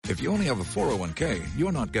If you only have a 401k,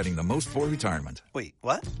 you're not getting the most for retirement. Wait,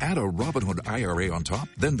 what? Add a Robinhood IRA on top,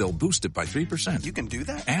 then they'll boost it by 3%. You can do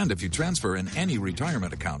that? And if you transfer in any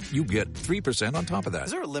retirement account, you get 3% on top of that.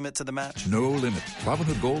 Is there a limit to the match? No limit.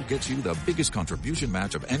 Robinhood Gold gets you the biggest contribution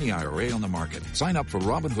match of any IRA on the market. Sign up for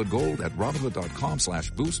Robinhood Gold at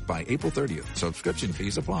Robinhood.com/boost by April 30th. Subscription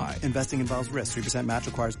fees apply. Investing involves risk. 3% match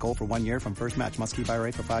requires gold for 1 year from first match. Must keep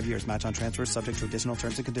IRA for 5 years. Match on transfers subject to additional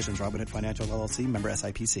terms and conditions. Robinhood Financial LLC, member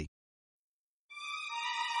SIPC.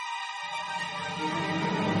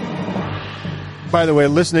 By the way,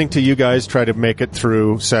 listening to you guys try to make it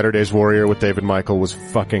through Saturday's Warrior with David Michael was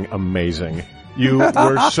fucking amazing. You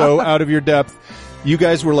were so out of your depth. You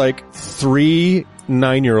guys were like 3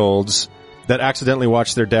 9-year-olds that accidentally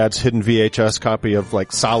watched their dad's hidden VHS copy of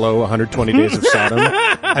like Salo, 120 Days of Sodom,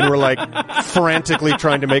 and were like frantically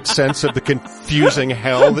trying to make sense of the confusing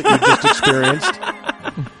hell that you just experienced.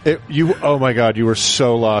 Oh my God, you were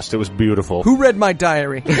so lost. It was beautiful. Who read my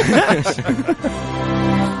diary?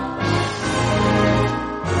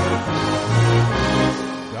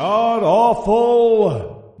 God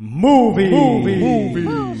awful movies.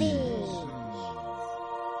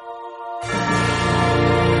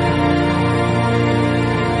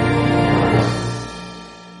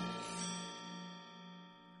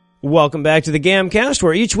 Welcome back to the Gamcast,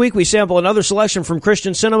 where each week we sample another selection from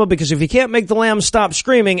Christian cinema, because if you can't make the lambs stop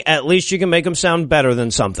screaming, at least you can make them sound better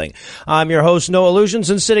than something. I'm your host, Noah Illusions,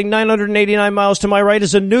 and sitting 989 miles to my right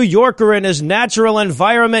is a New Yorker in his natural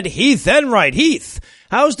environment, Heath Enright. Heath,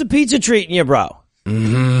 how's the pizza treating you, bro?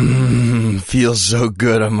 Feels so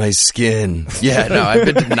good on my skin. Yeah, no, I've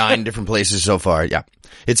been to 9 different places so far. Yeah,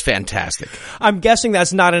 it's fantastic. I'm guessing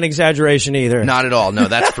that's not an exaggeration either. Not at all. No,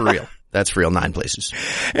 that's for real. That's for real, 9 places.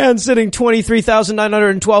 And sitting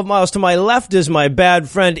 23,912 miles to my left is my bad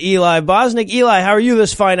friend Eli Bosnick. Eli, how are you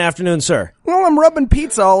this fine afternoon, sir? Well, I'm rubbing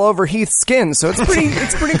pizza all over Heath's skin, so it's pretty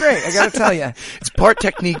great, I gotta tell you. It's part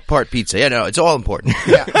technique, part pizza. Yeah, no, it's all important.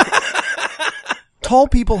 Yeah. Tall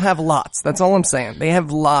people have lots. That's all I'm saying. They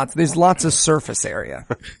have lots. There's lots of surface area.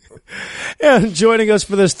 And joining us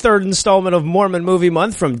for this third installment of Mormon Movie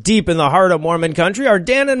Month from deep in the heart of Mormon country are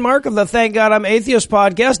Dan and Mark of the Thank God I'm Atheist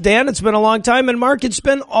podcast. Dan, it's been a long time, and Mark, it's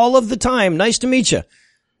been all of the time. Nice to meet you.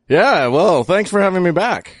 Yeah, well, thanks for having me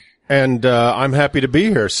back. And I'm happy to be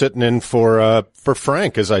here, sitting in for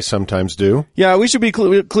Frank, as I sometimes do. Yeah, we should be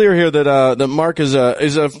clear here that that Mark is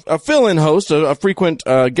a fill-in host, a frequent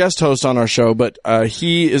guest host on our show, but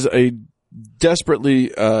he is a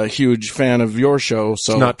desperately huge fan of your show.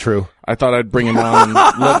 So it's not true. I thought I'd bring him on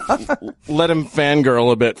and let him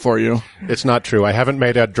fangirl a bit for you. It's not true. I haven't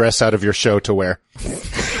made a dress out of your show to wear.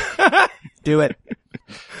 Do it.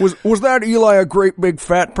 Was that Eli a great big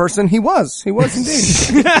fat person? He was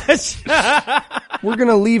indeed. We're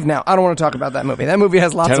gonna leave now. I don't want to talk about that movie. That movie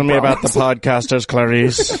has lots of problems. Tell me about the podcasters,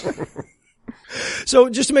 Clarice. So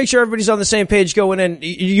just to make sure everybody's on the same page going in,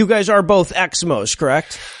 you guys are both Exmos,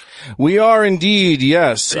 correct? We are indeed,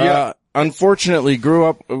 yes. Yeah. Unfortunately, grew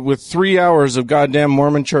up with 3 hours of goddamn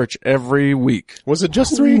Mormon church every week. Was it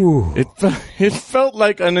just 3? Ooh. It felt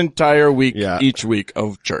like an entire week, each week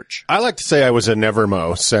of church. I like to say I was a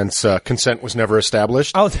never-mo, since consent was never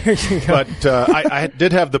established. Oh, there you go. But I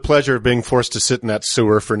did have the pleasure of being forced to sit in that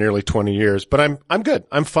sewer for nearly 20 years. But I'm good.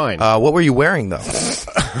 I'm fine. What were you wearing, though?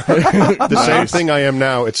 The same thing I am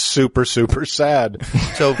now. It's super, super sad.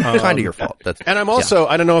 So kind of your fault. And I'm also,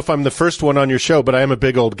 I don't know if I'm the first one on your show, but I am a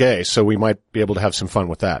big old gay, so we might be able to have some fun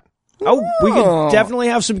with that. Oh, we could definitely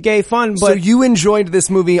have some gay fun, but... So you enjoyed this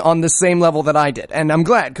movie on the same level that I did, and I'm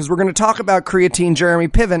glad, because we're going to talk about creatine Jeremy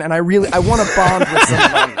Piven, and I want to bond with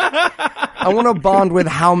somebody. I want to bond with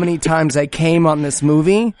how many times I came on this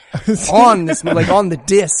movie, like on the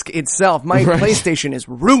disc itself. My PlayStation is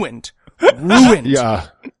ruined. Yeah.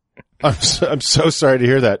 I'm so sorry to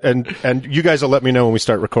hear that. And you guys will let me know when we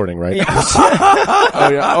start recording, right? Yeah.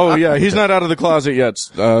 Oh yeah. He's not out of the closet yet,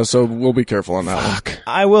 so we'll be careful on that one.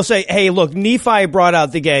 I will say, hey, look, Nephi brought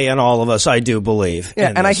out the gay in all of us, I do believe.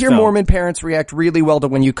 Yeah, and I hear Mormon parents react really well to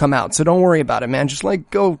when you come out, so don't worry about it, man. Just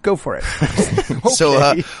go for it. Okay.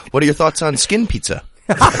 So, what are your thoughts on skin pizza?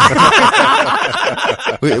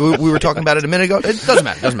 we were talking about it a minute ago. It doesn't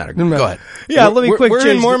matter. Go ahead. Yeah, let me quick We're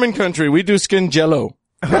change in Mormon country. We do skin jello.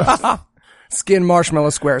 Skin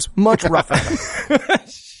marshmallow squares. Much rougher.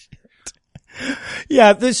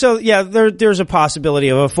 Yeah, there's a possibility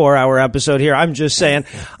of a 4-hour episode here. I'm just saying.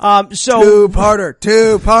 Two-parter.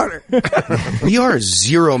 We are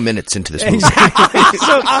 0 minutes into this movie. Exactly.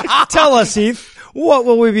 So tell us, Heath, what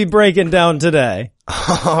will we be breaking down today?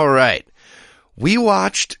 All right. We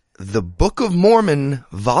watched The Book of Mormon,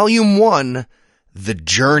 Volume 1, The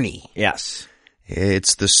Journey. Yes.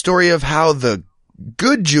 It's the story of how the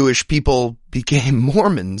good Jewish people became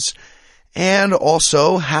Mormons, and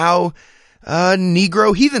also how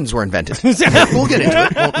Negro heathens were invented. We'll get into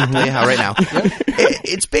it. Won't tell you how right now.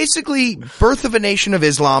 It's basically Birth of a Nation of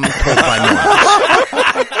Islam told by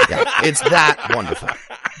Mormons. Yeah, it's that wonderful.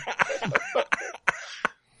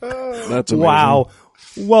 That's amazing. Wow.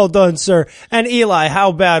 Well done, sir. And Eli,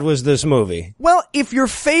 how bad was this movie? Well, if your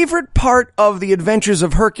favorite part of The Adventures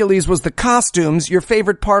of Hercules was the costumes, your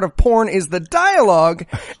favorite part of porn is the dialogue,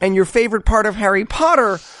 and your favorite part of Harry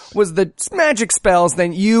Potter was the magic spells,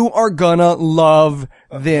 then you are gonna love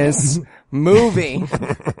this movie.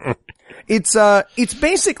 It's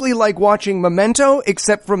basically like watching Memento,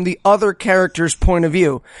 except from the other character's point of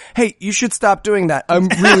view. Hey, you should stop doing that. I'm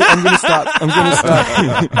gonna stop.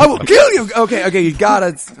 I will kill you. Okay, you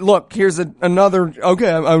gotta, look, here's another, okay,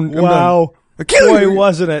 I'm Wow. done. Kill Boy, you.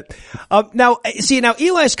 wasn't it? Now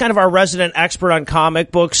Eli's kind of our resident expert on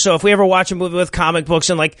comic books, so if we ever watch a movie with comic books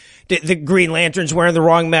and like the Green Lantern's wearing the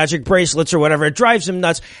wrong magic bracelets or whatever, it drives him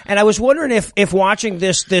nuts. And I was wondering if watching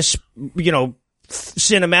this,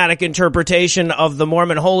 cinematic interpretation of the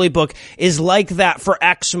Mormon Holy Book is like that for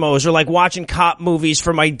Exmos, or like watching cop movies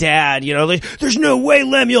for my dad. There's no way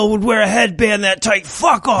Lemuel would wear a headband that tight.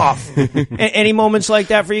 Fuck off. Any moments like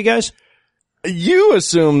that for you guys? You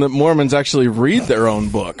assume that Mormons actually read their own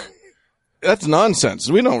book. That's nonsense.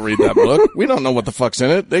 We don't read that book. We don't know what the fuck's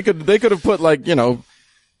in it. They could have put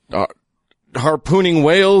harpooning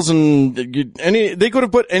whales and they could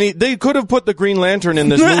have put the Green Lantern in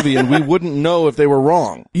this movie and we wouldn't know if they were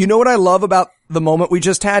wrong. You know what I love about the moment we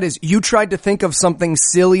just had is you tried to think of something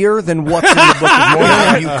sillier than what's in the Book of Mormon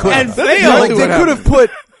and you couldn't. And failed. Like they could have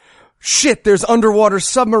put, shit, there's underwater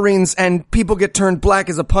submarines and people get turned black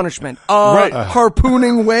as a punishment. Right.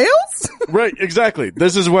 Harpooning whales? Right, exactly.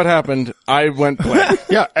 This is what happened. I went black.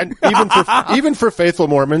 Yeah, and even for faithful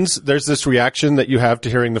Mormons, there's this reaction that you have to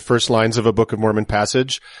hearing the first lines of a Book of Mormon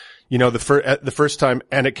passage. The first time,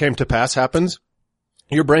 and it came to pass happens,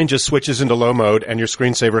 your brain just switches into low mode and your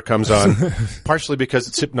screensaver comes on, partially because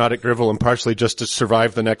it's hypnotic drivel and partially just to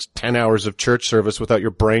survive the next 10 hours of church service without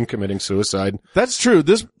your brain committing suicide. That's true.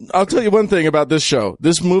 I'll tell you one thing about this show.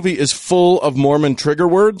 This movie is full of Mormon trigger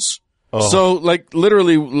words. Oh. So,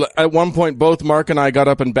 literally, at one point, both Mark and I got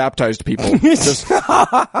up and baptized people. There's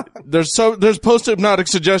post-hypnotic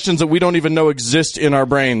suggestions that we don't even know exist in our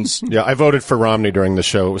brains. Yeah, I voted for Romney during the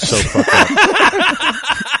show. It was so fucked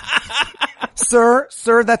up.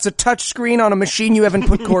 Sir, that's a touch screen on a machine you haven't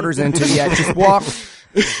put quarters into yet. Just walk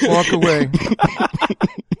away.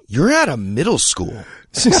 You're at a middle school.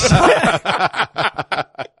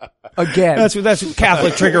 Again. That's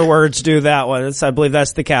Catholic trigger words do that one. I believe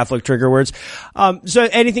that's the Catholic trigger words. So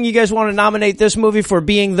anything you guys want to nominate this movie for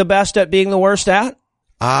being the best at being the worst at?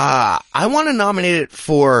 I want to nominate it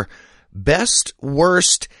for best,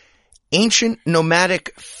 worst, ancient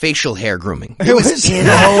nomadic facial hair grooming. It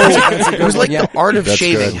was like the art of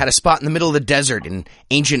shaving had a spot in the middle of the desert in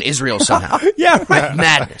ancient Israel somehow. Yeah, right.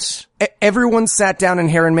 Madness. Everyone sat down in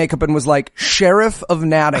hair and makeup and was like, Sheriff of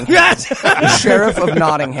Nottingham. Yes. Sheriff of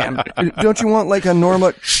Nottingham. Don't you want like a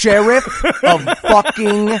normal Sheriff of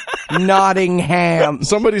fucking Nottingham?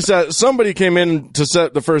 Somebody came in to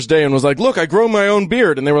set the first day and was like, look, I grow my own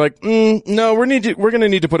beard. And they were like, no, we're going to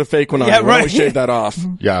need to put a fake one on. Yeah, right. We shave that off.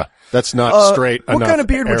 Yeah. That's not straight enough. What kind of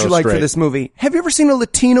beard would you like for this movie? Have you ever seen a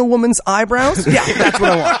Latino woman's eyebrows? Yeah, that's what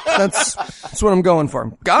I want. That's what I'm going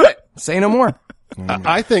for. Got it. Say no more.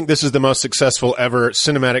 I think this is the most successful ever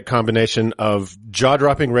cinematic combination of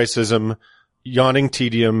jaw-dropping racism, yawning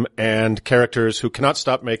tedium, and characters who cannot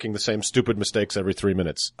stop making the same stupid mistakes every 3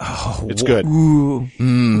 minutes. Oh, it's good.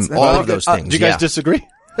 All of those things. Do you guys disagree?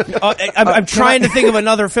 I'm trying to think of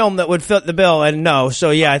another film that would fit the bill, and no.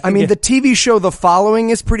 So yeah, I mean, the TV show The Following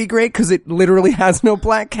is pretty great because it literally has no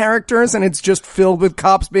black characters, and it's just filled with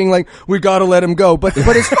cops being like, "We gotta let him go." But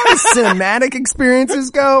as far as cinematic experiences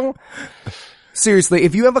go, seriously,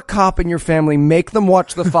 if you have a cop in your family, make them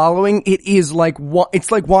watch The Following. It's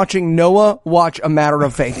like watching Noah watch A Matter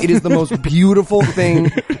of Faith. It is the most beautiful thing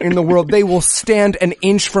in the world. They will stand an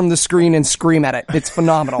inch from the screen and scream at it. It's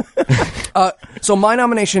phenomenal. So my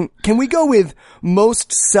nomination, can we go with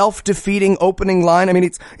most self-defeating opening line? I mean,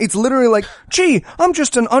 it's literally like, gee, I'm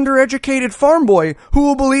just an undereducated farm boy. Who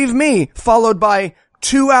will believe me? Followed by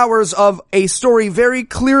 2 hours of a story very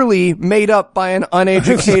clearly made up by an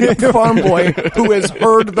uneducated farm boy who has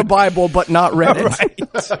heard the Bible but not read it.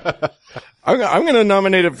 Right. I'm going to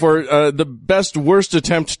nominate it for the best worst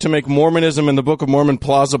attempt to make Mormonism and the Book of Mormon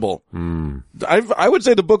plausible. I would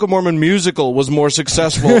say the Book of Mormon musical was more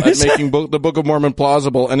successful at making the Book of Mormon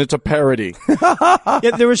plausible, and it's a parody.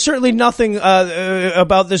 Yeah, there was certainly nothing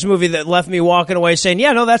about this movie that left me walking away saying,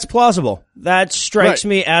 yeah, no, that's plausible. That strikes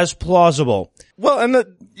me as plausible. Well, and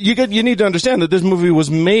you need to understand that this movie was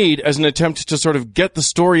made as an attempt to sort of get the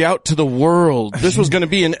story out to the world. This was going to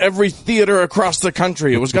be in every theater across the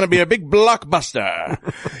country. It was going to be a big blockbuster.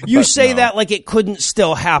 You say that like it couldn't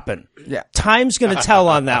still happen. Yeah. Time's going to tell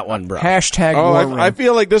on that one, bro. Hashtag I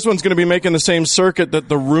feel like this one's going to be making the same circuit that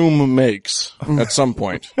The Room makes at some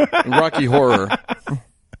point. Rocky Horror.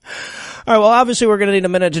 All right, well, obviously we're going to need a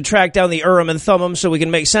minute to track down the Urim and Thummim so we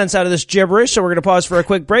can make sense out of this gibberish, so we're going to pause for a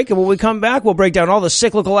quick break, and when we come back, we'll break down all the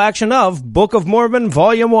cyclical action of Book of Mormon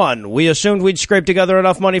Volume 1. We assumed we'd scrape together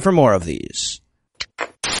enough money for more of these.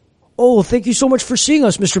 Oh, thank you so much for seeing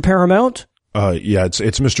us, Mr. Paramount. Yeah, it's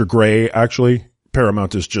Mr. Gray, actually.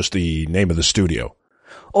 Paramount is just the name of the studio.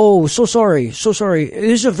 Oh, so sorry. It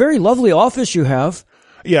is a very lovely office you have.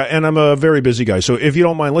 Yeah, and I'm a very busy guy, so if you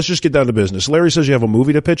don't mind, let's just get down to business. Larry says you have a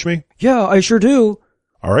movie to pitch me? Yeah, I sure do.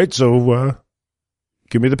 All right, so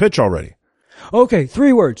give me the pitch already. Okay,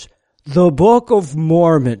 3 words. The Book of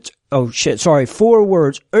Mormon. Oh, shit, sorry, 4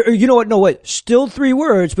 words. You know what? No, wait. Still 3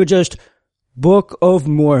 words, but just Book of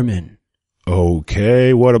Mormon.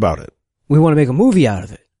 Okay, what about it? We want to make a movie out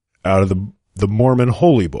of it. Out of the Mormon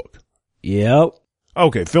Holy Book? Yep.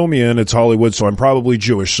 Okay, fill me in. It's Hollywood, so I'm probably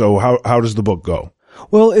Jewish, so how does the book go?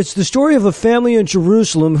 Well, it's the story of a family in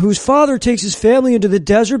Jerusalem whose father takes his family into the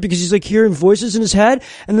desert because he's like hearing voices in his head,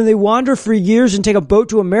 and then they wander for years and take a boat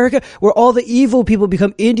to America where all the evil people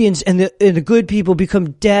become Indians and the good people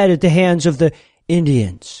become dead at the hands of the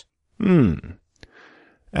Indians.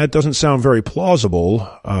 That doesn't sound very plausible,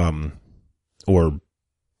 or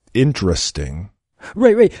interesting.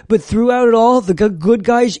 Right. But throughout it all, the good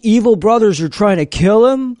guys' evil brothers are trying to kill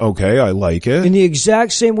him. Okay, I like it. In the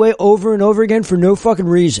exact same way over and over again for no fucking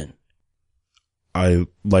reason. I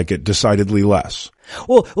like it decidedly less.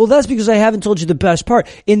 Well, that's because I haven't told you the best part.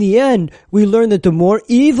 In the end, we learn that the more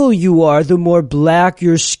evil you are, the more black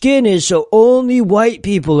your skin is, so only white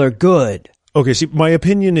people are good. Okay, see, my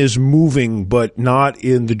opinion is moving, but not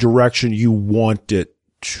in the direction you want it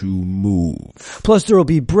to move. Plus there will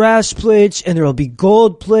be brass plates and there will be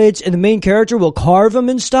gold plates and the main character will carve them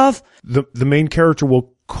and stuff. The main character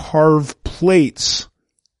will carve plates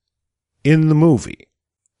in the movie.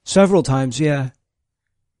 Several times, yeah.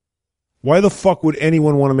 Why the fuck would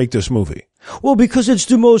anyone want to make this movie? Well, because it's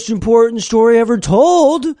the most important story ever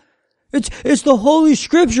told. It's the Holy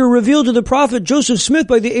Scripture revealed to the prophet Joseph Smith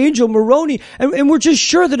by the angel Moroni, and we're just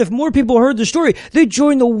sure that if more people heard the story, they'd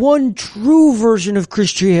join the one true version of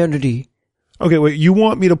Christianity. Okay, wait, you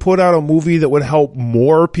want me to put out a movie that would help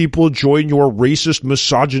more people join your racist,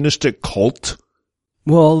 misogynistic cult?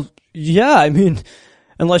 Well, yeah, I mean,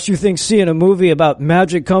 unless you think seeing a movie about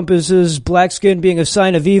magic compasses, black skin being a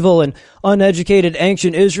sign of evil, and uneducated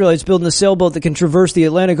ancient Israelites building a sailboat that can traverse the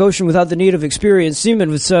Atlantic Ocean without the need of experienced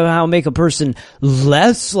seamen would somehow make a person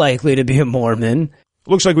less likely to be a Mormon.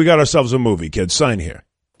 Looks like we got ourselves a movie, kids. Sign here.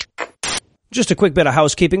 Just a quick bit of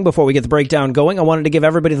housekeeping before we get the breakdown going. I wanted to give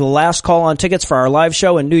everybody the last call on tickets for our live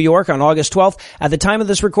show in New York on August 12th. At the time of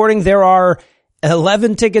this recording, there are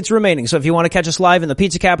 11 tickets remaining. So if you want to catch us live in the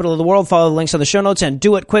pizza capital of the world, follow the links on the show notes and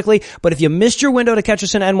do it quickly. But if you missed your window to catch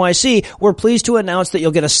us in NYC, we're pleased to announce that you'll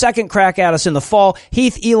get a second crack at us in the fall.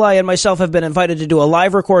 Heath, Eli, and myself have been invited to do a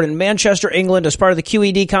live record in Manchester, England as part of the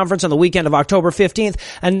QED conference on the weekend of October 15th.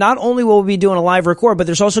 And not only will we be doing a live record, but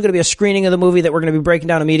there's also going to be a screening of the movie that we're going to be breaking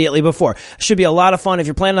down immediately before. Should be a lot of fun if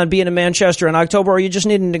you're planning on being in Manchester in October or you just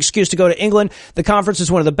need an excuse to go to England. The conference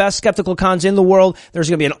is one of the best skeptical cons in the world. There's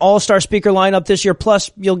going to be an all-star speaker lineup this year, plus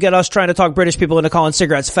you'll get us trying to talk British people into calling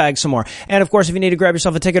cigarettes fags some more. And of course, if you need to grab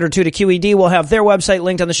yourself a ticket or two to QED, we'll have their website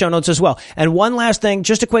linked on the show notes as well. And one last thing,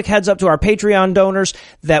 just a quick heads up to our Patreon donors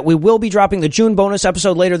that we will be dropping the June bonus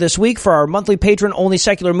episode later this week for our monthly patron-only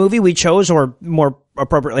secular movie we chose, or more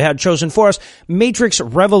appropriately had chosen for us, Matrix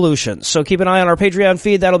Revolutions. So keep an eye on our Patreon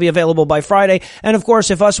feed. That'll be available by Friday. And of course,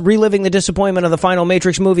 if us reliving the disappointment of the final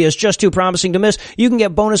Matrix movie is just too promising to miss, you can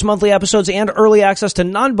get bonus monthly episodes and early access to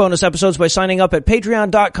non-bonus episodes by signing up at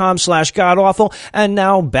patreon.com/godawful. And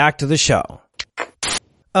now back to the show.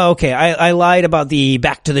 Okay, I lied about the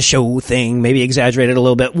back to the show thing, maybe exaggerated a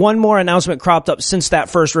little bit. One more announcement cropped up since that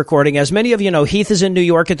first recording. As many of you know, Heath is in New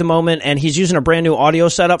York at the moment, and he's using a brand new audio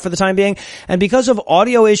setup for the time being. And because of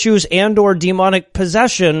audio issues and or demonic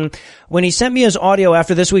possession, when he sent me his audio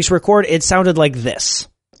after this week's record, it sounded like this.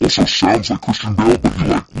 also sounds like Christian Bale, but he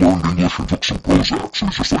like learned English and took some Prozac, so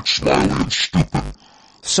he's just like smiley and stupid.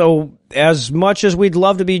 So, as much as we'd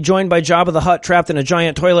love to be joined by Jabba the Hutt trapped in a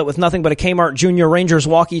giant toilet with nothing but a Kmart Junior Rangers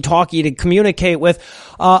walkie-talkie to communicate with,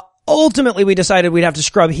 ultimately we decided we'd have to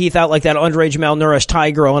scrub Heath out like that underage malnourished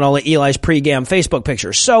Thai girl in all of Eli's pre-gam Facebook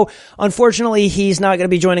pictures. So, unfortunately, he's not going to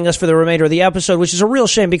be joining us for the remainder of the episode, which is a real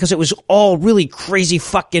shame because it was all really crazy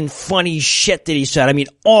fucking funny shit that he said. I mean,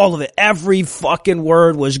 all of it. Every fucking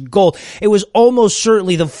word was gold. It was almost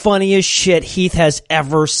certainly the funniest shit Heath has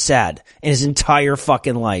ever said in his entire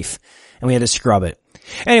fucking life. And we had to scrub it.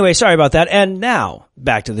 Anyway, sorry about that. And now,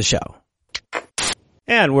 back to the show.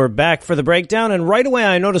 And we're back for the breakdown, and right away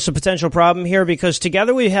I notice a potential problem here because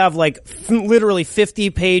together we have like literally 50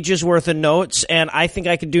 pages worth of notes, and I think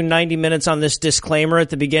I could do 90 minutes on this disclaimer at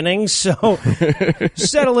the beginning, so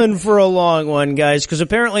settle in for a long one, guys, because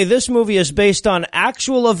apparently this movie is based on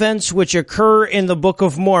actual events which occur in the Book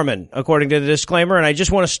of Mormon, according to the disclaimer, and I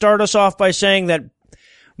just want to start us off by saying that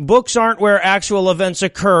books aren't where actual events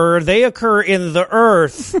occur. They occur in the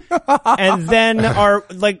earth. And then are,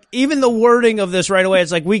 like, even the wording of this right away,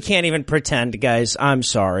 it's like, we can't even pretend, guys. I'm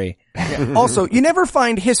sorry. Yeah. Also, you never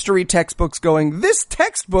find history textbooks going, this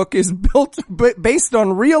textbook is based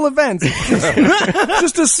on real events.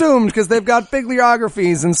 Just assumed, because they've got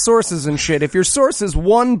bibliographies and sources and shit. If your source is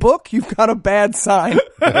one book, you've got a bad sign.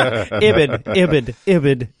 Ibid.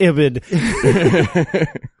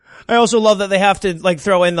 I also love that they have to, like,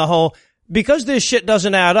 throw in the whole, because this shit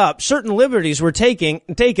doesn't add up, certain liberties were taken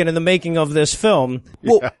in the making of this film.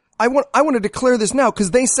 Well, I wanted to clear this now,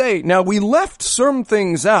 because they say, now we left some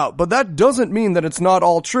things out, but that doesn't mean that it's not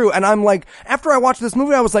all true. And I'm like, after I watched this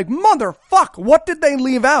movie, I was like, motherfuck, what did they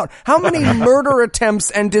leave out? How many murder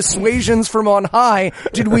attempts and dissuasions from on high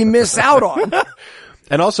did we miss out on?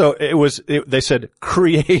 And also, they said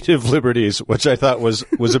creative liberties, which I thought was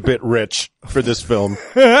a bit rich for this film.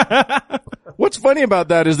 What's funny about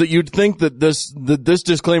that is that you'd think that this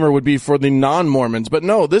disclaimer would be for the non-Mormons, but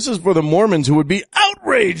no, this is for the Mormons who would be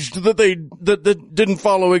outraged that that didn't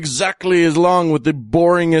follow exactly as long with the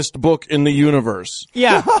boringest book in the universe.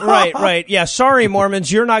 Yeah, right. Yeah, sorry,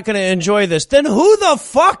 Mormons, you're not going to enjoy this. Then who the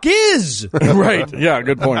fuck is? Right. Yeah,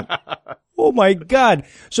 good point. Oh my God.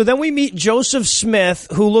 So then we meet Joseph Smith,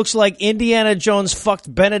 who looks like Indiana Jones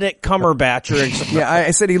fucked Benedict Cumberbatch. Yeah, I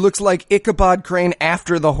said he looks like Ichabod Crane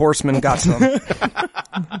after the horseman got to him.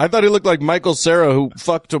 I thought he looked like Michael Cera who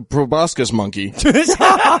fucked a proboscis monkey. All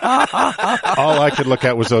I could look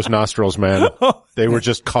at was those nostrils, man. They were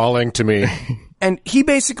just calling to me. And he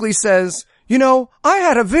basically says, you know, I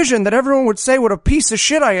had a vision that everyone would say what a piece of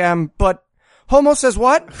shit I am, but Homo says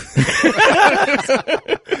what?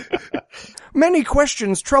 Many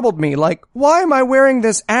questions troubled me, like, why am I wearing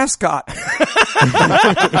this ascot?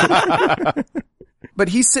 But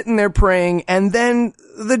he's sitting there praying, and then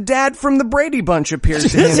the dad from the Brady Bunch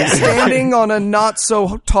appears to him, standing on a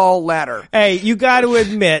not-so-tall ladder. Hey, you got to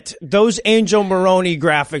admit, those Angel Maroney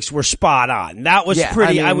graphics were spot on. That was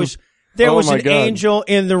pretty. There was an angel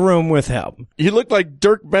in the room with him. He looked like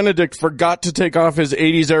Dirk Benedict forgot to take off his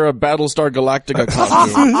 80s-era Battlestar Galactica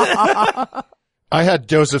costume. I had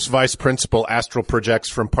Joseph's vice principal astral projects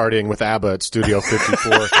from partying with ABBA at Studio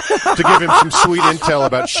 54 to give him some sweet intel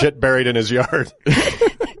about shit buried in his yard.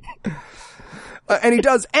 And he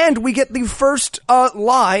does. And we get the first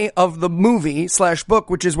lie of the movie / book,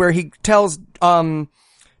 which is where he tells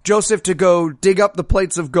Joseph to go dig up the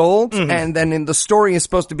plates of gold, and then in the story is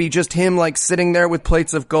supposed to be just him like sitting there with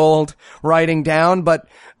plates of gold writing down. But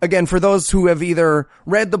again, for those who have either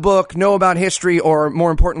read the book, know about history, or more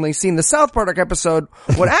importantly seen the South Park episode,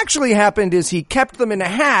 what actually happened is he kept them in a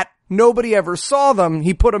hat. Nobody ever saw them.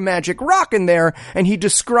 He put a magic rock in there, and he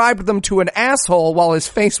described them to an asshole while his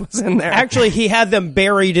face was in there. Actually, he had them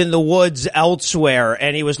buried in the woods elsewhere,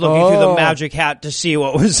 and he was looking through the magic hat to see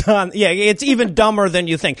what was on. Yeah, it's even dumber than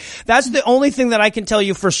you think. That's the only thing that I can tell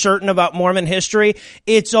you for certain about Mormon history.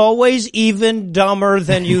 It's always even dumber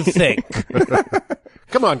than you think.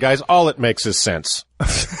 Come on, guys. All it makes is sense.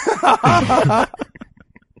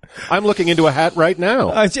 I'm looking into a hat right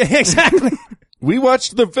now. Exactly. We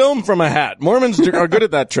watched the film from a hat. Mormons are good at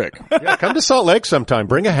that trick. Yeah, come to Salt Lake sometime.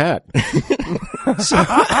 Bring a hat.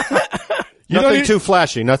 Nothing too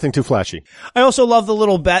flashy. Nothing too flashy. I also love the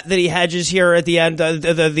little bet that he hedges here at the end.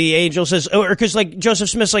 The angel says, because like Joseph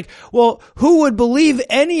Smith's like, well, who would believe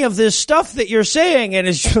any of this stuff that you're saying? And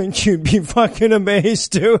it's like, you'd be fucking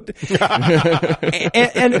amazed, dude.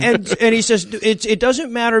 and he says, it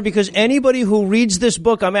doesn't matter because anybody who reads this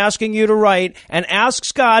book I'm asking you to write and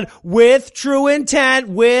asks God with true intent,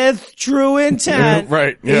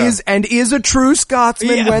 Right. Yeah. is a true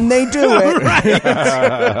Scotsman when they do it.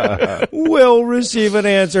 Right. Will receive an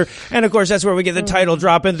answer. And of course, that's where we get the title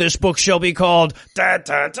drop in. This book shall be called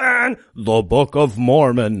The Book of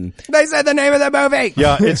Mormon. They said the name of the movie.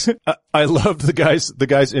 Yeah, it's. I loved the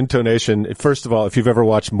guy's intonation. First of all, if you've ever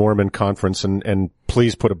watched Mormon Conference, and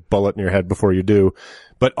please put a bullet in your head before you do.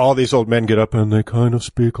 But all these old men get up and they kind of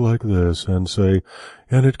speak like this and say,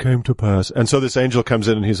 and it came to pass. And so this angel comes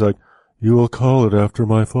in and he's like, you will call it after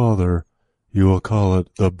my father. You will call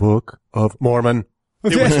it the Book of Mormon.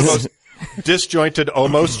 It was the most disjointed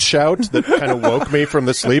almost shout that kind of woke me from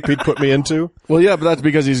the sleep he'd put me into. Well, yeah, but that's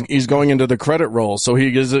because he's going into the credit roll, so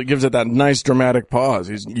he gives it that nice dramatic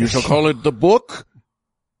pause. You shall call it the Book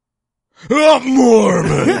of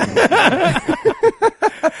Mormon.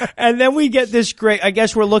 And then we get this great, I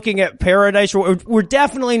guess we're looking at paradise. We're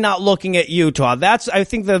definitely not looking at Utah. That's, I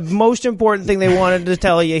think, the most important thing they wanted to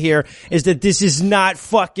tell you here is that this is not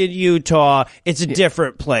fucking Utah. It's a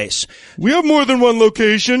different place. We have more than one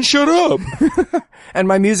location. Shut up. And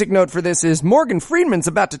my music note for this is Morgan Freeman's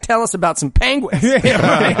about to tell us about some penguins.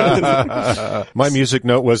 My music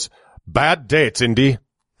note was bad dates, Indy.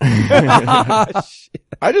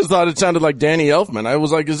 I just thought it sounded like Danny Elfman. I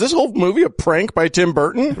was like, is this whole movie a prank by Tim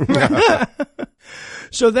Burton?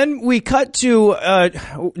 So then we cut to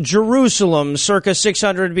Jerusalem, circa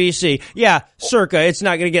 600 BC. Yeah, circa. It's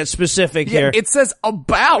not going to get specific here. It says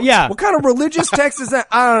about. Yeah. What kind of religious text is that?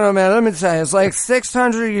 I don't know, man. Let me tell you. It's like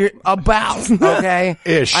 600 years about. Okay?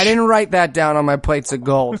 Ish. I didn't write that down on my plates of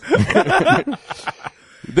gold.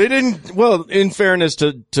 They didn't, well, in fairness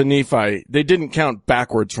to Nephi, they didn't count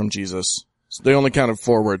backwards from Jesus. So they only counted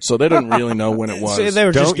forward, so they didn't really know when it was. So they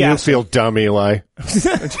were just Don't you guessing. feel dumb, Eli?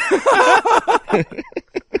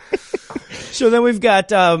 So then we've got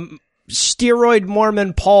steroid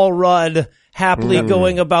Mormon Paul Rudd happily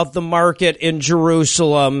going about the market in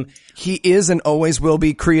Jerusalem. He is and always will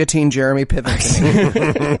be creatine Jeremy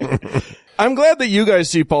Piven. I'm glad that you guys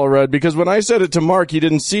see Paul Rudd, because when I said it to Mark, he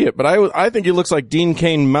didn't see it, but I think he looks like Dean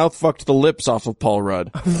Cain mouth-fucked the lips off of Paul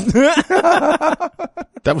Rudd.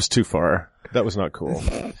 That was too far. That was not cool.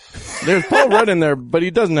 There's Paul Rudd in there, but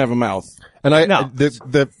he doesn't have a mouth. And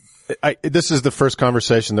this is the first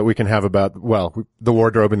conversation that we can have about, well, the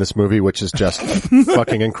wardrobe in this movie, which is just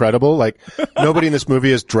fucking incredible. Like, nobody in this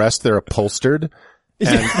movie is dressed, they're upholstered.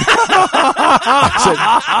 And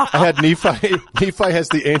I had Nephi has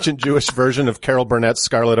the ancient Jewish version of Carol Burnett's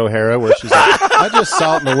Scarlett O'Hara, where she's like, I just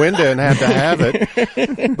saw it in the window and had to have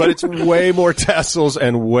it. But it's way more tassels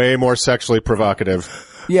and way more sexually provocative.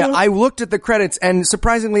 Yeah, I looked at the credits, and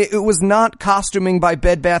surprisingly, it was not costuming by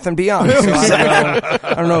Bed Bath & Beyond. So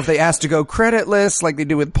I don't know if they asked to go creditless like they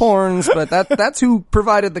do with porns, but that's who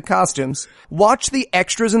provided the costumes. Watch the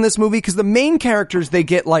extras in this movie, because the main characters, they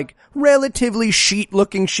get like relatively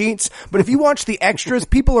sheet-looking sheets, but if you watch the extras,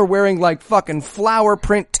 people are wearing like fucking flower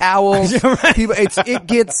print towels. It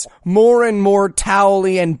gets more and more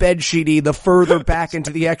towel-y and bedsheety the further back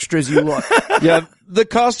into the extras you look. Yeah, the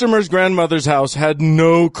costumer's grandmother's house had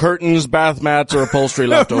no curtains, bath mats, or upholstery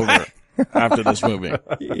left over after this movie.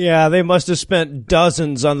 Yeah, they must have spent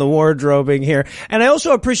dozens on the wardrobing here. And I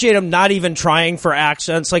also appreciate them not even trying for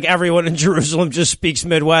accents. Like, everyone in Jerusalem just speaks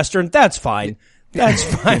Midwestern. That's fine. That's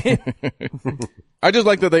fine. I just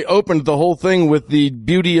like that they opened the whole thing with the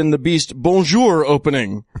Beauty and the Beast bonjour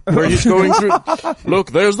opening, where he's going through,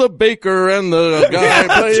 look, there's the baker and the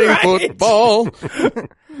guy playing football.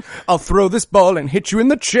 I'll throw this ball and hit you in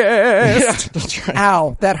the chest. Yeah, that's right.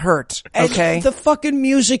 Ow, that hurt. Okay. And the fucking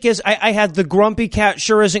music is, I had the grumpy cat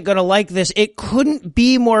sure isn't gonna like this. It couldn't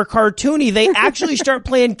be more cartoony. They actually start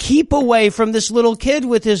playing Keep Away from this little kid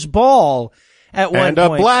with his ball at one And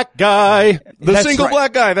point. a black guy. The That's single right.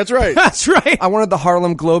 black guy, that's right. That's right. I wanted the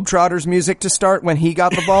Harlem Globetrotters music to start when he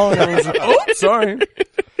got the ball, and everyone's like, oh, sorry.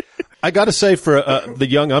 I gotta say, for the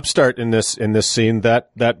young upstart in this scene,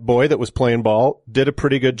 that boy that was playing ball did a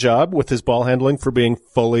pretty good job with his ball handling for being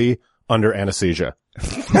fully under anesthesia.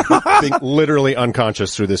 Being literally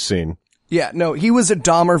unconscious through this scene. Yeah, no, he was a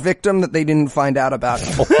Dahmer victim that they didn't find out about.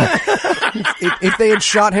 If they had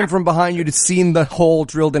shot him from behind, you'd have seen the hole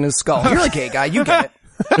drilled in his skull. You're a gay guy, you get it.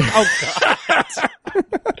 Oh, God.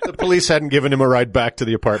 The police hadn't given him a ride back to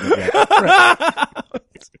the apartment yet.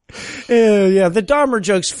 Yeah, the Dahmer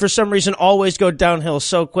jokes for some reason always go downhill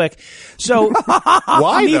so quick. So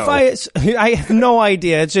Why Nephi I have no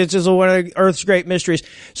idea. It's just one of Earth's great mysteries.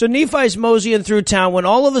 So Nephi's moseying through town when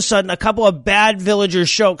all of a sudden a couple of bad villagers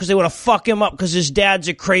show because they want to fuck him up because his dad's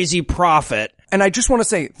a crazy prophet. And I just want to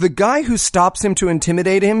say, the guy who stops him to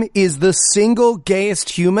intimidate him is the single gayest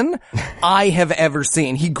human I have ever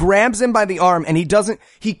seen. He grabs him by the arm and he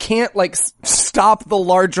can't like stop the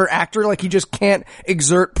larger actor. Like he just can't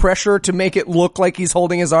exert pressure to make it look like he's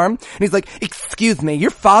holding his arm. And he's like, excuse me,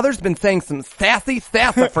 your father's been saying some sassy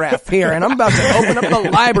sassafras here and I'm about to open up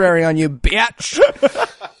the library on you, bitch.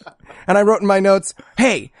 And I wrote in my notes,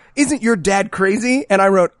 hey, isn't your dad crazy? And I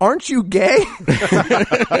wrote, aren't you gay?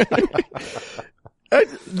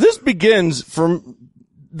 This begins from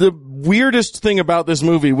the weirdest thing about this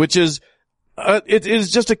movie, which is it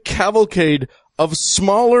is just a cavalcade of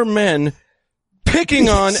smaller men picking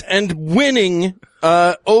on and winning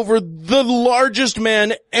over the largest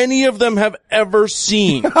man any of them have ever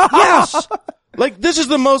seen. Yes. Like this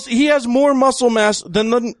is he has more muscle mass than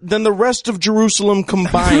the rest of Jerusalem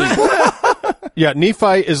combined. Yeah,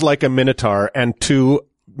 Nephi is like a minotaur and two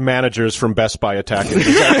managers from Best Buy attacking.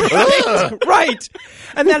 Right.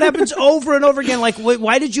 And that happens over and over again. Like,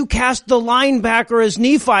 why did you cast the linebacker as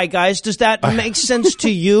Nephi, guys? Does that make sense to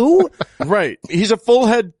you? Right. He's a full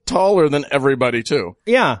head taller than everybody, too.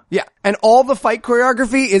 Yeah. Yeah. And all the fight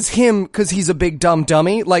choreography is him, cause he's a big dumb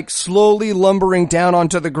dummy, like slowly lumbering down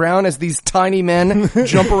onto the ground as these tiny men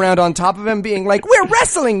jump around on top of him being like, we're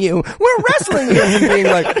wrestling you! We're wrestling you! And him being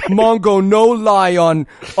like, Mongo no lie on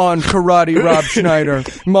Karate Rob Schneider.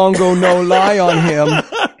 Mongo no lie on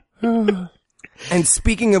him. And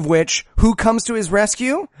speaking of which, who comes to his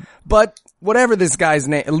rescue? But whatever this guy's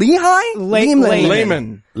name,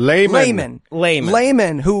 Layman,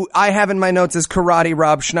 who I have in my notes as Karate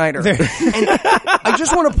Rob Schneider. And I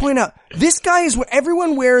just want to point out, this guy is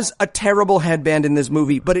everyone wears a terrible headband in this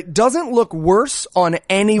movie, but it doesn't look worse on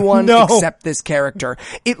anyone except this character.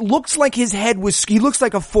 It looks like his head he looks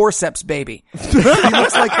like a forceps baby. He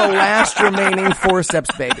looks like the last remaining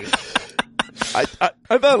forceps baby. I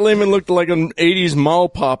thought Layman looked like an 80s mall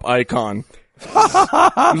pop icon. He's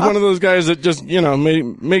one of those guys that just,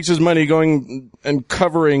 makes his money going and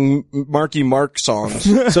covering Marky Mark songs.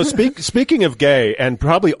 So speaking of gay, and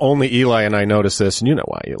probably only Eli and I notice this, and you know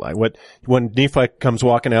why, Eli, when Nephi comes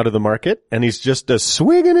walking out of the market and he's just a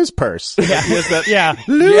swinging his purse. Yeah. He has that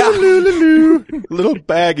little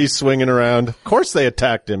bag he's swinging around. Of course they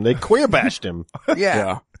attacked him. They queer bashed him.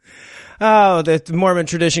 Yeah. Oh, the Mormon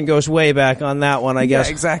tradition goes way back on that one, I guess.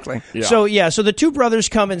 Yeah, exactly. Yeah. So the two brothers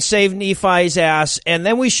come and save Nephi's ass, and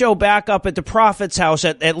then we show back up at the prophet's house,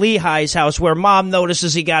 at Lehi's house, where mom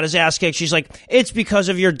notices he got his ass kicked. She's like, it's because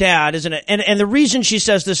of your dad, isn't it? And the reason she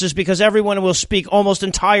says this is because everyone will speak almost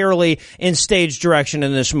entirely in stage direction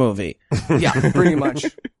in this movie. Yeah, pretty much.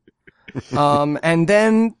 And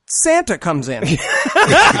then Santa comes in.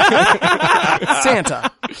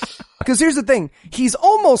 Santa. Because here's the thing, he's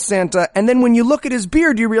almost Santa, and then when you look at his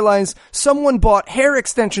beard, you realize someone bought hair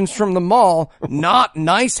extensions from the mall, not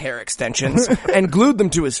nice hair extensions, and glued them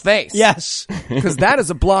to his face. Yes. Because that is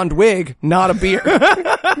a blonde wig, not a beard.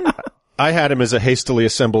 I had him as a hastily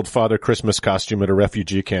assembled Father Christmas costume at a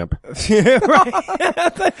refugee camp.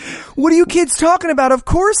 What are you kids talking about? Of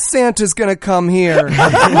course Santa's gonna come here. Look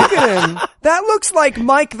at him. That looks like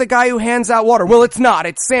Mike, the guy who hands out water. Well, it's not.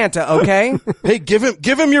 It's Santa, okay? Hey, give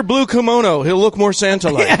him your blue kimono. He'll look more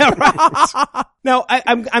Santa-like. Yeah, right. Now,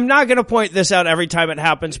 I'm not gonna point this out every time it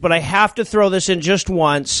happens, but I have to throw this in just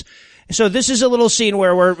once. So this is a little scene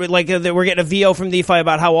where we're getting a VO from Nephi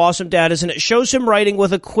about how awesome Dad is, and it shows him writing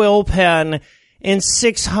with a quill pen in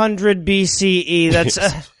 600 BCE. That's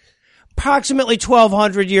approximately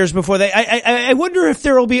 1,200 years before they. I wonder if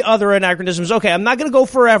there will be other anachronisms. Okay, I'm not going to go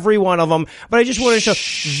for every one of them, but I just wanted to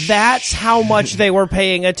show that's how much they were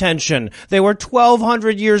paying attention. They were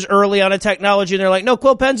 1,200 years early on a technology, and they're like, no,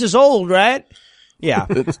 quill pens is old, right? Yeah,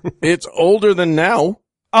 it's older than now.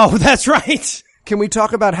 Oh, that's right. Can we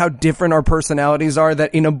talk about how different our personalities are?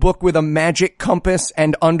 That in a book with a magic compass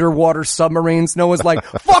and underwater submarines, Noah's like,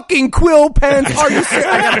 fucking quill pens! Are you serious?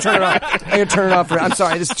 I gotta turn it off. I'm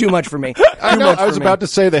sorry, this is too much for me. I was about to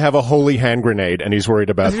say they have a holy hand grenade, and he's worried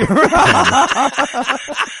about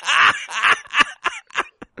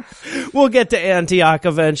We'll get to Antioch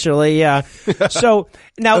eventually, yeah. So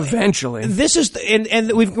now, Eventually. this is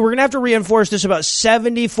and we're going to have to reinforce this about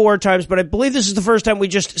 74 times, but I believe this is the first time we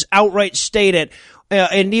just outright state it.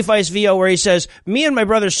 In Nephi's VO, where he says, "Me and my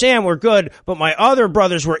brother Sam were good, but my other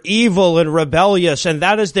brothers were evil and rebellious," and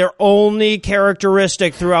that is their only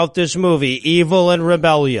characteristic throughout this movie: evil and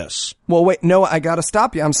rebellious. Well, wait, no, I gotta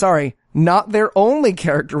stop you. I'm sorry. Not their only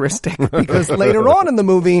characteristic, because later on in the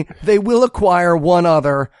movie, they will acquire one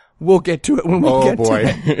other. We'll get to it when we get to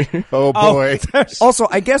it. Oh boy. Also,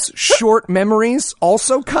 I guess short memories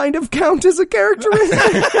also kind of count as a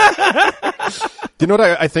characteristic. You know what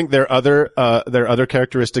I think their other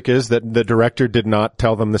characteristic is? That the director did not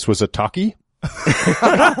tell them this was a talkie.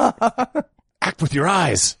 Act with your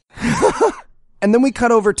eyes. And then we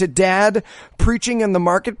cut over to Dad preaching in the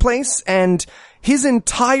marketplace, and his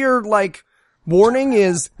entire, warning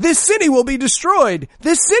is, this city will be destroyed.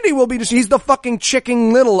 This city will be destroyed. He's the fucking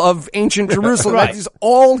Chicken Little of ancient Jerusalem. Right. That's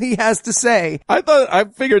all he has to say. I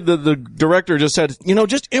figured that the director just said,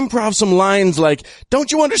 just improv some lines like,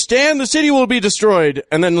 "Don't you understand? The city will be destroyed."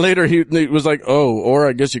 And then later he was like, "Oh, or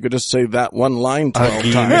I guess you could just say that one line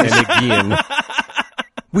 12 times. And again.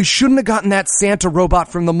 We shouldn't have gotten that Santa robot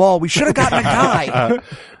from the mall. We should have gotten a guy.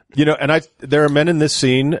 And there are men in this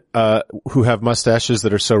scene, who have mustaches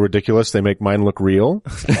that are so ridiculous, they make mine look real.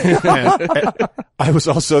 and I was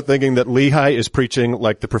also thinking that Lehi is preaching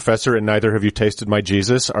like the professor in Neither Have You Tasted My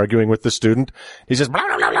Jesus, arguing with the student. He says, blah,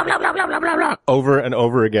 blah, blah, blah, blah, blah, blah, blah, blah, over and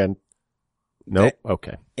over again. Nope.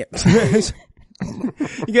 Okay. You're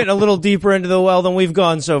getting a little deeper into the well than we've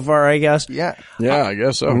gone so far, I guess. Yeah. Yeah, I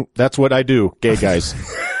guess so. That's what I do, gay guys.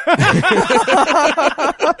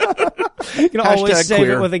 You can always Hashtag save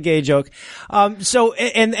queer. it with a gay joke. So,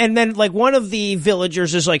 and then one of the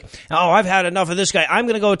villagers is like, "Oh, I've had enough of this guy. I'm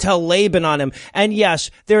going to go tell Laban on him." And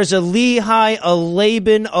yes, there's a Lehi, a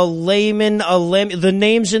Laban, a Laman, a Lam. The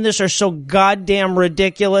names in this are so goddamn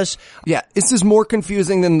ridiculous. Yeah, this is more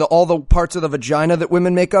confusing than all the parts of the vagina that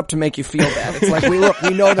women make up to make you feel bad. It's like, we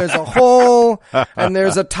know there's a hole, and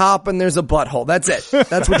there's a top, and there's a butthole. That's it.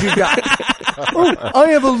 That's what you got. I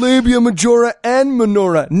have a labia majora and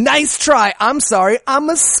minora. Nice try. I'm sorry. I'm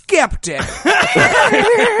a skeptic.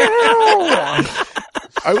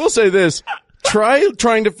 I will say this.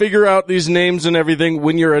 Trying to figure out these names and everything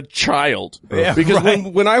when you're a child. Yeah, because right.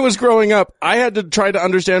 when I was growing up, I had to try to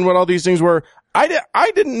understand what all these things were.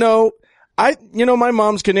 I didn't know. My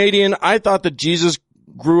mom's Canadian. I thought that Jesus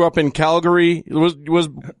grew up in Calgary, was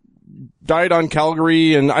died on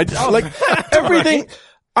Calgary, and everything.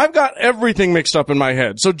 I've got everything mixed up in my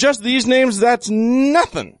head. So just these names, that's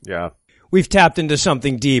nothing. Yeah. We've tapped into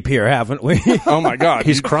something deep here, haven't we? Oh my God.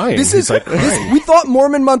 He's crying. This He's is like crying. we thought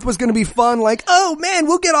Mormon Month was going to be fun. Like, oh man,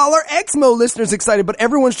 we'll get all our Exmo listeners excited, but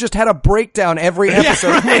everyone's just had a breakdown every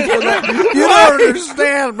episode. You don't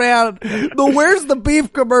understand, man. The where's the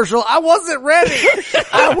beef commercial? I wasn't ready.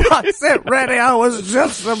 I was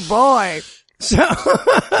just a boy. So,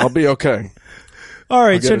 I'll be okay. all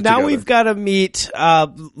right. So it now together. we've got to meet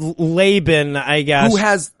Laban, I guess. Who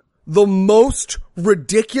has the most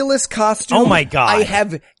ridiculous costume Oh my God. I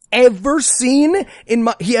have ever seen in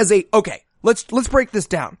my, he has okay, let's break this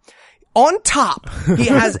down. On top, he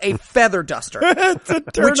has a feather duster. It's a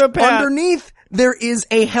which turnip hat. underneath there is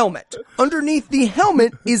a helmet. Underneath the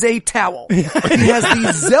helmet is a towel. He has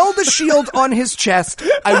the Zelda shield on his chest.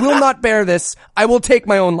 I will not bear this. I will take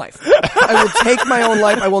my own life. I will take my own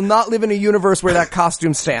life. I will not live in a universe where that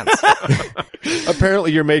costume stands.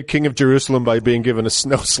 Apparently you're made king of Jerusalem by being given a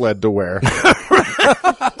snow sled to wear.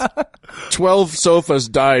 12 sofas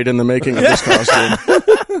died in the making of this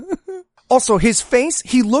costume. Also, his face,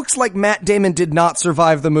 he looks like Matt Damon did not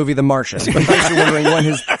survive the movie The Martian. In case you're wondering what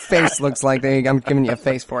his face looks like, I'm giving you a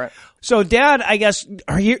face for it. So Dad, I guess,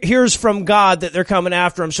 hears from God that they're coming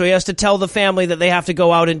after him, so he has to tell the family that they have to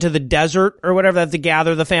go out into the desert or whatever, they have to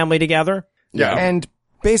gather the family together. Yeah. And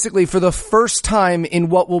basically, for the first time in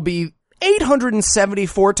what will be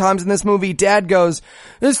 874 times in this movie, Dad goes,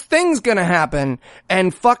 this thing's gonna happen,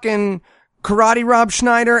 and fucking Karate Rob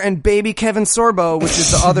Schneider and baby Kevin Sorbo, which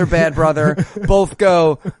is the other bad brother, both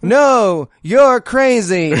go, no, you're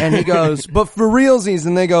crazy. And he goes, but for realsies.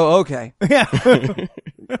 And they go, okay. Yeah.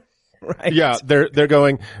 Right. Yeah, they're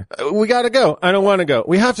going, we gotta go. I don't wanna go.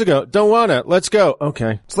 We have to go. Don't wanna. Let's go.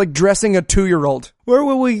 Okay. It's like dressing a 2-year-old. Where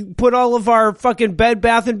will we put all of our fucking Bed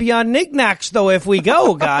Bath & Beyond knickknacks, though, if we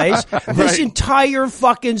go, guys? This entire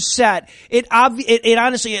fucking set, it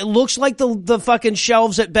honestly, it looks like the fucking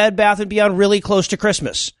shelves at Bed Bath & Beyond really close to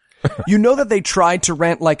Christmas. You know that they tried to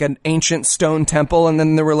rent like an ancient stone temple, and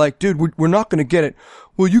then they were like, dude, we're not gonna get it.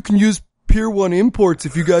 Well, you can use Pier 1 Imports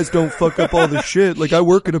if you guys don't fuck up all the shit. Like, I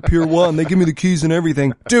work at a Pier 1. They give me the keys and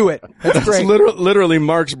everything. Do it. That's great. Literally,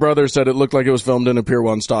 Mark's brother said it looked like it was filmed in a Pier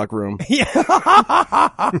 1 stock room.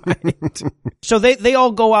 So they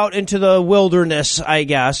all go out into the wilderness, I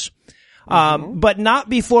guess. But not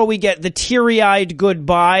before we get the teary-eyed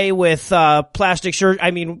goodbye with plastic surgery.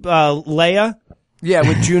 I mean, Leia. Yeah,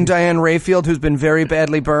 with June Diane Rayfield, who's been very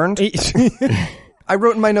badly burned. I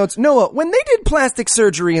wrote in my notes, Noah, when they did plastic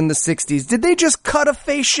surgery in the 60s, did they just cut a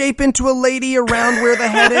face shape into a lady around where the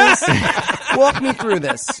head is? Walk me through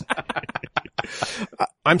this.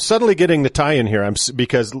 I'm subtly getting the tie-in here.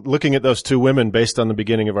 Because looking at those two women based on the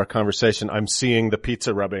beginning of our conversation, I'm seeing the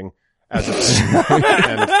pizza rubbing as it's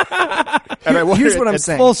and I wonder, here's what I'm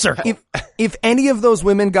saying. Full circle. If any of those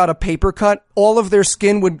women got a paper cut, all of their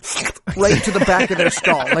skin would right to the back of their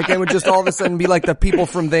skull. Like they would just all of a sudden be like the people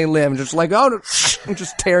from They Live, just like, oh, it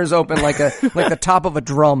just tears open like the top of a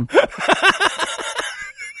drum.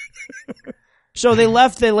 So they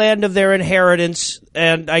left the land of their inheritance,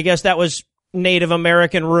 and I guess that was Native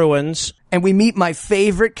American ruins. And we meet my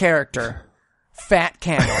favorite character, Fat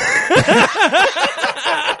Camel.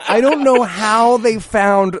 I don't know how they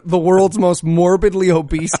found the world's most morbidly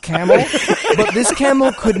obese camel, but this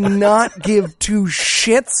camel could not give two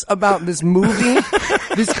shits about this movie.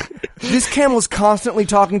 This camel's constantly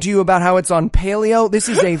talking to you about how it's on paleo. This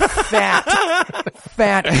is a fat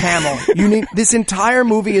camel. This entire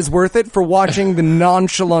movie is worth it for watching the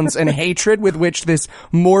nonchalance and hatred with which this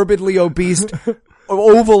morbidly obese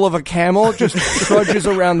oval of a camel just trudges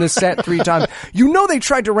around the set 3 times. You know they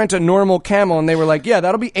tried to rent a normal camel and they were like, yeah,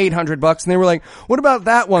 that'll be $800. And they were like, what about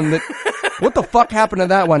that one? What the fuck happened to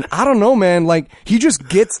that one? I don't know, man. Like, he just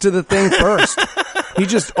gets to the thing first. He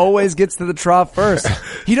just always gets to the trough first.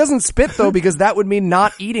 He doesn't spit though, because that would mean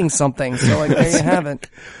not eating something. So like, there you have it.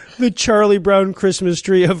 The Charlie Brown Christmas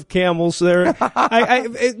tree of camels there. I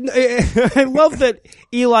love that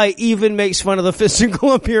Eli even makes fun of the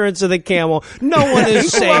physical appearance of the camel. No one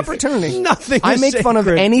is safe. Opportunity. Nothing I is make fun of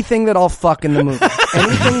sacred. anything that I'll fuck in the movie.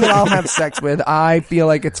 Anything that I'll have sex with, I feel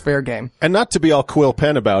like it's fair game. And not to be all Quill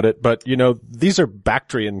Pen about it, but these are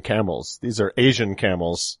Bactrian camels. These are Asian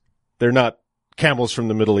camels. They're not camels from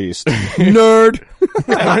the Middle East. Nerd.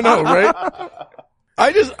 I know, right?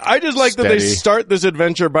 I just like that they start this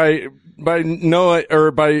adventure by Noah or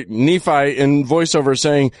by Nephi in voiceover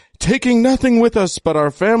saying, taking nothing with us but our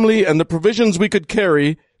family and the provisions we could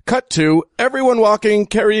carry. Cut to everyone walking,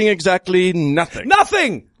 carrying exactly nothing.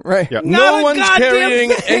 Nothing! Right. Yeah. No one's carrying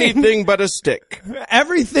thing. anything but a stick.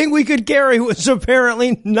 Everything we could carry was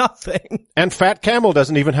apparently nothing. And Fat Camel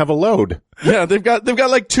doesn't even have a load. Yeah, they've got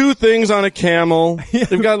like 2 things on a camel.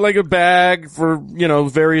 They've got like a bag for,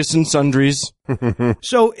 various and sundries.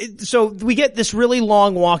 So we get this really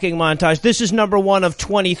long walking montage. This is number 1 of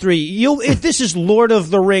 23. This is Lord of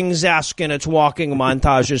the Rings-esque in its walking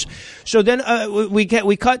montages. So then, we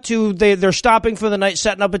cut to, they're stopping for the night,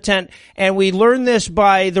 setting up a tent, and we learn this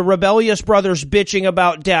by the rebellious brothers bitching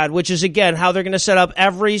about Dad, which is again how they're going to set up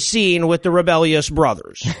every scene with the rebellious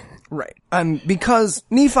brothers. Right. Because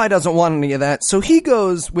Nephi doesn't want any of that, so he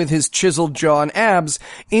goes with his chiseled jaw and abs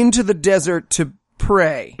into the desert to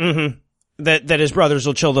pray. Mm-hmm. That his brothers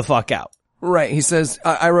will chill the fuck out. Right. He says,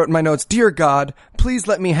 I wrote in my notes, Dear God, please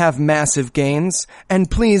let me have massive gains, and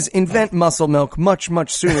please invent muscle milk much,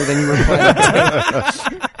 much sooner than you were planning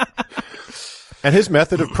to. And his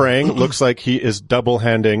method of praying looks like he is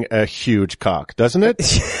double-handing a huge cock, doesn't it?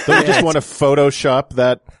 Don't you just want to Photoshop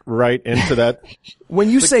that right into that? When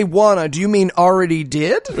you say wanna, do you mean already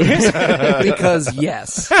did? Because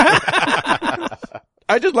yes.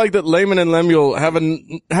 I just like that Layman and Lemuel have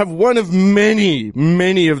one of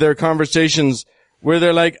many of their conversations where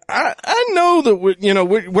they're like, I know that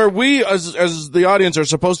where we as the audience are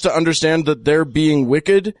supposed to understand that they're being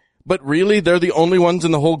wicked, but really they're the only ones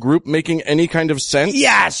in the whole group making any kind of sense.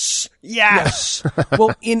 Yes.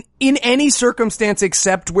 Well, in any circumstance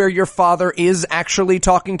except where your father is actually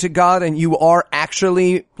talking to God and you are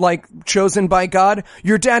actually, chosen by God,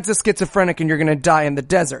 your dad's a schizophrenic and you're gonna die in the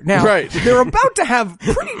desert. Now, right. They're about to have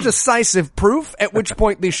pretty decisive proof, at which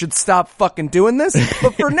point they should stop fucking doing this,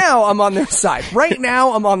 but for now, I'm on their side. Right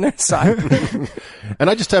now, I'm on their side. And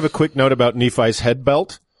I just have a quick note about Nephi's head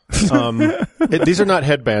belt. These are not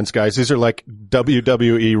headbands, guys. These are like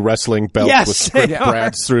WWE wrestling belts with script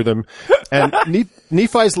brads through them. And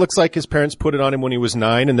Nephi's looks like his parents put it on him when he was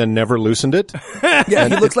 9 and then never loosened it. Yeah,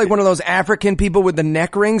 he looks like one of those African people with the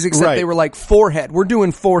neck rings, except they were like forehead. We're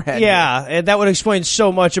doing forehead. Yeah, and that would explain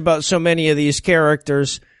so much about so many of these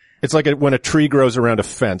characters. It's like when a tree grows around a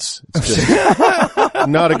fence. It's just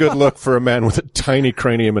not a good look for a man with a tiny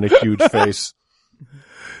cranium and a huge face.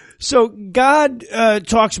 So God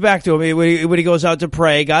talks back to him when he goes out to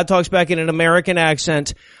pray. God talks back in an American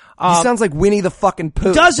accent. He sounds like Winnie the fucking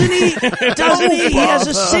Pooh. Doesn't he? Doesn't he? He has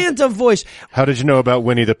a Santa voice. How did you know about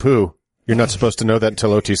Winnie the Pooh? You're not supposed to know that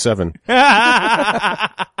until OT7.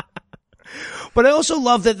 But I also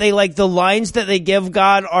love that they like the lines that they give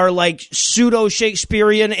God are like pseudo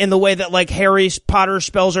Shakespearean in the way that like Harry Potter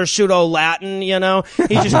spells are pseudo Latin, you know?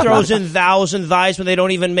 He just throws in thous and thys when they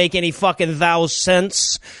don't even make any fucking thou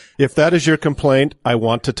sense. If that is your complaint, I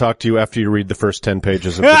want to talk to you after you read the first 10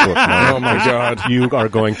 pages of the book. Oh my God. You are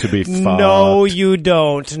going to be fucked. No, you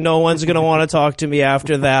don't. No one's going to want to talk to me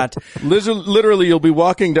after that. Literally, you'll be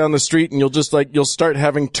walking down the street and you'll start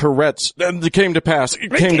having Tourette's. And it came to pass.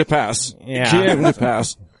 It came to pass. Yeah. It came to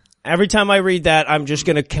pass. Every time I read that, I'm just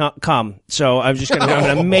going to come. So I'm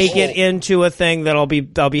going to make it into a thing that I'll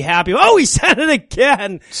be happy. Oh, he said it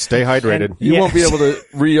again. Stay hydrated. You won't be able to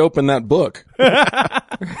reopen that book.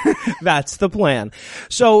 That's the plan.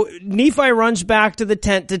 So Nephi runs back to the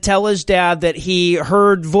tent to tell his dad that he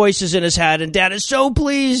heard voices in his head, and Dad is so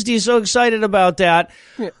pleased. He's so excited about that.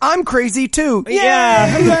 I'm crazy too. Yeah,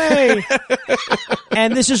 hooray!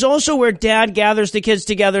 And this is also where Dad gathers the kids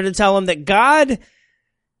together to tell him that God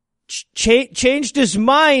changed his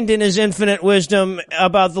mind in his infinite wisdom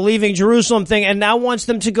about the leaving Jerusalem thing and now wants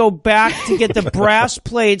them to go back to get the brass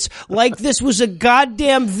plates like this was a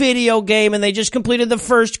goddamn video game and they just completed the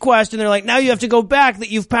first quest and they're like, now you have to go back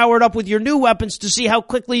that you've powered up with your new weapons to see how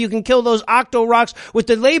quickly you can kill those Octo Rocks with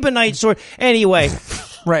the Labanite sword. Anyway.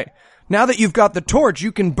 Right. Now that you've got the torch,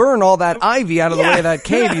 you can burn all that ivy out of the way of that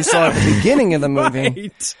cave you saw at the beginning of the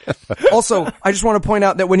movie. Right. Also, I just want to point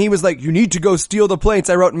out that when he was like, you need to go steal the plates,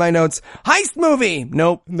 I wrote in my notes, heist movie.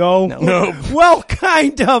 Nope. No. Well,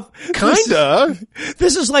 kind of. Kinda.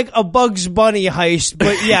 This is like a Bugs Bunny heist,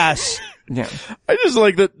 but yes. Yeah. I just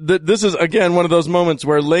like that this is, again, one of those moments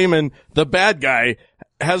where Layman, the bad guy,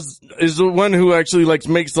 is the one who actually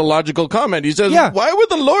makes the logical comment. He says, why would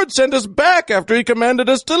the Lord send us back after he commanded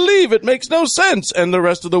us to leave? It makes no sense. And the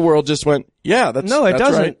rest of the world just went, yeah, that's No, it that's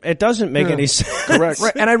doesn't. Right. It doesn't make any sense. Correct.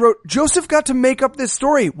 Right. And I wrote, Joseph got to make up this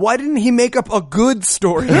story. Why didn't he make up a good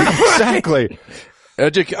story? Exactly.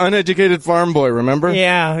 Uneducated farm boy, remember?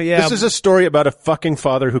 Yeah. This is a story about a fucking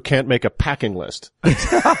father who can't make a packing list.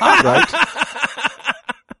 Right?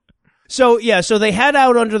 So they head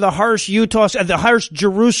out under the harsh the harsh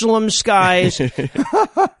Jerusalem skies.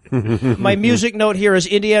 My music note here is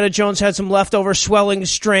Indiana Jones had some leftover swelling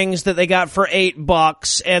strings that they got for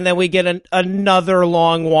 $8, and then we get another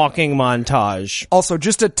long walking montage. Also,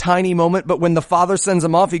 just a tiny moment, but when the father sends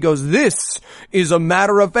him off, he goes, this is a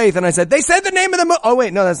matter of faith. And I said, they said the name of the oh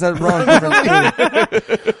wait, no, that's not wrong.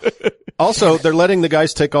 Also, they're letting the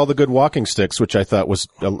guys take all the good walking sticks, which I thought was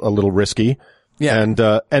a little risky. Yeah.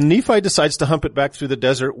 And Nephi decides to hump it back through the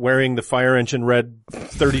desert wearing the fire engine red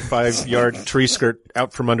 35-yard tree skirt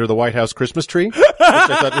out from under the White House Christmas tree, which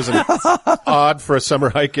I thought was odd for a summer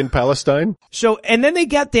hike in Palestine. So, and then they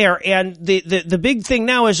get there, and the big thing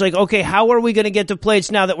now is like, okay, how are we going to get the plates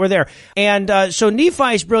now that we're there? And so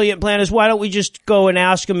Nephi's brilliant plan is, why don't we just go and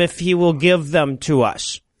ask him if he will give them to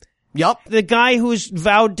us? Yup. The guy who's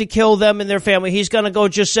vowed to kill them and their family, he's going to go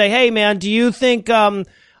just say, hey man, do you think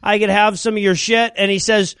I could have some of your shit? And he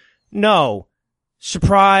says, no.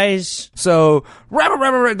 Surprise. So,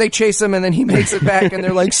 they chase him and then he makes it back and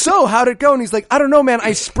they're like, so, how'd it go? And he's like, I don't know, man.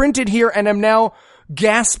 I sprinted here and am now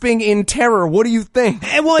gasping in terror. What do you think?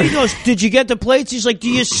 And well, he goes, did you get the plates? He's like, do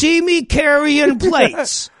you see me carrying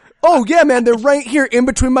plates? Oh, yeah, man. They're right here in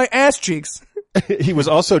between my ass cheeks. He was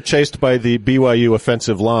also chased by the BYU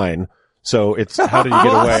offensive line. So it's, how did he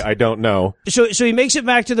get away? I don't know. So he makes it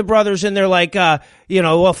back to the brothers and they're like,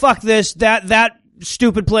 well, fuck this. That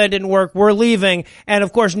stupid plan didn't work. We're leaving. And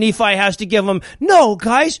of course, Nephi has to give them, no,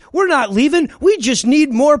 guys, we're not leaving. We just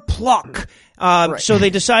need more pluck. Right. So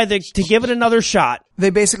they decide to give it another shot.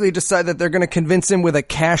 They basically decide that they're going to convince him with a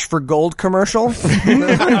cash for gold commercial.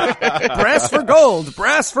 Brass for gold.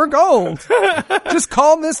 Brass for gold. Just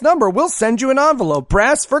call this number. We'll send you an envelope.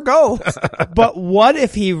 Brass for gold. But what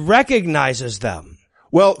if he recognizes them?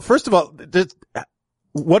 Well, first of all,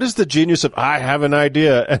 what is the genius of, I have an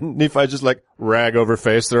idea? And Nephi's just like, rag over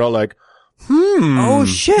face. They're all like, Oh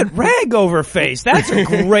shit, rag over face. That's a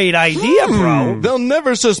great idea, bro. They'll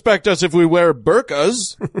never suspect us if we wear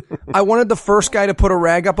burqas. I wanted the first guy to put a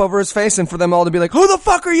rag up over his face and for them all to be like, who the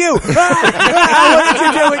fuck are you? What did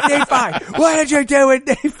you do with Nephi? What did you do with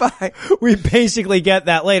Nephi? We basically get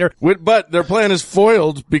that later. But their plan is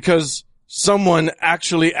foiled because someone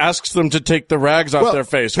actually asks them to take the rags off their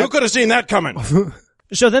face. Who could have seen that coming?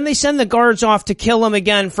 So then they send the guards off to kill him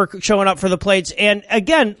again for showing up for the plates. And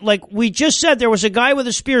again, like we just said, there was a guy with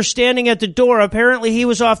a spear standing at the door. Apparently he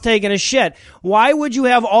was off taking a shit. Why would you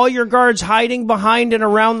have all your guards hiding behind and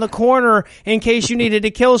around the corner in case you needed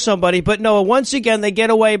to kill somebody? But no, once again, they get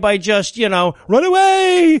away by just, run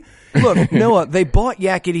away. Look, Noah, they bought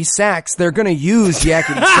Yakety Sax. They're going to use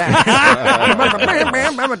Yakety Sax.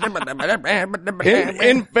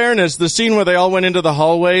 In fairness, the scene where they all went into the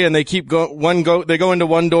hallway and they keep they go into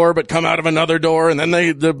one door but come out of another door, and then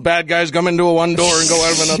the bad guys come into one door and go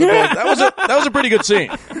out of another door. That was a pretty good scene.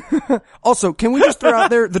 Also, can we just throw out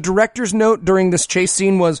there, the director's note during this chase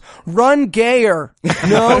scene was, run gayer.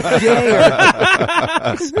 No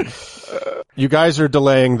gayer. You guys are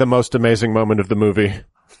delaying the most amazing moment of the movie.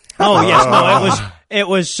 Oh, yes, no, it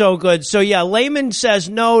was so good. So yeah, Layman says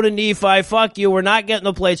no to Nephi, fuck you, we're not getting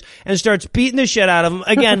the plates, and starts beating the shit out of him.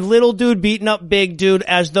 Again, little dude beating up big dude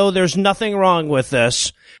as though there's nothing wrong with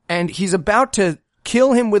this. And he's about to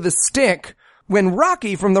kill him with a stick when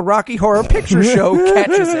Rocky from the Rocky Horror Picture Show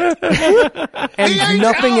catches it. And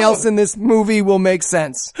nothing else in this movie will make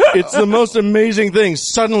sense. It's the most amazing thing.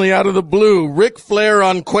 Suddenly, out of the blue, Ric Flair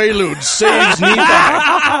on Quaaludes saves Nephi.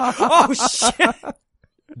 Oh, shit.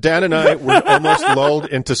 Dan and I were almost lulled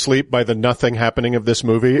into sleep by the nothing happening of this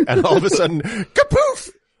movie, and all of a sudden, kapoof!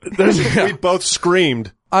 We both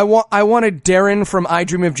screamed. I wanted Darren from I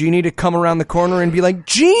Dream of Jeannie to come around the corner and be like,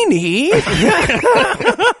 Jeannie!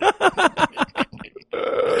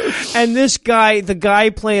 And this guy, the guy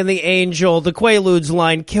playing the angel, the Quaaludes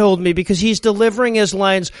line killed me because he's delivering his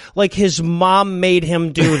lines like his mom made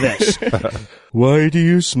him do this. Why do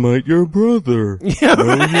you smite your brother? Know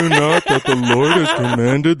you not that the Lord has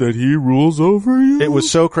commanded that he rules over you? It was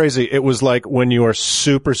so crazy. It was like when you are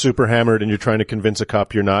super, super hammered and you're trying to convince a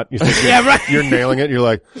cop you're not. You think you're nailing it. You're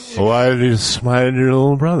like, why did you smite your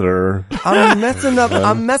little brother? I'm messing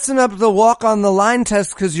up the walk on the line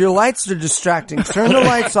test because your lights are distracting. Turn the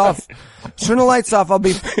lights off. Turn the lights off. I'll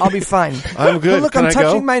be fine. I'm good. Oh, look, Can I'm I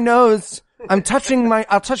touching go? my nose. I'll touch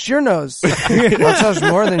your nose. I'll touch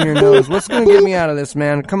more than your nose. What's going to get me out of this,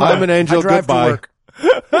 man? Come on. I'm an angel. I drive Goodbye. to work.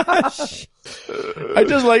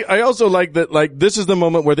 I also like that, like, this is the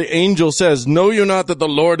moment where the angel says, know you not that the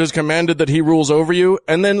Lord has commanded that he rules over you?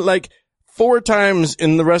 And then, like, 4 times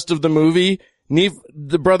in the rest of the movie,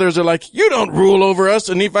 the brothers are like, you don't rule over us.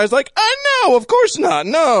 And Nephi's like, no, of course not.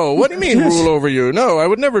 No. What do you mean rule over you? No, I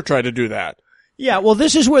would never try to do that. Yeah, well,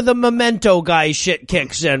 this is where the Memento guy shit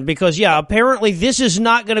kicks in because, yeah, apparently this is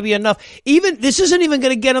not going to be enough. This isn't even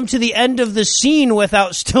going to get him to the end of the scene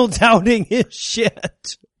without still doubting his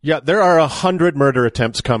shit. Yeah, there are 100 murder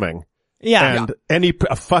attempts coming. Yeah. And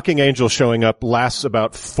a fucking angel showing up lasts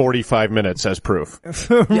about 45 minutes as proof.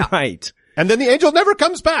 Right. And then the angel never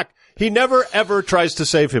comes back. He never, ever tries to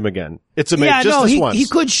save him again. It's amazing. Yeah, just this once. He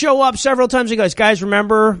could show up several times and goes, guys,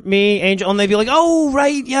 remember me, Angel? And they'd be like, oh,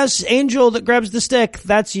 right, yes, Angel that grabs the stick.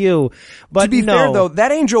 That's you. But to be fair, though,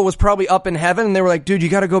 that angel was probably up in heaven, and they were like, dude, you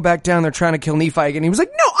gotta go back down. They're trying to kill Nephi again. He was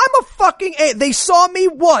like, no, I'm a fucking they saw me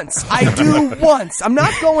once. I do once. I'm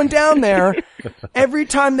not going down there every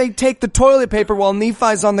time they take the toilet paper while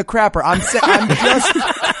Nephi's on the crapper. I'm just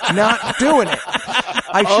not doing it.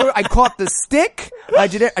 I caught the stick. I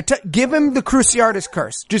did it. Give him the Cruciatus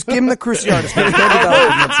curse. Just give him the Cruciatus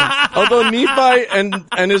curse. Although Nephi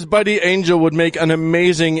and his buddy Angel would make an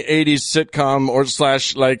amazing 80s sitcom or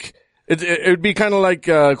 / like, it would be kind of like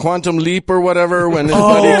Quantum Leap or whatever when his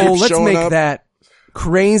buddy keeps let's showing make up. that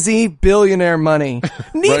crazy billionaire money.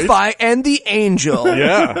 Nephi and the Angel.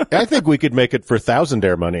 Yeah. I think we could make it for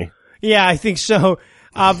thousandaire money. Yeah, I think so.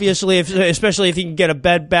 Obviously, especially if you can get a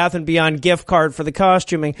Bed Bath & Beyond gift card for the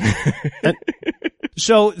costuming.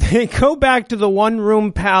 So they go back to the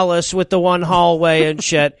one-room palace with the one hallway and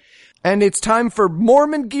shit. And it's time for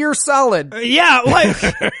Mormon Gear Solid. Yeah, like...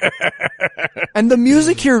 And the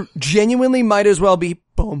music here genuinely might as well be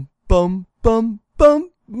bum, bum, bum, bum.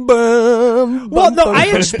 Bum, well, no, bum, I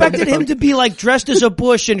expected him to be like dressed as a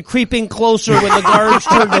bush and creeping closer when the guards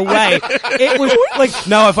turned away. It was like,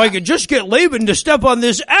 now if I could just get Laban to step on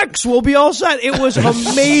this X, we'll be all set. It was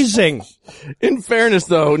amazing. In fairness,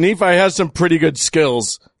 though, Nephi has some pretty good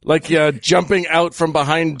skills. Like, jumping out from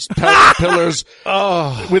behind pillars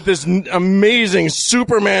with this amazing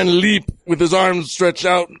Superman leap with his arms stretched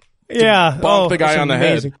out. Yeah. Bonk the guy on the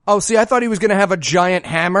head. Oh, see, I thought he was going to have a giant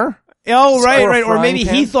hammer. Oh, right. Or frying maybe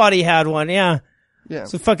pan. he thought he had one, yeah. Yeah.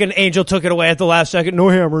 So fucking Angel took it away at the last second. No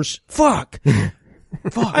hammers. Fuck.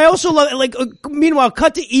 I also love, like, meanwhile,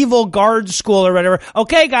 cut to evil guard school or whatever.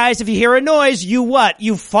 Okay, guys, if you hear a noise, you what?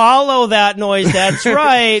 You follow that noise. That's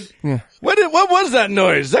right. Yeah. What was that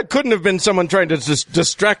noise? That couldn't have been someone trying to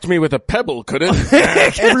distract me with a pebble, could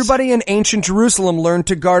it? Everybody in ancient Jerusalem learned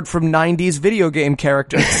to guard from 90s video game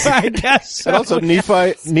characters. I guess so. And also,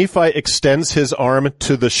 Nephi extends his arm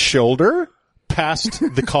to the shoulder, past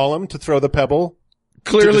the column to throw the pebble.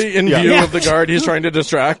 Clearly in view of the guard he's trying to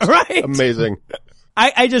distract. Right. Amazing.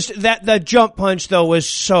 I just, that jump punch though was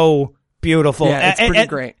so beautiful. Yeah, it's pretty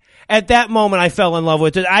great. At that moment, I fell in love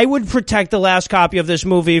with it. I would protect the last copy of this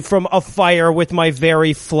movie from a fire with my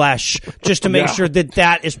very flesh, just to make sure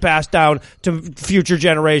that is passed down to future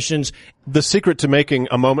generations. The secret to making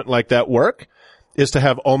a moment like that work is to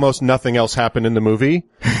have almost nothing else happen in the movie.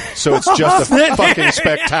 So it's just a fucking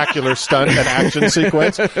spectacular stunt and action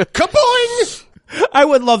sequence. Kaboing! I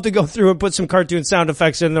would love to go through and put some cartoon sound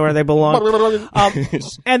effects in there where they belong.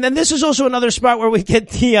 And then this is also another spot where we get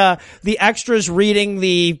the extras reading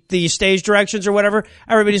the stage directions or whatever.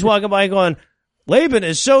 Everybody's walking by going, Laban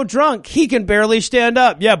is so drunk, he can barely stand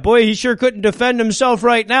up. Yeah, boy, he sure couldn't defend himself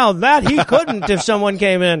right now. That he couldn't if someone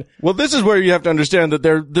came in. Well, this is where you have to understand that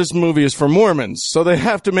this movie is for Mormons, so they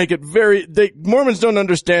have to make it Mormons don't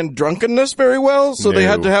understand drunkenness very well, so they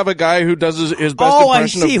had to have a guy who does his best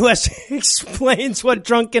impression I see. Who explains what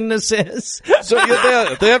drunkenness is. So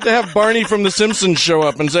they have to have Barney from The Simpsons show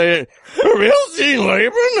up and say, we'll see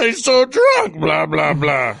Laban, he's so drunk, blah, blah,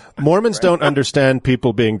 blah. Mormons don't understand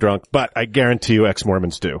people being drunk, but I guarantee you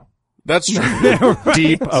ex-Mormons do. That's true.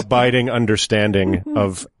 Deep, abiding understanding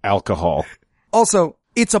of alcohol. Also,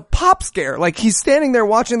 it's a pop scare. Like, he's standing there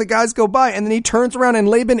watching the guys go by, and then he turns around and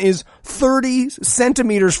Laban is 30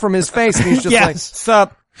 centimeters from his face, and he's just like,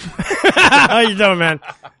 sup? How you doing, man?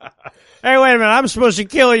 Hey, wait a minute, I'm supposed to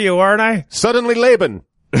kill you, aren't I? Suddenly Laban.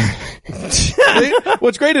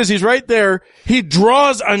 What's great is he's right there. He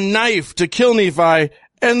draws a knife to kill Nephi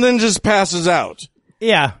and then just passes out.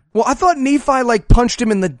 Yeah. Well, I thought Nephi, like, punched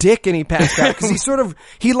him in the dick and he passed out, because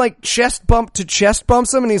he chest bump to chest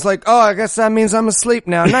bumps him, and he's like, oh, I guess that means I'm asleep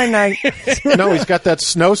now. Night night. No, he's got that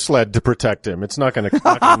snow sled to protect him. It's not gonna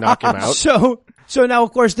knock him out. So now,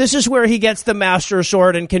 of course, this is where he gets the Master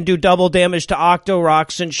Sword and can do double damage to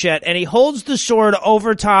Octoroks and shit, and he holds the sword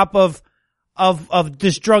over top of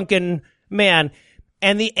this drunken man,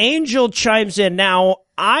 and the angel chimes in. Now,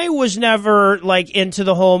 I was never, like, into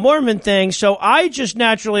the whole Mormon thing, so I just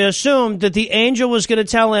naturally assumed that the angel was going to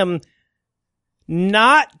tell him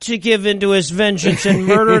not to give in to his vengeance and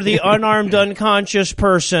murder the unarmed, unconscious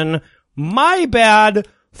person. My bad.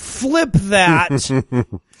 Flip that.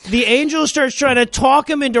 The angel starts trying to talk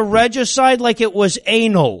him into regicide like it was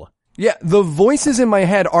anal. Yeah, the voices in my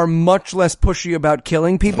head are much less pushy about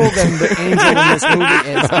killing people than the angel in this movie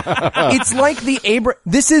is. It's like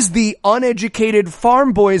this is the uneducated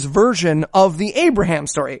farm boy's version of the Abraham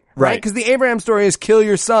story, right? Because the Abraham story is kill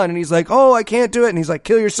your son, and he's like, oh, I can't do it, and he's like,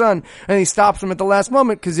 kill your son, and he stops him at the last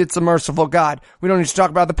moment because it's a merciful God. We don't need to talk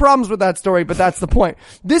about the problems with that story, but that's the point.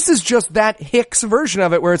 This is just that Hicks version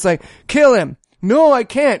of it where it's like, kill him. No, I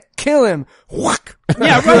can't. Kill him. Whack.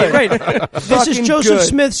 Yeah, right. This is Joseph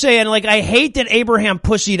Smith saying, like, I hate that Abraham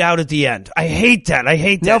pussied out at the end. I hate that.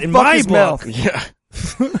 Now in my book. Yeah.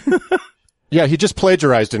 Yeah, he just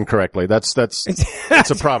plagiarized incorrectly. That's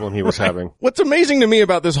a problem he was having. What's amazing to me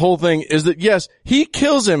about this whole thing is that, yes, he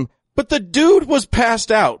kills him, but the dude was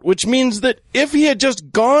passed out, which means that if he had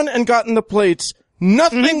just gone and gotten the plates,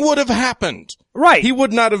 nothing would have happened. Right. He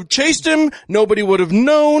would not have chased him. Nobody would have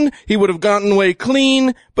known. He would have gotten away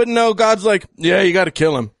clean. But no, God's like, yeah, you gotta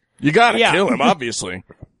kill him. You gotta kill him, obviously.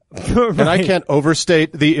 Right. And I can't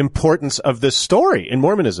overstate the importance of this story in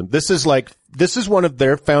Mormonism. This is one of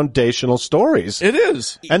their foundational stories. It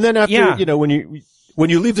is. And then after, when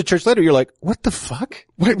you leave the church later, you're like, what the fuck?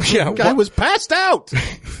 The guy was passed out.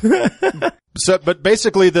 But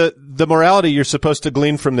basically the morality you're supposed to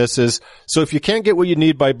glean from this is, so if you can't get what you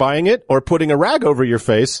need by buying it or putting a rag over your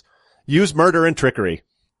face, use murder and trickery.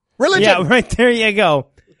 Religion. Yeah, right, there you go.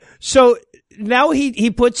 So now he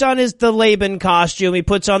puts on the Laban costume, he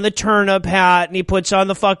puts on the turnip hat, and he puts on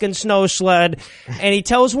the fucking snow sled, and he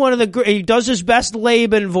tells he does his best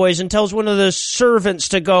Laban voice and tells one of the servants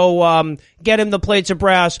to go get him the plates of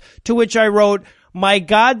brass, to which I wrote, my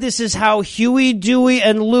God, this is how Huey, Dewey,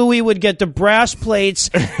 and Louie would get the brass plates,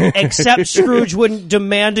 except Scrooge wouldn't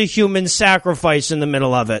demand a human sacrifice in the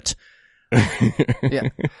middle of it. Yeah.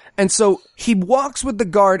 And so he walks with the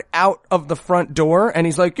guard out of the front door, and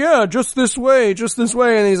he's like, yeah, just this way.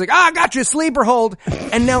 And he's like, I got you, sleeper hold.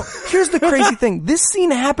 And now, here's the crazy thing. This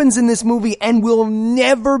scene happens in this movie and will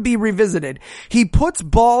never be revisited. He puts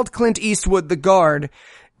bald Clint Eastwood, the guard,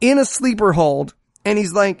 in a sleeper hold, and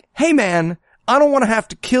he's like, hey man, I don't want to have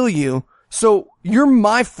to kill you, so you're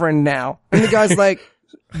my friend now. And the guy's like,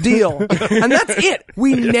 Deal. And that's it.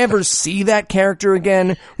 We never see that character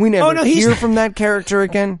again. We never hear from that character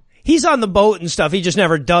again. He's on the boat and stuff. He just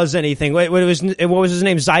never does anything. What was his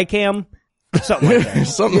name? Zycam? Something like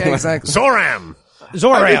that. Yeah, exactly. Zoram!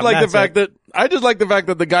 Zoram. I just like the fact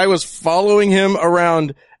that the guy was following him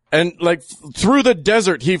around and like through the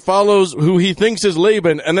desert. He follows who he thinks is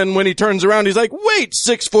Laban, and then when he turns around, he's like, "Wait,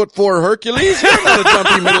 6'4" Hercules, you're not a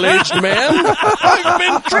dumpy middle-aged man. I've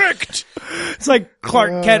been tricked." It's like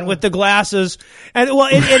Clark Kent with the glasses, and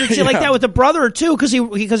it's like that with the brother too, because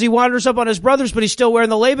he wanders up on his brothers, but he's still wearing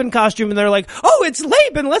the Laban costume, and they're like, "Oh, it's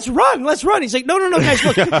Laban! Let's run! He's like, "No, guys,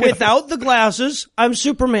 look, without the glasses, I'm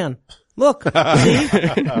Superman. Look, see."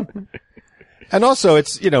 And also,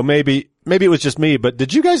 it's, maybe it was just me, but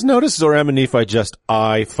did you guys notice Zoram and Nephi just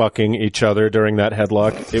fucking each other during that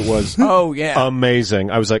headlock? It was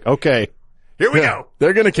amazing. I was like, okay, here we go.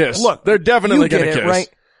 They're gonna kiss. Look, they're definitely gonna kiss. Right?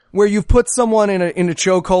 Where you've put someone in a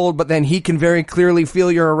chokehold, but then he can very clearly feel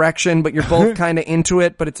your erection, but you're both kind of into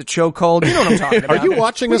it, but it's a chokehold. You know what I'm talking about. Are you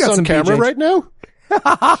watching this on camera right now?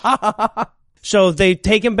 So they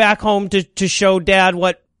take him back home to show Dad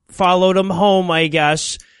what followed him home, I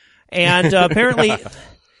guess. And apparently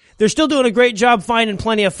they're still doing a great job finding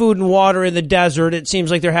plenty of food and water in the desert. It seems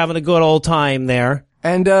like they're having a good old time there.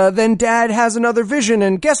 And then Dad has another vision,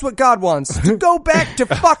 and guess what God wants? To go back to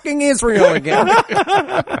fucking Israel again.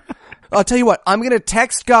 I'll tell you what, I'm gonna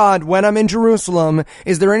text God when I'm in Jerusalem.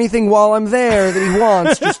 Is there anything while I'm there that he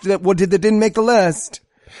wants, just that didn't make the list?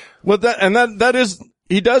 Well, that is,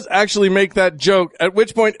 he does actually make that joke, at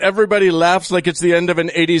which point everybody laughs like it's the end of an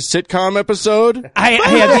 80s sitcom episode. I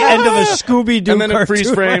had the end of a Scooby-Doo and then it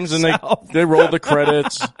freeze frames myself. and they roll the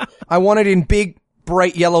credits. I want it in big,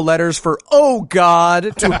 bright yellow letters for "Oh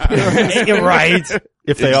God" to appear. Right.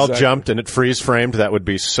 If they all jumped and it freeze framed, that would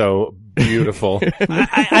be so beautiful.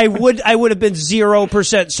 I would have been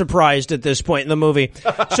 0% surprised at this point in the movie.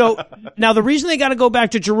 So now the reason they got to go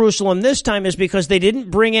back to Jerusalem this time is because they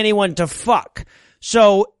didn't bring anyone to fuck.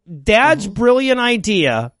 So Dad's brilliant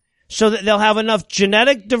idea, so that they'll have enough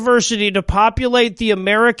genetic diversity to populate the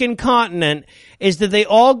American continent, is that they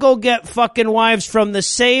all go get fucking wives from the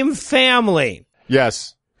same family.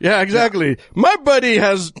 Yes. Yeah, exactly. Yeah. My buddy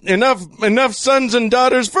has enough sons and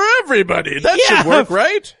daughters for everybody. That should work,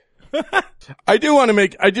 right? I do want to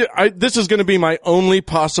make, this is going to be my only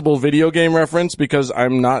possible video game reference because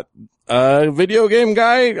I'm not a video game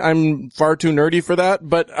guy. I'm far too nerdy for that.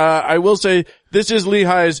 But, I will say this is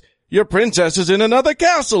Lehi's "Your princess is in another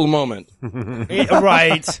castle" moment.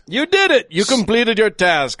 Right. You did it. You completed your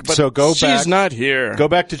task, but she's not here. Go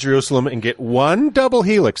back to Jerusalem and get one double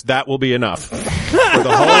helix. That will be enough for the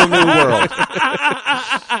whole new world.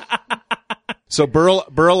 So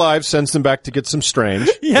Burl Ives sends them back to get some Strange.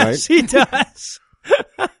 Yes, right? He does.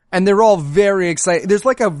 And they're all very excited. There's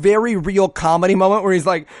like a very real comedy moment where he's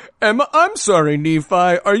like, I'm sorry, Nephi,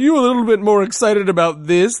 are you a little bit more excited about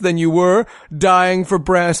this than you were dying for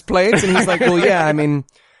brass plates? And he's like, well, yeah, I mean,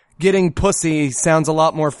 getting pussy sounds a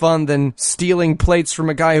lot more fun than stealing plates from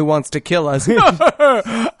a guy who wants to kill us.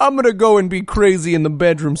 I'm gonna go and be crazy in the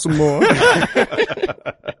bedroom some more.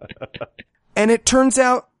 And it turns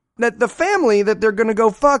out that the family that they're gonna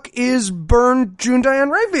go fuck is Byrne, June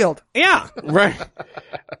Diane Raphael. Yeah. Right.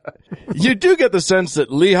 You do get the sense that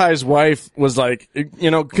Lehi's wife was like,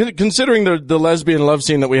 considering the lesbian love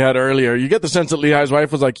scene that we had earlier, you get the sense that Lehi's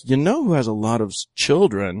wife was like, who has a lot of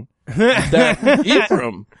children? That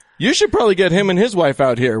Ephraim. You should probably get him and his wife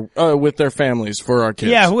out here, with their families for our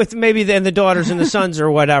kids. Yeah, with maybe then the daughters and the sons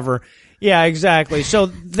or whatever. Yeah, exactly. So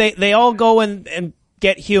they all go and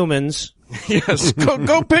get humans. Yes,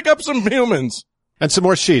 go pick up some humans. And some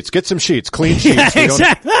more sheets. Get some sheets. Clean sheets. Yeah,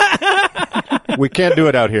 exactly. We can't do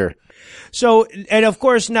it out here. So, and of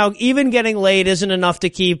course now even getting laid isn't enough to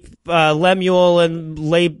keep Lemuel and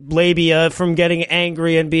Labia from getting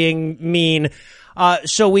angry and being mean.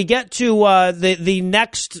 So we get to the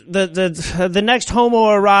next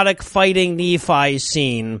homoerotic fighting Nephi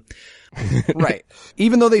scene. Right.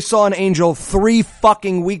 Even though they saw an angel 3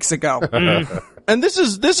 fucking weeks ago. And this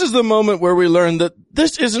is the moment where we learn that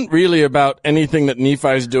this isn't really about anything that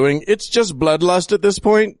Nephi's doing. It's just bloodlust at this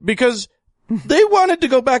point because they wanted to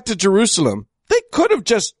go back to Jerusalem. They could have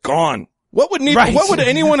just gone. What would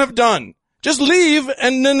anyone have done? Just leave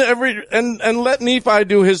and then and let Nephi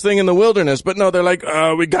do his thing in the wilderness. But no, they're like,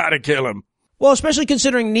 we gotta kill him. Well, especially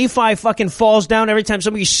considering Nephi fucking falls down every time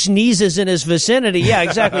somebody sneezes in his vicinity. Yeah,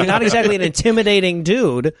 exactly. Not exactly an intimidating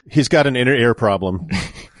dude. He's got an inner ear problem.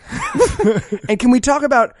 And can we talk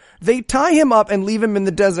about, they tie him up and leave him in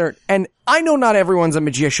the desert, and I know not everyone's a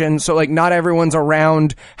magician, so like not everyone's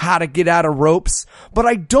around how to get out of ropes, but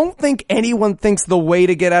I don't think anyone thinks the way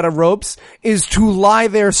to get out of ropes is to lie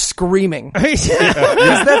there screaming. He's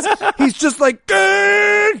just like,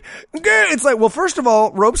 "Gah! Gah!" It's like, well, first of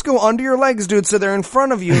all, ropes go under your legs, dude, so they're in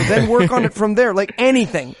front of you, then work on it from there. Like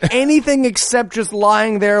anything except just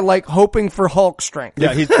lying there like hoping for Hulk strength.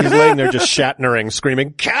 Yeah, he's laying there just Shatnering,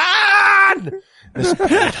 screaming, "God!"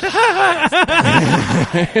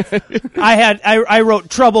 I wrote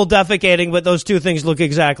trouble defecating, but those two things look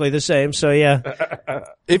exactly the same. So yeah.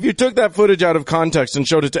 If you took that footage out of context and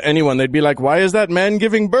showed it to anyone, they'd be like, "Why is that man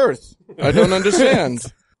giving birth? I don't understand."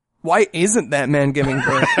 Why isn't that man giving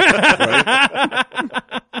birth?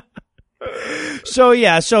 So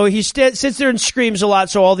yeah, so he sits there and screams a lot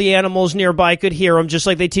so all the animals nearby could hear him, just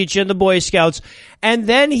like they teach you in the Boy Scouts. And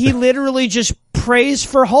then he literally just prays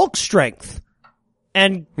for Hulk strength.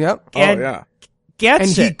 And, yep. And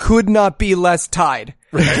gets it. And he could not be less tied.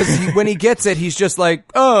 Because when he gets it, he's just like,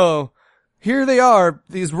 oh, here they are,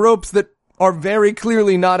 these ropes that are very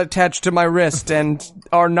clearly not attached to my wrist and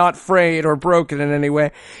are not frayed or broken in any way.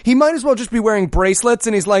 He might as well just be wearing bracelets,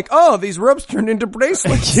 and he's like, oh, these ropes turned into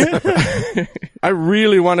bracelets. I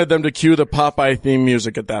really wanted them to cue the Popeye theme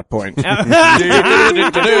music at that point. And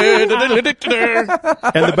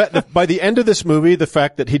by the end of this movie, the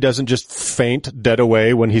fact that he doesn't just faint dead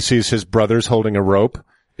away when he sees his brothers holding a rope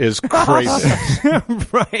is crazy.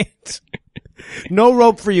 Right. No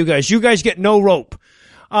rope for you guys. You guys get no rope.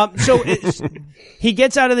 So he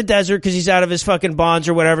gets out of the desert because he's out of his fucking bonds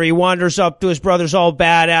or whatever. He wanders up to his brother's all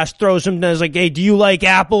badass, throws him, and is like, hey, do you like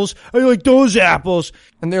apples? I like those apples.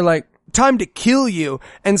 And they're like, time to kill you.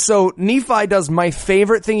 And so Nephi does my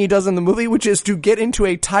favorite thing he does in the movie, which is to get into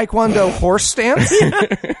a Taekwondo horse stance.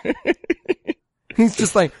 He's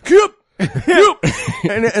just like, Yup!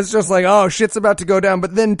 And it's just like, oh, shit's about to go down.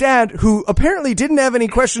 But then Dad, who apparently didn't have any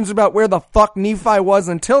questions about where the fuck Nephi was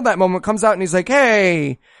until that moment, comes out and he's like,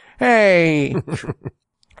 hey. And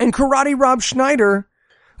Karate Rob Schneider's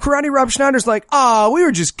like, we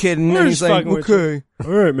were just kidding. And he's like, okay.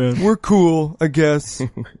 All right, man. We're cool, I guess.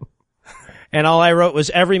 And all I wrote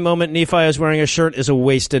was every moment Nephi is wearing a shirt is a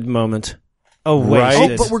wasted moment. A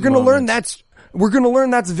wasted but we're going to learn that's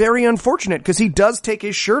very unfortunate because he does take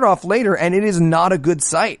his shirt off later and it is not a good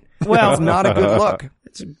sight. Well, it's not a good look.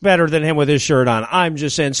 It's better than him with his shirt on. I'm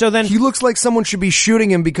just saying. So then he looks like someone should be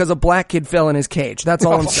shooting him because a black kid fell in his cage. That's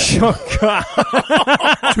all I'm saying. Oh, God.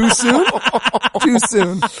 Too soon? Too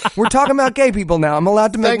soon. We're talking about gay people now. I'm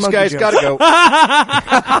allowed to make Thanks, monkey guys. jokes. Gotta go.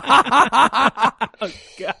 Oh,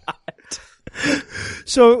 God.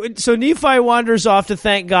 So Nephi wanders off to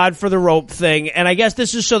thank God for the rope thing, and I guess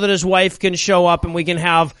this is so that his wife can show up and we can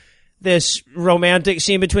have this romantic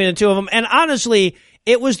scene between the two of them. And honestly,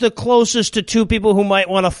 it was the closest to two people who might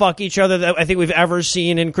want to fuck each other that I think we've ever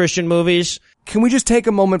seen in Christian movies. Can we just take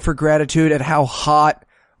a moment for gratitude at how hot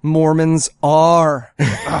Mormons are?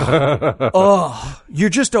 Oh, you're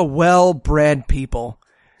just a well-bred people.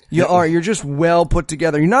 You are. You're just well put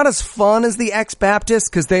together. You're not as fun as the ex-Baptists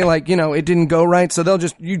because they it didn't go right. So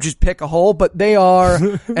you just pick a hole, but they are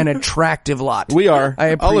an attractive lot. We are. I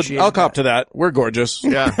appreciate I'll cop to that. We're gorgeous.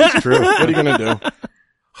 Yeah, it's true. What are you going to do?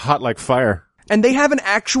 Hot like fire. And they have an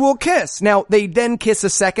actual kiss. Now, they then kiss a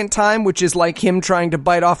second time, which is like him trying to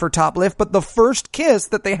bite off her top lip. But the first kiss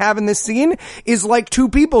that they have in this scene is like two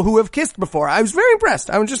people who have kissed before. I was very impressed.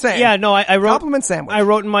 I was just saying. Yeah, no, I wrote... Compliment sandwich. I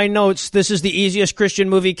wrote in my notes, this is the easiest Christian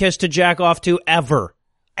movie kiss to jack off to ever.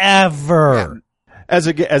 Ever. As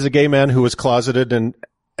a gay man who was closeted and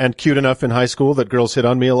cute enough in high school that girls hit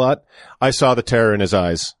on me a lot, I saw the terror in his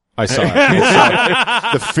eyes. I saw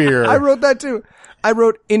it. The fear. I wrote that too. I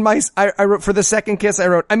wrote for the second kiss,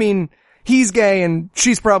 he's gay and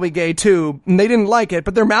she's probably gay too. And they didn't like it,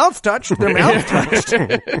 but their mouths touched.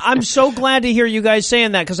 I'm so glad to hear you guys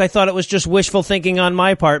saying that because I thought it was just wishful thinking on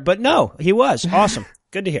my part. But no, he was. Awesome.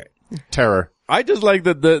 Good to hear it. Terror. I just like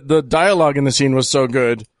that the dialogue in the scene was so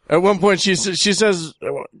good. At one point she says,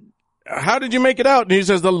 how did you make it out? And he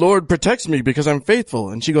says, the Lord protects me because I'm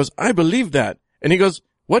faithful. And she goes, I believe that. And he goes,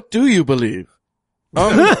 what do you believe?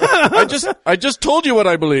 I just told you what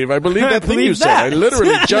I believe. I believe that thing you said. I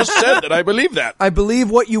literally just said that I believe that. I believe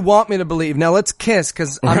what you want me to believe. Now let's kiss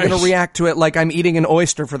because I'm going to react to it like I'm eating an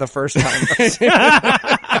oyster for the first time.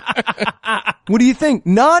 What do you think?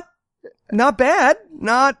 Not bad.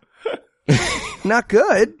 Not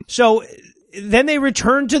good. So then they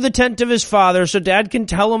return to the tent of his father so Dad can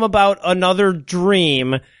tell him about another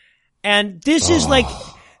dream. And this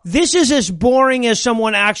is as boring as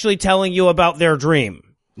someone actually telling you about their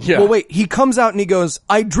dream. Yeah. Well, wait, he comes out and he goes,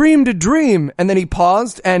 I dreamed a dream. And then he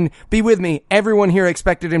paused and be with me. Everyone here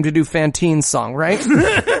expected him to do Fantine's song, right?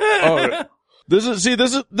 Oh, this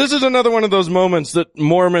is another one of those moments that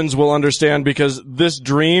Mormons will understand, because this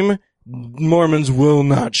dream, Mormons will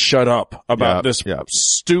not shut up about this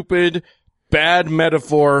stupid, bad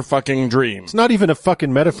metaphor fucking dream. It's not even a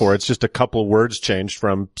fucking metaphor. It's just a couple words changed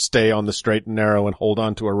from stay on the straight and narrow and hold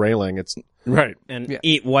on to a railing. It's right. And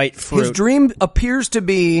eat white fruit. His dream appears to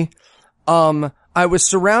be, I was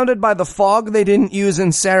surrounded by the fog they didn't use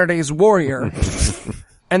in Saturday's Warrior.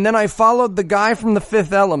 And then I followed the guy from The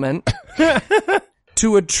Fifth Element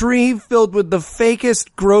to a tree filled with the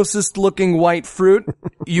fakest, grossest looking white fruit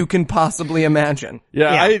you can possibly imagine.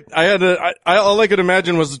 Yeah. All I could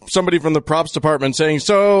imagine was somebody from the props department saying,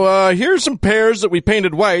 so, here's some pears that we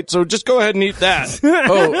painted white, so just go ahead and eat that.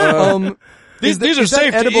 These are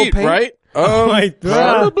safe to eat, paint? right?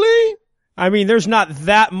 Probably. I mean, there's not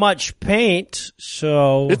that much paint,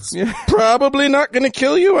 so. It's probably not gonna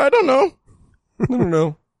kill you. I don't know. I don't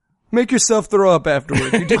know. Make yourself throw up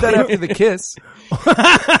afterwards. You did that after the kiss.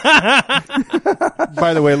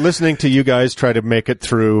 By the way, listening to you guys try to make it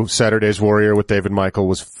through Saturday's Warrior with David Michael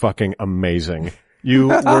was fucking amazing. You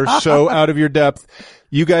were so out of your depth.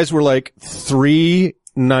 You guys were like 3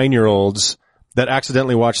 9-year-olds that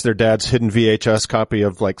accidentally watched their dad's hidden VHS copy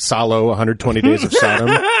of like Salo, 120 Days of Sodom,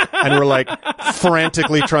 and were like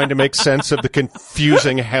frantically trying to make sense of the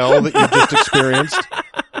confusing hell that you just experienced.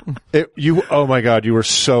 Oh my God, you were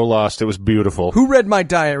so lost. It was beautiful. Who read my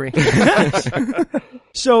diary?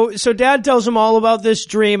 So Dad tells him all about this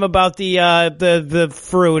dream about the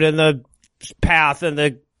fruit and the path and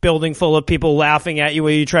the building full of people laughing at you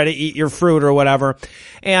when you try to eat your fruit or whatever.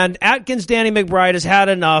 And Atkins Danny McBride has had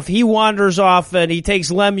enough. He wanders off and he takes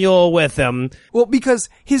Lemuel with him. Well, because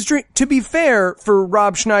his dream, to be fair for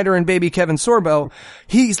Rob Schneider and baby Kevin Sorbo,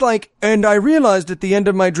 he's like, and I realized at the end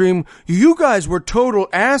of my dream, you guys were total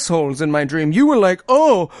assholes in my dream. You were like,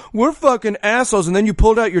 oh, we're fucking assholes. And then you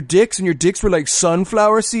pulled out your dicks and your dicks were like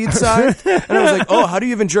sunflower seed sized. And I was like, oh, how do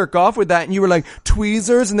you even jerk off with that? And you were like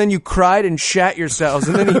tweezers. And then you cried and shat yourselves.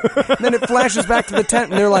 And then it flashes back to the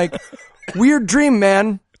tent and they're like, weird dream,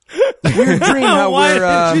 man. Weird dream how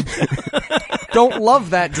we're, don't love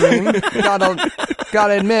that dream.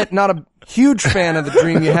 Gotta admit, not a huge fan of the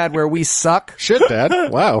dream you had where we suck. Shit, Dad.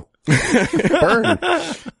 Wow. Burn.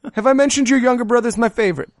 Have I mentioned your younger brother's my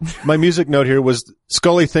favorite? My music note here was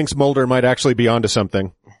Scully thinks Mulder might actually be onto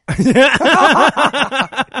something.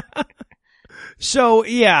 So,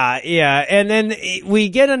 yeah. And then we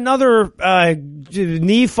get another,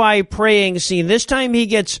 Nephi praying scene. This time he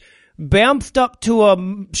gets bamfed up to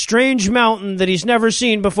a strange mountain that he's never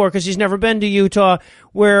seen before because he's never been to Utah,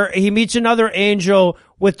 where he meets another angel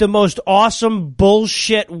with the most awesome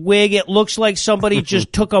bullshit wig. It looks like somebody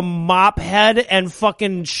just took a mop head and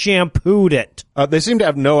fucking shampooed it. They seem to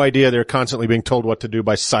have no idea they're constantly being told what to do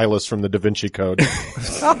by Silas from the Da Vinci Code.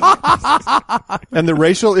 And the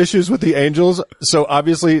racial issues with the angels. So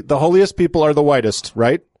obviously the holiest people are the whitest,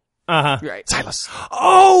 right? Uh-huh. Right. Silas.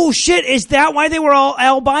 Oh, shit. Is that why they were all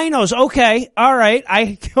albinos? Okay. All right.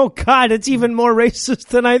 Oh, God. It's even more racist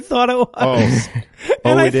than I thought it was.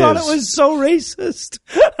 And I thought it was so racist.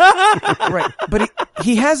 Right. But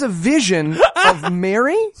he has a vision of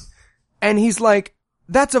Mary, and he's like,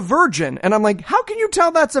 that's a virgin. And I'm like, how can you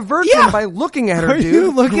tell that's a virgin by looking at her, Are dude?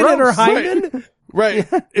 you looking at her hymen? Right.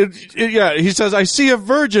 He says, I see a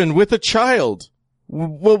virgin with a child.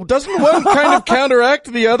 Well, doesn't one kind of counteract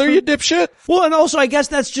the other, you dipshit? Well, and also I guess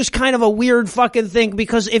that's just kind of a weird fucking thing,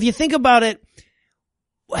 because if you think about it,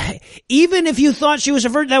 even if you thought she was a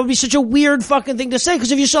virgin, that would be such a weird fucking thing to say,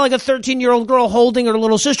 because if you saw like a 13-year-old girl holding her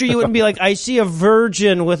little sister, you wouldn't be like, I see a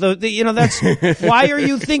virgin with that's, why are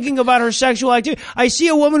you thinking about her sexual activity? I see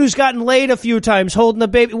a woman who's gotten laid a few times holding a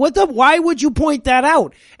baby. Why would you point that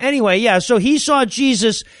out? Anyway, yeah, so he saw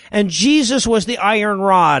Jesus, and Jesus was the iron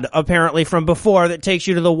rod, apparently, from before that takes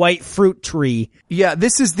you to the white fruit tree. Yeah,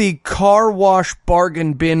 this is the car wash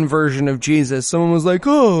bargain bin version of Jesus. Someone was like,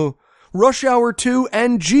 oh, Rush Hour 2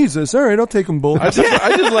 and Jesus. All right, I'll take them both. I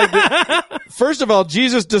just like that. First of all,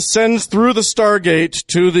 Jesus descends through the Stargate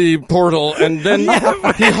to the portal, and then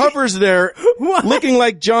he hovers there, looking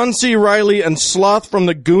like John C. Reilly and Sloth from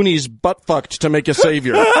the Goonies butt-fucked to make a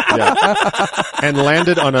savior. Yeah. And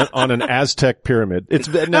landed on an Aztec pyramid. It's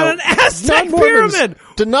now, an Aztec pyramid!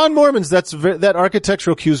 To non-Mormons, that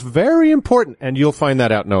architectural cue is very important, and you'll find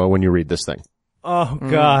that out, Noah, when you read this thing. Oh,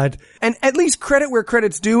 God. And at least credit where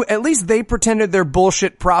credit's due, at least they pretended their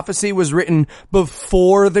bullshit prophecy was written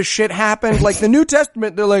before the shit happened. Like the New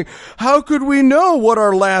Testament, they're like, how could we know what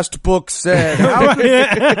our last book said? How could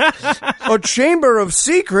a chamber of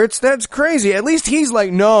secrets? That's crazy. At least he's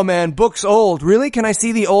like, no, man, book's old. Really? Can I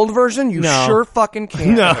see the old version? You No. sure fucking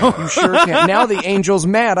can. No. You sure can. Now the angel's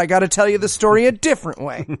mad. I gotta tell you the story a different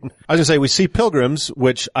way. I was gonna say, we see Pilgrims,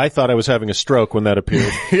 which I thought I was having a stroke when that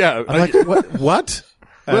appeared. Yeah. I'm like, what?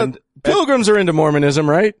 And pilgrims are into Mormonism,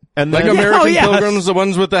 right? And Like then- American yes. pilgrims, the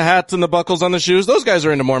ones with the hats and the buckles on the shoes, those guys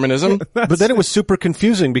are into Mormonism. But then it was super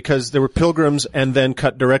confusing because there were pilgrims and then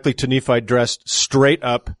cut directly to Nephi dressed straight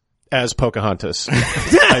up as Pocahontas.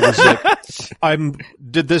 I was like,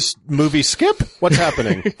 did this movie skip? What's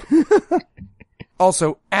happening?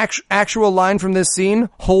 Also, actual line from this scene,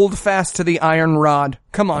 hold fast to the iron rod.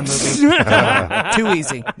 Come on, movie. Too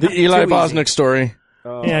easy. The Eli Too easy. Bosnick story.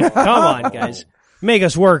 Yeah, come on, guys. Make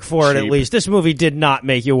us work for it at least. This movie did not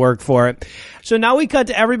make you work for it. So now we cut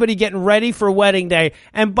to everybody getting ready for wedding day.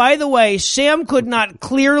 And by the way, Sam could not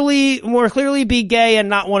more clearly be gay and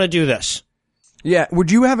not want to do this. Yeah, were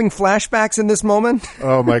you having flashbacks in this moment?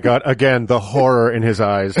 Oh my God. Again, the horror in his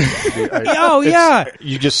eyes. Oh, yeah.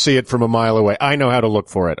 You just see it from a mile away. I know how to look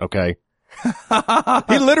for it, okay?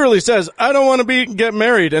 He literally says, I don't want to get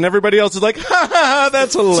married. And everybody else is like, ha ha ha,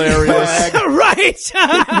 that's hilarious. Right.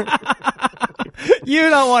 You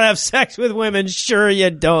don't want to have sex with women. Sure you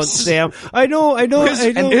don't, Sam. I know. And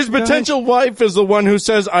his potential wife is the one who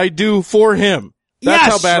says, I do for him. That's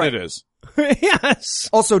Yes, how bad right. it is. Yes.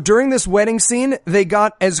 Also, during this wedding scene, they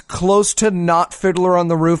got as close to not Fiddler on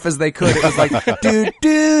the Roof as they could. It was like, dude,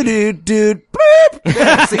 boop.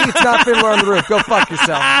 There, see, it's not Fiddler on the Roof. Go fuck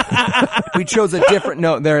yourself. We chose a different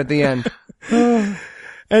note there at the end.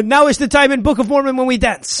 And now is the time in Book of Mormon when we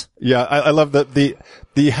dance. Yeah, I love that the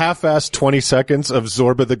half-assed 20 seconds of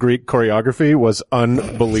Zorba the Greek choreography was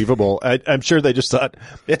unbelievable. I'm sure they just thought,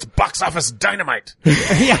 it's box office dynamite.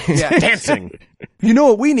 Yeah. Dancing. You know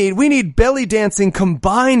what we need? We need belly dancing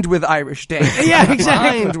combined with Irish dance. Yeah,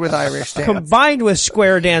 exactly. Combined with Irish dance. Combined with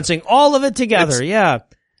square dancing. All of it together. Yeah.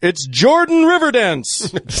 It's Jordan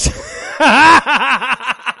Riverdance.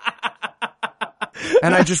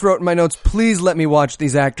 And I just wrote in my notes, please let me watch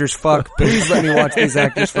these actors fuck. Please let me watch these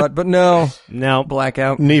actors fuck. But no.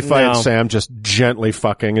 Blackout. Nephi and Sam just gently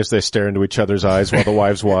fucking as they stare into each other's eyes while the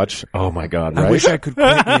wives watch. Oh my God, right? I wish I could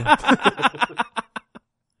quit you.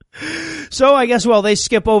 So I guess, they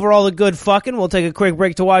skip over all the good fucking. We'll take a quick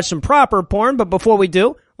break to watch some proper porn. But before we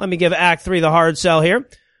do, let me give Act 3 the hard sell here.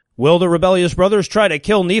 Will the rebellious brothers try to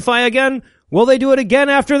kill Nephi again? Will they do it again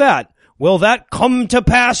after that? Will that come to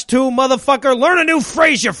pass too, motherfucker? Learn a new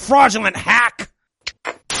phrase, you fraudulent hack!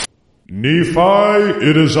 Nephi,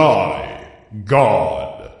 it is I,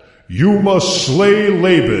 God. You must slay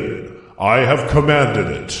Laban. I have commanded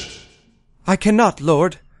it. I cannot,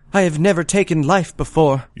 Lord. I have never taken life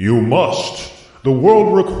before. You must. The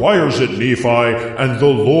world requires it, Nephi, and the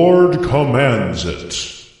Lord commands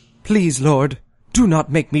it. Please, Lord, do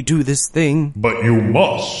not make me do this thing. But you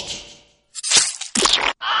must.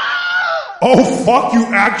 Oh, fuck, you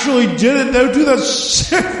actually did it. Now do that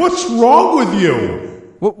sick. What's wrong with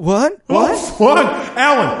you? What? Oh, fuck.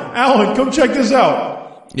 Alan, come check this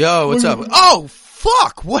out. Yo, what's up? Oh,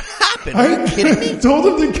 fuck! What happened? Are you kidding me? I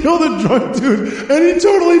told him to kill the drunk dude, and he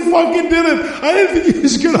totally fucking did it. I didn't think he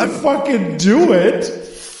was gonna fucking do it.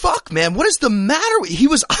 Fuck, man, what is the matter with He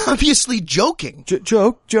was obviously joking.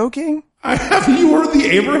 Joking? Have you heard the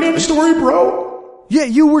Abraham story, bro? Yeah,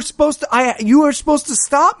 you were supposed to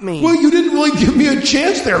stop me. Well, you didn't really give me a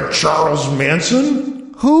chance there, Charles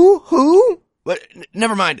Manson. Who? But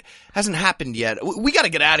never mind. Hasn't happened yet. We gotta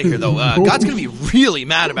get out of here, though. God's gonna be really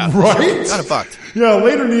mad about this. Right? Kinda fucked. Yeah,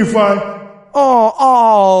 later, Nephi.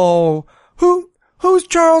 Oh. Who's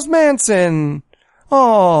Charles Manson?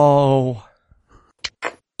 Oh.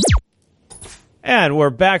 And we're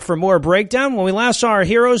back for more breakdown. When we last saw our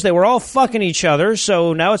heroes, they were all fucking each other.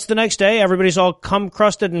 So now it's the next day. Everybody's all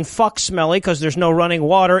cum-crusted and fuck-smelly because there's no running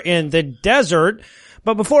water in the desert.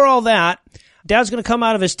 But before all that, Dad's going to come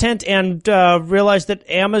out of his tent and realize that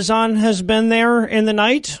Amazon has been there in the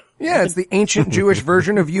night. Yeah, it's the ancient Jewish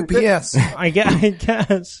version of UPS. I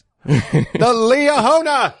guess. The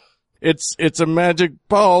Leahona! It's a magic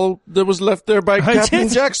ball that was left there by Captain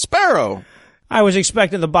Jack Sparrow. I was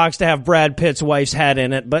expecting the box to have Brad Pitt's wife's head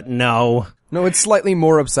in it, but no. No, it's slightly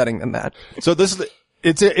more upsetting than that. So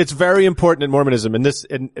it's very important in Mormonism, and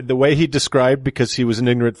the way he described, because he was an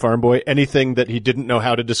ignorant farm boy, anything that he didn't know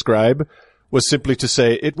how to describe was simply to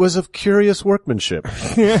say, it was of curious workmanship.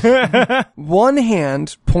 One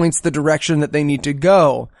hand points the direction that they need to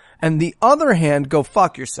go, and the other hand go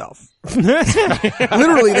fuck yourself.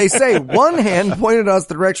 Literally, they say one hand pointed us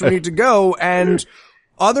the direction we need to go, and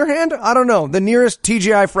other hand, I don't know, the nearest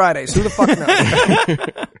TGI Fridays. Who the fuck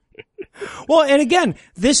knows? Well, and again,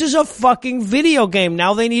 this is a fucking video game.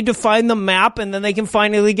 Now they need to find the map, and then they can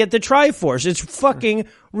finally get the Triforce. It's fucking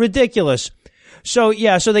ridiculous. So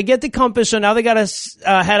they get the compass, so now they gotta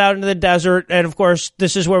head out into the desert, and of course,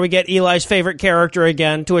 this is where we get Eli's favorite character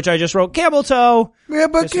again, to which I just wrote, Camel Toe. Yeah,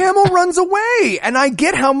 but Camel runs away, and I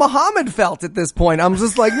get how Muhammad felt at this point. I'm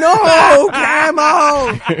just like, no,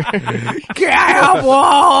 Camel! Camel!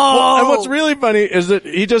 Well, and what's really funny is that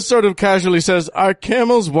he just sort of casually says, our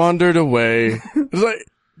camels wandered away. It's like,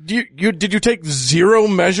 did you take zero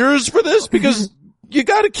measures for this? Because you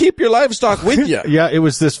gotta keep your livestock with you. Yeah, it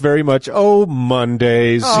was this very much,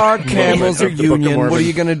 Mondays. Our camels are union. What are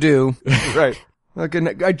you gonna do? Right.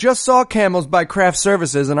 I just saw Camels by Craft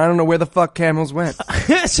Services, and I don't know where the fuck Camels went.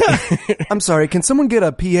 I'm sorry, can someone get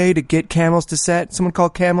a PA to get Camels to set? Someone call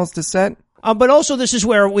Camels to set? But also this is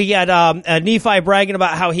where we get Nephi bragging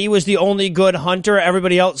about how he was the only good hunter.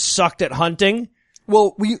 Everybody else sucked at hunting.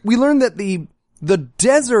 Well, we learned that the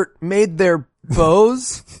desert made their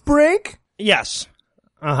bows break. Yes.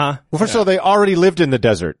 Uh-huh. Well, first of all, they already lived in the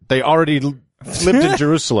desert. They already lived in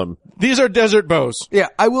Jerusalem. These are desert bows. Yeah,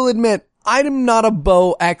 I will admit, I'm not a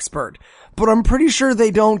bow expert, but I'm pretty sure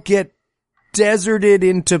they don't get deserted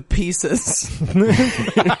into pieces.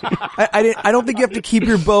 I don't think you have to keep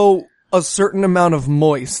your bow a certain amount of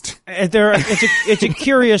moist. It's a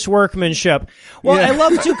curious workmanship. Well, yeah. I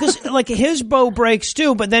love too, cause like his bow breaks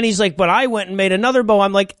too, but then he's like, but I went and made another bow.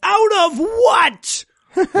 I'm like, out of what?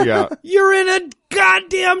 Yeah. You're in a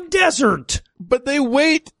goddamn desert. But they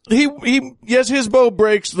wait. Yes, his bow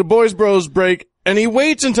breaks, the boys' bows break, and he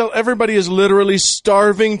waits until everybody is literally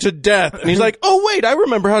starving to death. And he's like, oh wait, I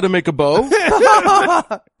remember how to make a bow.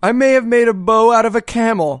 I may have made a bow out of a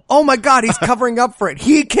camel. Oh my god, he's covering up for it.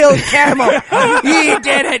 He killed Camel. He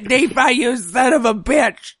did it, Nephi, you son of a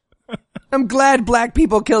bitch. I'm glad black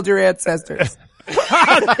people killed your ancestors.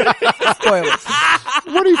 Spoilers.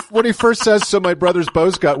 When he first says, so my brother's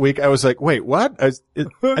bows got weak, I was like, wait, what? I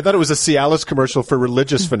thought it was a Cialis commercial for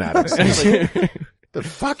religious fanatics. I was like, the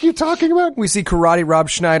fuck you talking about? We see Karate Rob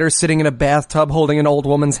Schneider sitting in a bathtub holding an old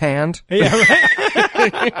woman's hand. Yeah,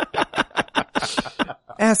 right?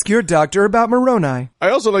 Ask your doctor about Moroni. I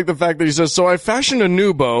also like the fact that he says, so I fashioned a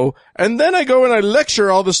new bow, and then I go and I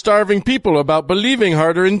lecture all the starving people about believing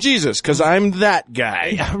harder in Jesus, because I'm that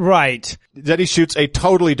guy. Right. Then he shoots a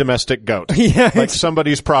totally domestic goat. Yeah. Like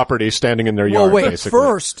somebody's property standing in their yard, basically.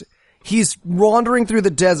 First, he's wandering through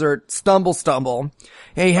the desert, stumble,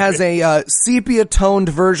 and he has a sepia-toned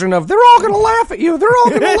version of, they're all gonna laugh at you, they're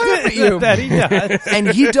all gonna laugh at you. That he does. And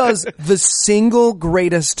he does the single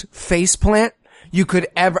greatest faceplant you could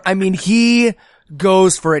ever, he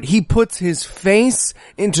goes for it. He puts his face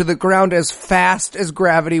into the ground as fast as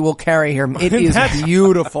gravity will carry him. It is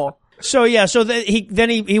beautiful. So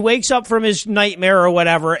he wakes up from his nightmare or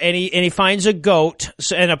whatever, and he finds a goat,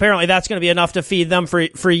 and apparently that's going to be enough to feed them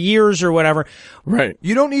for years or whatever. Right.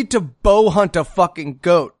 You don't need to bow hunt a fucking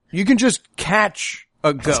goat. You can just catch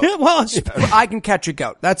a goat. Well, I can catch a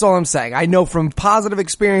goat. That's all I'm saying. I know from positive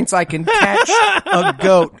experience I can catch a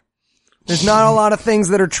goat. There's not a lot of things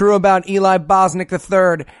that are true about Eli Bosnick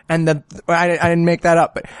III, and I didn't make that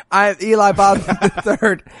up, but Eli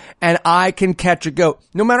Bosnick III, and I can catch a goat.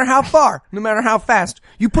 No matter how far, no matter how fast.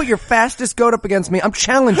 You put your fastest goat up against me, I'm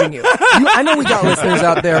challenging you. I know we got listeners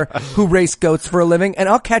out there who race goats for a living, and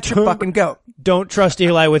I'll catch a fucking goat. Don't trust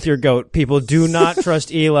Eli with your goat. People, do not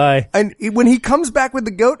trust Eli. And when he comes back with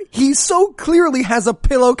the goat, he so clearly has a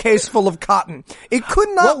pillowcase full of cotton. It could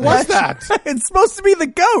not What was that? It's supposed to be the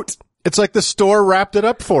goat. It's like the store wrapped it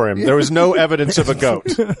up for him. There was no evidence of a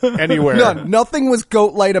goat anywhere. None. Nothing was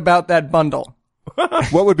goat-like about that bundle.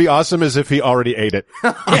 What would be awesome is if he already ate it.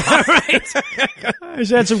 Yeah, right. I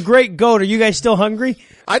just had some great goat. Are you guys still hungry?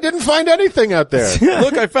 I didn't find anything out there.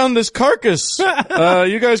 Look, I found this carcass.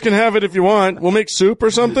 You guys can have it if you want. We'll make soup or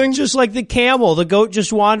something. Just like the camel. The goat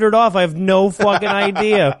just wandered off. I have no fucking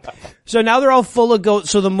idea. So now they're all full of goats,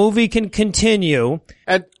 so the movie can continue.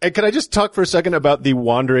 And can I just talk for a second about the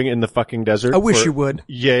wandering in the fucking desert? I wish you would.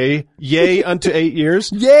 Yay unto 8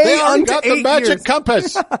 years. Yay they already unto got 8 the magic years.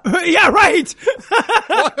 compass. Yeah, right.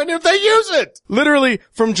 Why didn't they use it? Literally,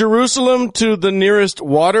 from Jerusalem to the nearest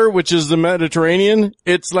water, which is the Mediterranean,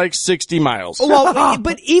 it's like 60 miles. Well,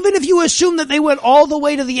 but even if you assume that they went all the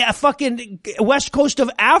way to the fucking west coast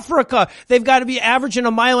of Africa, they've got to be averaging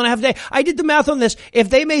a mile and a half a day. I did the math on this.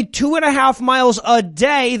 If they made 2.5 miles a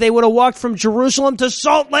day, they would have walked from Jerusalem to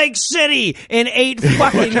Salt Lake City in 8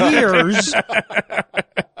 fucking years.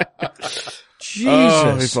 Jesus.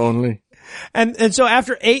 Oh, if only. And so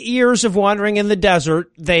after 8 years of wandering in the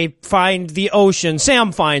desert, they find the ocean.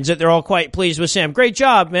 Sam finds it. They're all quite pleased with Sam. Great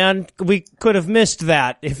job, man. We could have missed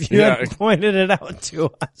that if you had pointed it out to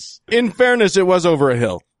us. In fairness, it was over a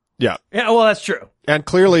hill. Yeah. Yeah, well, that's true. And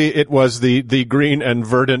clearly it was the green and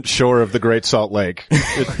verdant shore of the Great Salt Lake.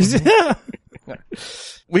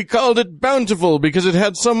 We called it Bountiful because it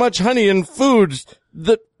had so much honey and food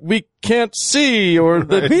that we can't see or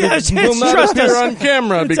that will not appear on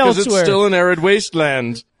camera because it's still an arid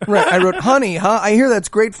wasteland. Right. I wrote, honey, huh? I hear that's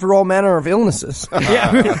great for all manner of illnesses.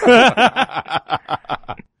 Yeah.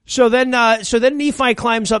 So then Nephi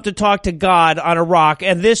climbs up to talk to God on a rock,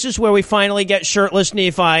 and this is where we finally get shirtless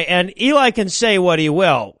Nephi, and Eli can say what he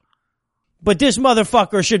will. But this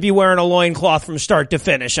motherfucker should be wearing a loincloth from start to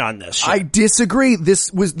finish on this shit. I disagree.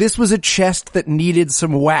 This was a chest that needed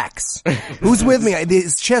some wax. Who's with me?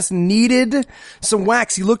 His chest needed some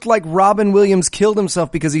wax. He looked like Robin Williams killed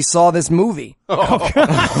himself because he saw this movie.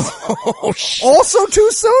 Oh, shit. Also too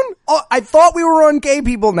soon? Oh, I thought we were on gay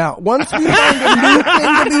people now. Once we find a new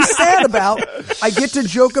thing to be sad about, I get to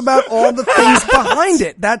joke about all the things behind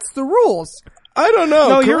it. That's the rules. I don't know.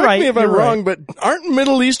 No, Correct you're right. me if I'm wrong, but aren't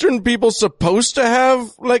Middle Eastern people supposed to have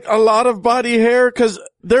like a lot of body hair? Because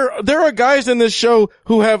there are guys in this show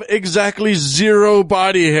who have exactly zero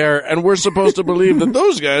body hair, and we're supposed to believe that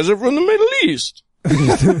those guys are from the Middle East.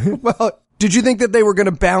 Well, did you think that they were going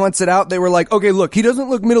to balance it out? They were like, okay, look, he doesn't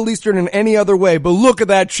look Middle Eastern in any other way, but look at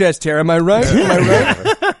that chest hair. Am I right? Am I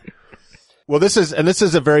right? Well, this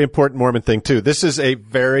is a very important Mormon thing too. This is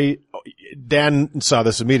Dan saw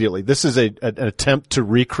this immediately. This is an attempt to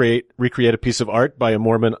recreate a piece of art by a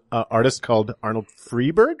Mormon artist called Arnold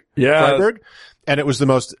Freiberg. Yeah. Freiberg. And it was the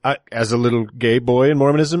most, as a little gay boy in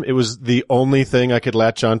Mormonism, it was the only thing I could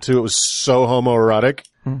latch onto. It was so homoerotic.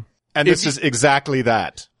 And this is exactly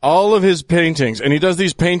that. All of his paintings, and he does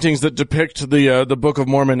these paintings that depict the Book of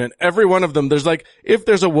Mormon, and every one of them, there's like, if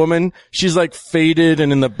there's a woman, she's like faded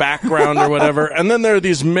and in the background or whatever, and then there are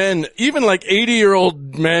these men, even like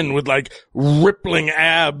 80-year-old men with like rippling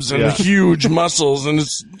abs and huge muscles, and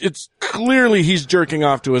it's clearly he's jerking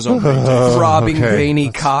off to his own paintings. Throbbing,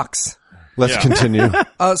 veiny cocks. Let's continue.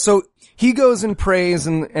 So he goes and prays,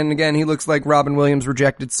 and again, he looks like Robin Williams'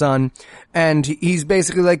 rejected son. And he's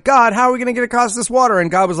basically like, God, how are we going to get across this water? And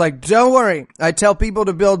God was like, don't worry. I tell people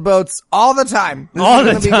to build boats all the time. This is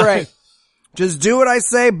going to be great. Just do what I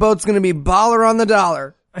say. Boat's going to be baller on the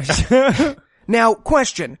dollar. Now,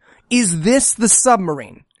 question. Is this the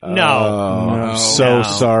submarine? No. I'm so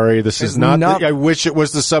sorry. This is not I wish it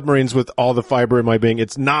was the submarines with all the fiber in my being.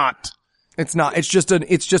 It's not. It's not. It's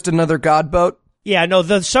just another God boat. Yeah, no,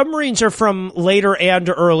 the submarines are from later and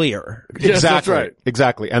earlier. Yes, that's right.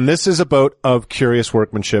 Exactly. And this is a boat of curious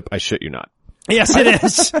workmanship. I shit you not. Yes, it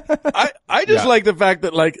is. I just like the fact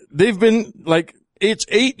that like they've been like, it's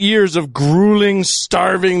 8 years of grueling,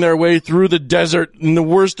 starving their way through the desert in the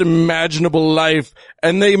worst imaginable life,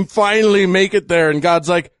 and they finally make it there, and God's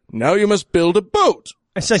like, now you must build a boat.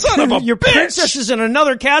 It's like, Son of a your bitch! princess is in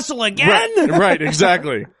another castle again? Right,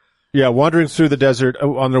 exactly. Yeah, wandering through the desert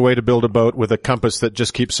on their way to build a boat with a compass that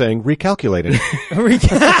just keeps saying recalculating.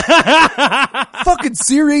 Fucking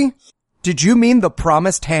Siri. Did you mean the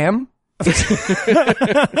promised ham?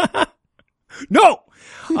 No.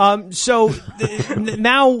 So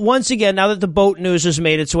now, once again, now that the boat news has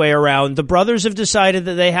made its way around, the brothers have decided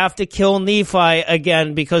that they have to kill Nephi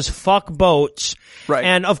again because fuck boats. Right.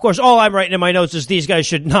 And of course, all I'm writing in my notes is these guys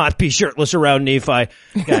should not be shirtless around Nephi.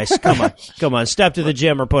 Guys, come on, step to the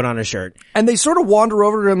gym or put on a shirt. And they sort of wander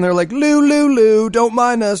over to him. They're like, Lou, don't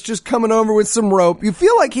mind us, just coming over with some rope. You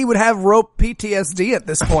feel like he would have rope PTSD at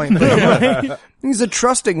this point. Right? He's a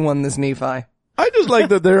trusting one, this Nephi. I just like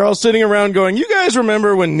that they're all sitting around going, you guys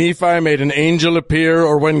remember when Nephi made an angel appear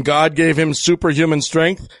or when God gave him superhuman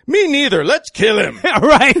strength? Me neither. Let's kill him.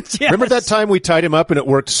 Right. Yes. Remember that time we tied him up and it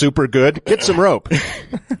worked super good? Get some rope.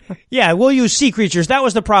 Yeah, we'll use sea creatures. That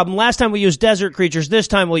was the problem. Last time we used desert creatures. This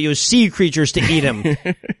time we'll use sea creatures to eat him.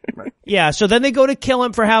 Yeah, so then they go to kill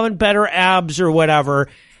him for having better abs or whatever.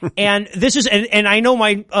 And this is, and I know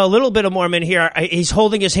a little bit of Mormon here. He's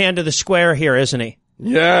holding his hand to the square here, isn't he?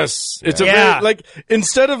 Yes. It's a very, like,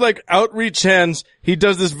 instead of like outreach hands, he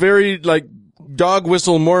does this very like dog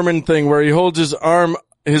whistle Mormon thing where he holds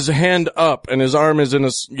his hand up and his arm is in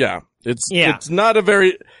It's not a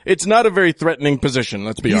very threatening position.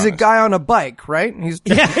 Let's be honest. He's a guy on a bike, right? He's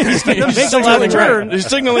he's going to make a left turn. He's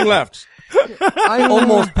signaling left. I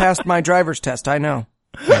almost passed my driver's test. I know.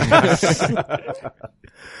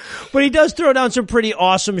 But he does throw down some pretty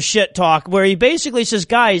awesome shit talk where he basically says,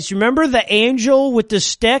 guys, remember the angel with the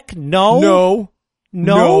stick? No.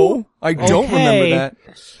 I don't remember that.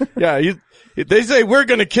 Yeah, they say, we're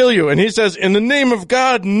going to kill you. And he says, in the name of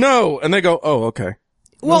God, no. And they go, oh, okay.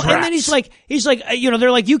 Well, and then he's like,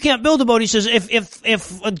 they're like, you can't build a boat. He says,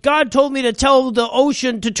 if God told me to tell the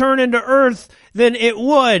ocean to turn into earth, then it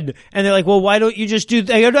would. And they're like, well, why don't you just do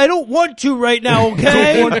that? I don't want to right now, okay?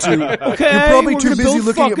 I don't want to. Okay. You're probably We're too gonna busy build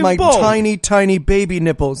looking at fucking my boat. tiny baby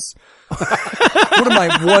nipples. What am I,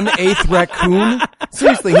 1/8 raccoon?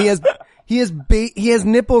 Seriously, he has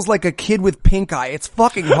nipples like a kid with pink eye. It's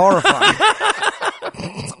fucking horrifying.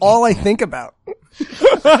 It's all I think about.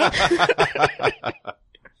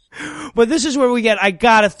 But this is where we get, I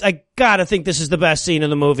gotta think this is the best scene in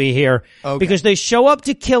the movie here. Okay. Because they show up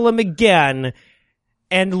to kill him again,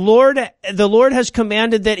 and the Lord has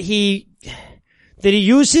commanded that he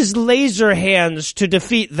use his laser hands to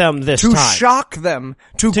defeat them this time. To shock them.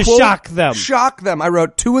 To quote, shock them. Shock them. I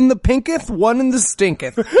wrote 2 in the pinketh, 1 in the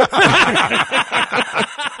stinketh.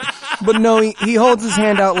 But no, he holds his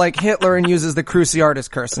hand out like Hitler and uses the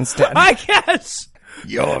Cruciatus curse instead. I guess.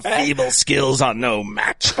 Your feeble skills are no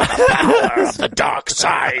match for the power of the dark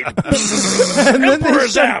side. And then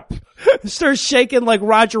they start shaking like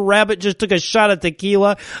Roger Rabbit just took a shot at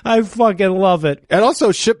tequila. I fucking love it. And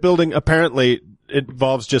also, shipbuilding apparently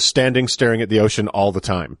involves just standing, staring at the ocean all the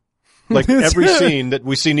time. Like every scene that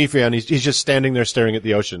we see Nephi on, he's just standing there staring at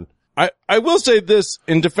the ocean. I will say this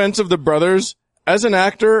in defense of the brothers. As an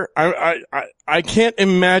actor, I can't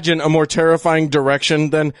imagine a more terrifying direction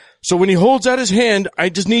than, so when he holds out his hand, I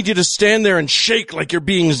just need you to stand there and shake like you're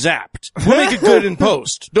being zapped. We'll make it good in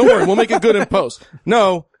post. Don't worry, we'll make it good in post.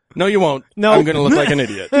 No, you won't. No. I'm gonna look like an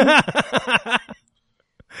idiot.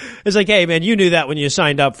 It's like, hey man, you knew that when you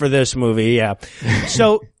signed up for this movie, yeah.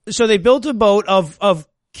 So they built a boat of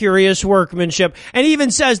curious workmanship, and he even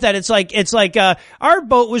says that it's like our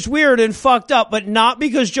boat was weird and fucked up, but not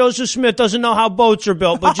because Joseph Smith doesn't know how boats are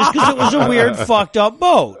built, but just because it was a weird fucked up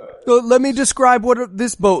boat. So let me describe what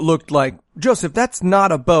this boat looked like. Joseph, that's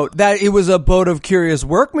not a boat. It was a boat of curious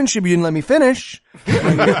workmanship. You didn't let me finish.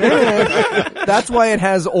 That's why it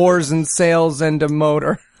has oars and sails and a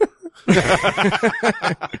motor.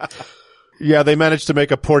 Yeah, they managed to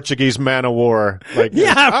make a Portuguese man of war. Like,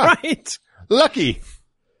 right. Lucky.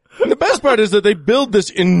 And the best part is that they build this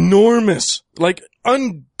enormous, like,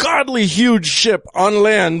 ungodly huge ship on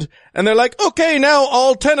land, and they're like, okay, now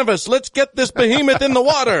all 10 of us, let's get this behemoth in the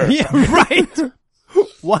water. Yeah, right.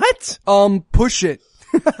 What? Push it.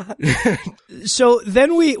 So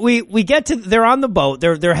then we get to, they're on the boat,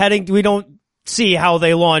 they're heading, we don't see how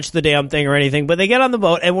they launch the damn thing or anything, but they get on the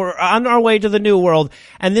boat and we're on our way to the New World,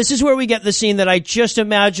 and this is where we get the scene that I just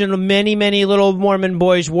imagine many little Mormon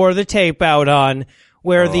boys wore the tape out on,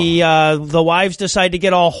 where the wives decide to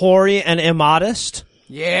get all hoary and immodest.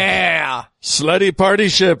 Yeah. Slutty party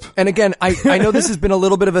ship. And again, I know this has been a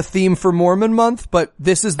little bit of a theme for Mormon Month, but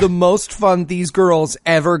this is the most fun these girls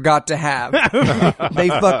ever got to have. They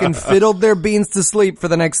fucking fiddled their beans to sleep for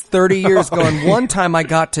the next 30 years going, one time I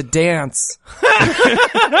got to dance.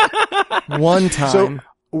 One time. So,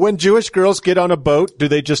 when Jewish girls get on a boat, do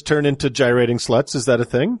they just turn into gyrating sluts? Is that a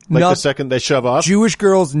thing? Like the second they shove off? Jewish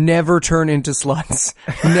girls never turn into sluts.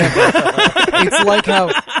 Never. It's like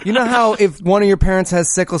how if one of your parents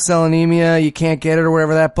has sickle cell anemia, you can't get it or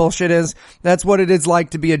whatever that bullshit is? That's what it is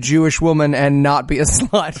like to be a Jewish woman and not be a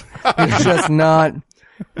slut. It's just not.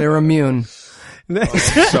 They're immune.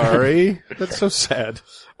 Sorry. That's so sad.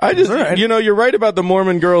 You're right about the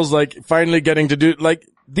Mormon girls, like, finally getting to do, like,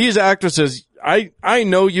 these actresses, I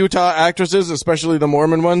know Utah actresses, especially the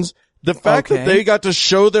Mormon ones. The fact that they got to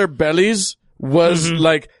show their bellies was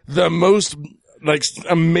like the most like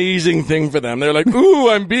amazing thing for them. They're like, ooh,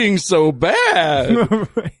 I'm being so bad.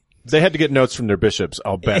 They had to get notes from their bishops,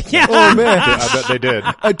 I'll bet. Yeah. Oh man. I bet they did.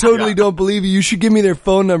 I totally don't believe you. You should give me their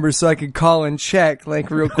phone number so I can call and check, like,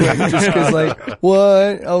 real quick. Just cause, like,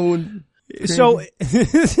 what?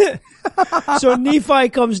 So Nephi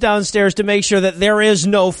comes downstairs to make sure that there is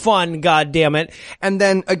no fun, goddammit. And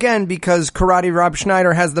then, again, because Karate Rob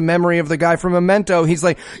Schneider has the memory of the guy from Memento, he's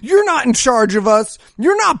like, you're not in charge of us.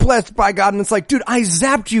 You're not blessed by God. And it's like, dude, I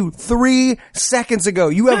zapped you 3 seconds ago.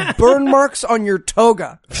 You have burn marks on your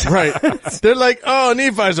toga. Right. They're like, oh,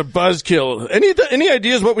 Nephi's a buzzkill. Any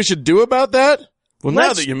ideas what we should do about that? Well,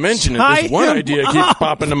 now that you mention it, this one idea keeps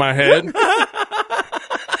popping to my head.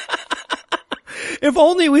 If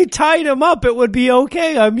only we tied him up, it would be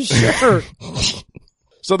okay, I'm sure.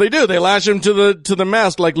 So they do. They lash him to the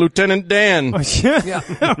mast like Lieutenant Dan. Yeah,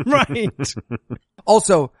 right.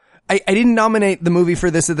 Also, I didn't nominate the movie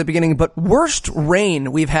for this at the beginning, but worst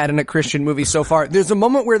rain we've had in a Christian movie so far. There's a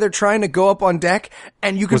moment where they're trying to go up on deck,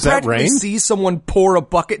 and you can Was that practically rain? see someone pour a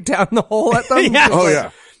bucket down the hole at them. Yeah. Just Oh, like,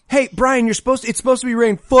 yeah. Hey, Brian, it's supposed to be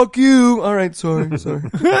rain. Fuck you. All right, sorry.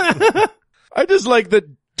 I just like that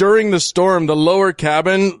during the storm, the lower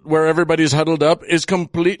cabin where everybody's huddled up is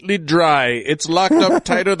completely dry. It's locked up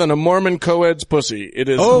tighter than a Mormon co-ed's pussy. It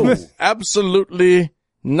is absolutely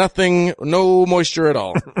nothing, no moisture at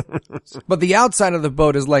all. But the outside of the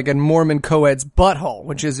boat is like a Mormon co-ed's butthole,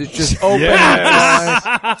 which is it's just open,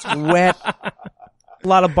 it's wet. A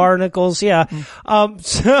lot of barnacles, yeah.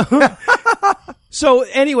 So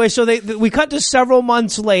anyway, we cut to several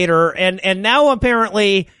months later, and now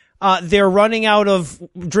apparently, they're running out of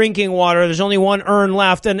drinking water. There's only one urn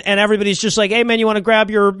left, and everybody's just like, "Hey man, you want to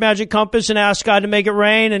grab your magic compass and ask God to make it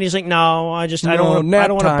rain?" And he's like, "No, I don't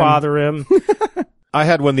want to bother him." I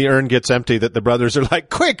had when the urn gets empty that the brothers are like,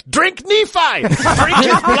 quick, drink Nephi! Drink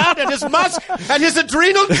his blood and his musk and his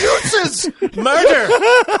adrenal juices! Murder!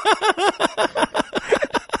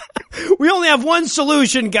 We only have one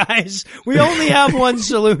solution, guys. We only have one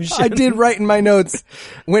solution. I did write in my notes,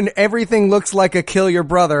 when everything looks like a kill your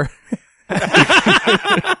brother.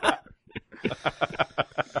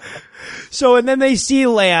 So, and then they see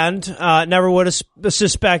land, never would have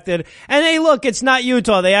suspected. And hey, look, it's not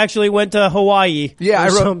Utah. They actually went to Hawaii. Yeah, I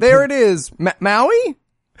wrote, there it is. Maui?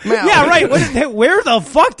 Yeah, right. Where the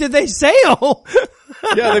fuck did they sail?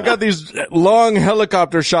 Yeah, they've got these long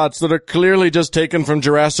helicopter shots that are clearly just taken from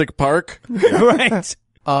Jurassic Park. Right.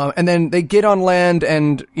 And then they get on land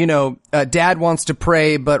and, Dad wants to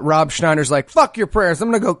pray, but Rob Schneider's like, fuck your prayers. I'm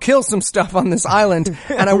going to go kill some stuff on this island.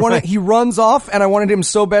 And he runs off and I wanted him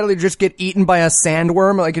so badly to just get eaten by a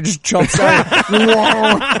sandworm. Like it just jumps out.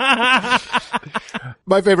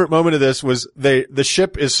 My favorite moment of this was the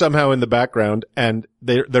ship is somehow in the background and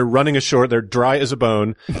they're running ashore. They're dry as a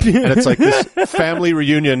bone. And it's like this family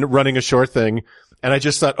reunion running ashore thing. And I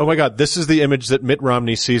just thought, oh my God, this is the image that Mitt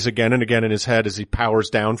Romney sees again and again in his head as he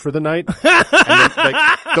powers down for the night. And then,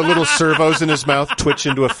 the little servos in his mouth twitch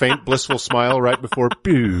into a faint blissful smile right before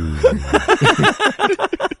pew.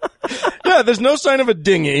 Yeah, there's no sign of a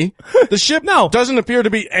dinghy. The ship doesn't appear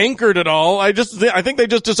to be anchored at all. I think they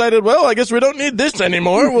just decided, well, I guess we don't need this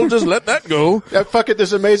anymore. We'll just let that go. Yeah, fuck it,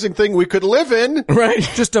 this amazing thing we could live in. Right.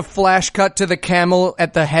 Just a flash cut to the camel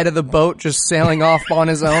at the head of the boat just sailing off on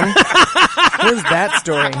his own. Where's that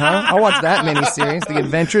story, huh? I'll watch that miniseries, The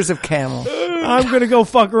Adventures of Camel. I'm gonna go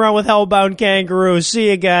fuck around with hellbound kangaroos. See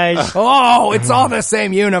you guys. Oh, it's all the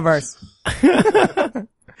same universe.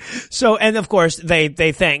 So, and of course, they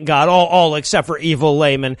thank God, all except for evil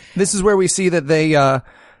layman. This is where we see that they,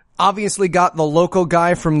 obviously got the local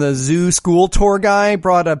guy from the zoo school tour guy,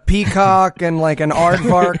 brought a peacock and like an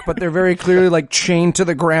aardvark, but they're very clearly like chained to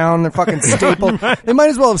the ground. They're fucking stapled. They might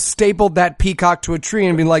as well have stapled that peacock to a tree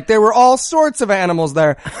and been like, there were all sorts of animals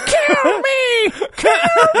there. Kill me! Kill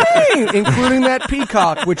me! Including that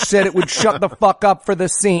peacock, which said it would shut the fuck up for the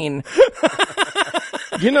scene.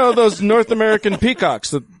 You know those North American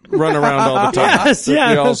peacocks that run around all the time? Yes, that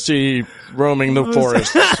yeah. we all see roaming the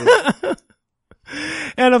forests.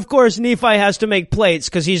 And of course, Nephi has to make plates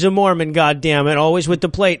because he's a Mormon, goddammit, always with the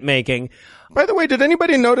plate making. By the way, did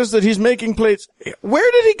anybody notice that he's making plates?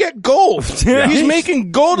 Where did he get gold? He's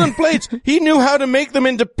making golden plates. He knew how to make them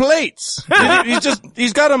into plates.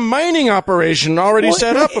 He's got a mining operation already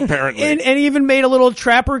set up, apparently. And he even made a little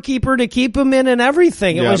trapper keeper to keep him in and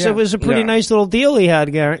everything. It was a pretty nice little deal he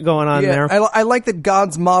had going on there. I like that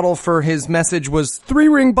God's model for his message was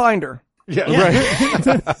 3-ring binder. Yeah,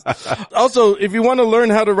 right. Also, if you want to learn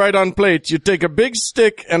how to write on plates, you take a big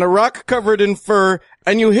stick and a rock covered in fur,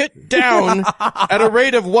 and you hit down at a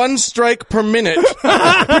rate of 1 strike per minute.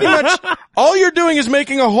 Pretty much, all you're doing is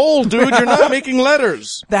making a hole, dude. You're not making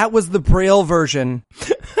letters. That was the Braille version.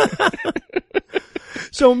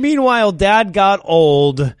 So meanwhile, Dad got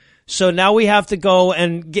old. So now we have to go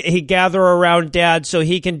and gather around Dad so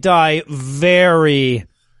he can die very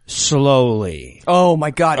slowly. Oh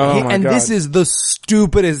my God. This is the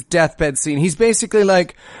stupidest deathbed scene. He's basically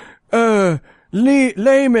like,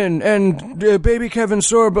 Layman and baby Kevin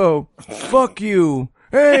Sorbo, fuck you.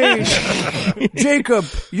 Hey, Jacob,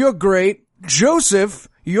 you're great. Joseph,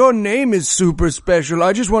 your name is super special.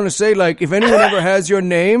 I just want to say, like, if anyone ever has your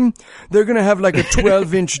name, they're gonna have like a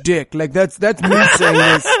 12-inch dick. Like, that's me saying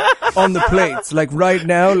this on the plates. Like, right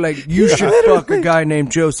now, like, you should fuck a guy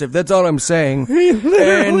named Joseph. That's all I'm saying.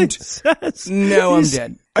 And now I'm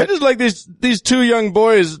dead. I just like these two young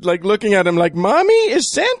boys, like, looking at him like, Mommy,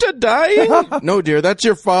 is Santa dying? No, dear, that's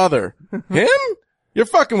your father. Him? You're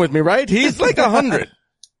fucking with me, right? He's like 100.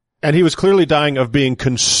 And he was clearly dying of being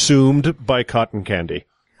consumed by cotton candy.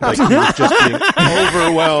 Like, he was just being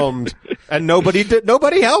overwhelmed. And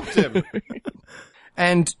nobody helped him.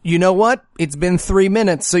 And you know what? It's been 3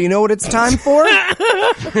 minutes, so you know what it's time for?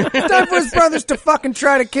 It's time for his brothers to fucking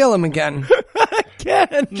try to kill him again.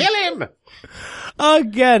 Again. Kill him!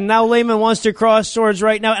 Again. Now Layman wants to cross swords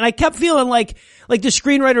right now. And I kept feeling like the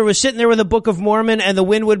screenwriter was sitting there with the Book of Mormon and the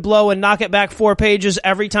wind would blow and knock it back 4 pages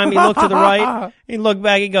every time he looked to the right. He'd look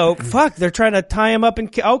back and go, fuck, they're trying to tie him up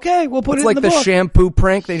and okay, we'll put it in the book. It's like the shampoo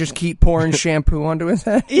prank. They just keep pouring shampoo onto his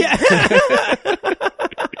head. Yeah.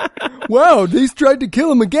 Wow, they tried to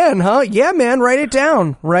kill him again, huh? Yeah, man, write it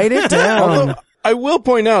down. Write it down. Although, I will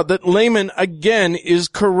point out that Layman, again, is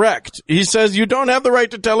correct. He says you don't have the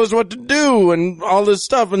right to tell us what to do and all this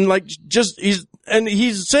stuff. And like,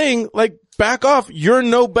 he's saying, like, back off. You're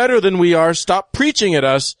no better than we are. Stop preaching at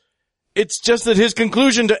us. It's just that his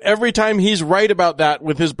conclusion to every time he's right about that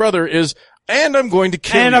with his brother is, and I'm going to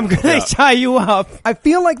kill you. And I'm going to tie you up. I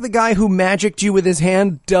feel like the guy who magicked you with his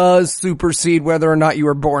hand does supersede whether or not you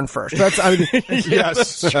were born first.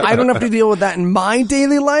 Yes. I don't have to deal with that in my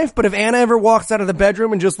daily life, but if Anna ever walks out of the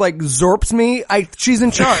bedroom and just like zorps me, she's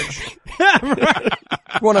in charge. Right.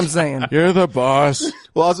 What I'm saying. You're the boss.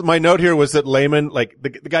 Well, also, my note here was that Layman, like, the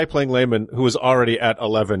guy playing Layman, who was already at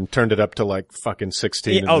 11, turned it up to like fucking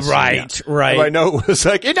 16. Yeah, right. My note was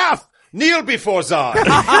like, enough! Kneel before Zod!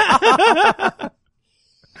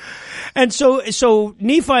 And so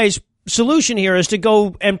Nephi's solution here is to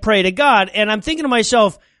go and pray to God. And I'm thinking to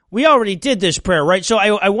myself, we already did this prayer, right? So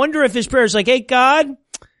I wonder if his prayer is like, hey, God,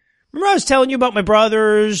 remember I was telling you about my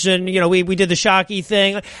brothers and, you know, we did the Shockey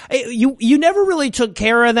thing. You never really took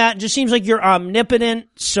care of that. It just seems like you're omnipotent.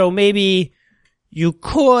 So maybe you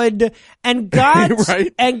could. And God's,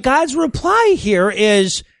 right? And God's reply here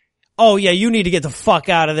is, oh yeah, you need to get the fuck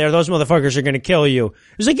out of there. Those motherfuckers are going to kill you.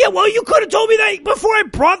 He's like, yeah, well, you could have told me that before I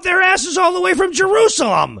brought their asses all the way from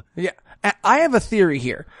Jerusalem. Yeah. I have a theory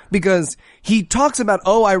here because he talks about,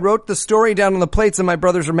 oh, I wrote the story down on the plates and my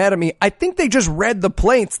brothers are mad at me. I think they just read the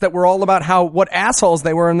plates that were all about what assholes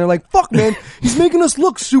they were. And they're like, fuck, man, he's making us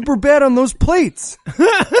look super bad on those plates.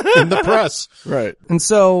 In the press. Right. And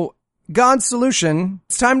so God's solution,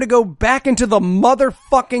 it's time to go back into the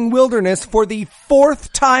motherfucking wilderness for the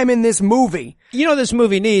 4th time in this movie. You know, this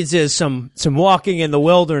movie needs is some walking in the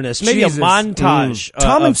wilderness, maybe Jesus. a montage.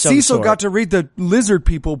 Tom and of some Cecil sort. got to read the lizard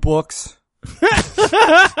people books.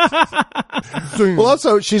 Well,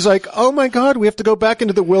 also, she's like, oh my God, we have to go back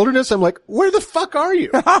into the wilderness. I'm like, where the fuck are you?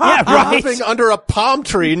 Yeah, You're right. living under a palm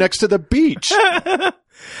tree next to the beach.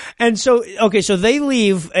 And so, okay, so they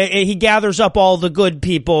leave. He gathers up all the good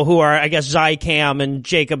people who are, I guess, Zycam and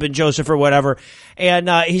Jacob and Joseph or whatever. And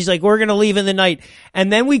he's like, we're going to leave in the night.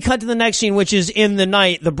 And then we cut to the next scene, which is in the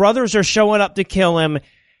night. The brothers are showing up to kill him.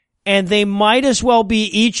 And they might as well be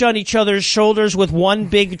each on each other's shoulders with one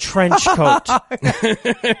big trench coat.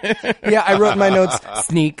 Yeah, I wrote in my notes,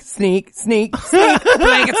 sneak, sneak, sneak, sneak,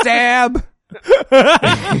 blanket stab.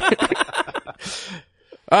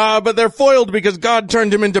 But they're foiled because God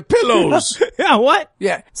turned him into pillows. Yeah, what?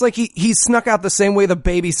 Yeah, it's like he snuck out the same way the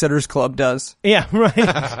Babysitters Club does. Yeah,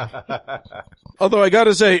 right. Although I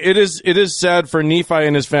gotta say, it is sad for Nephi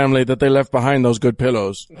and his family that they left behind those good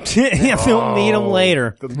pillows. Yeah, they'll need them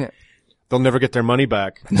later. They'll never get their money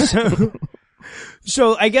back.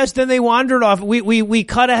 So I guess then they wandered off. We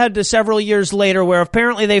cut ahead to several years later where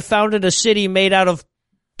apparently they founded a city made out of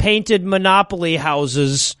painted Monopoly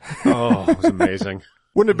houses. Oh, it was amazing.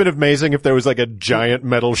 Wouldn't it have been amazing if there was like a giant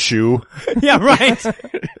metal shoe? Yeah, right.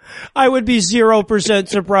 I would be 0%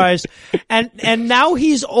 surprised. And now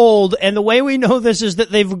he's old, and the way we know this is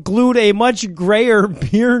that they've glued a much grayer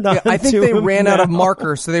beard onto him. I think they ran out of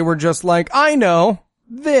marker, so they were just like, I know,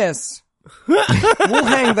 this. We'll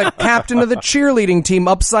hang the captain of the cheerleading team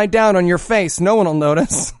upside down on your face. No one will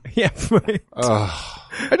notice. Yeah, right.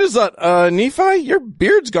 I just thought, Nephi, your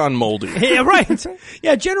beard's gone moldy. Yeah, right.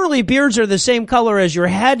 Yeah, generally beards are the same color as your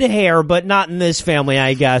head hair, but not in this family,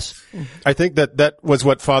 I guess. I think that was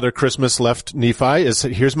what Father Christmas left Nephi is,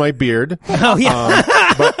 here's my beard. Oh,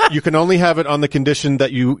 yeah. But you can only have it on the condition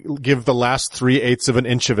that you give the last 3/8 of an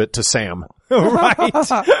inch of it to Sam. Right.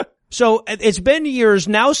 So it's been years.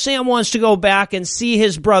 Now Sam wants to go back and see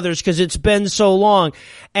his brothers because it's been so long.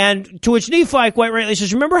 And to which Nephi quite rightly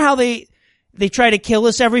says, remember how they try to kill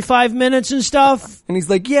us every 5 minutes and stuff? And he's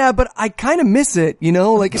like, yeah, but I kind of miss it, you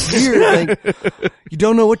know? Like, it's weird. Like, you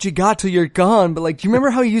don't know what you got till you're gone. But, like, do you remember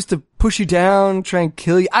how he used to push you down, try and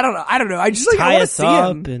kill you? I don't know. I just, like, I want to see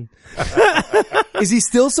him. Is he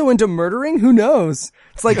still so into murdering? Who knows?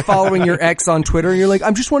 It's like following your ex on Twitter and you're like,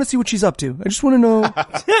 I just want to see what she's up to. I just want to know.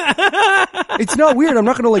 It's not weird. I'm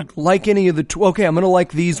not going to like any of the, okay, I'm going to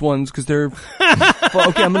like these ones because they're, well,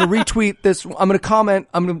 okay, I'm going to retweet this. I'm going to comment.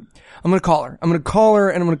 I'm going to call her. I'm going to call her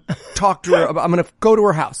and I'm going to talk to her. I'm going to go to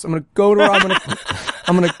her house. I'm going to go to her.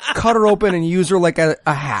 I'm going to cut her open and use her like a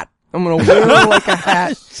hat. I'm going to wear her like a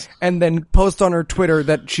hat and then post on her Twitter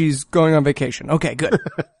that she's going on vacation. Okay, good.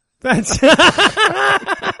 It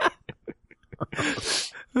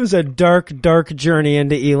was a dark journey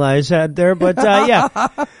into Eli's head there, but yeah.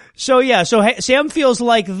 So Sam feels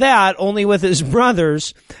like that, only with his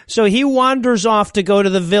brothers. So he wanders off to go to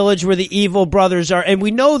the village where the evil brothers are, and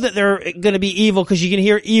we know that they're going to be evil because you can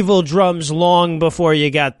hear evil drums long before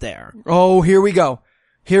you get there. Oh, here we go.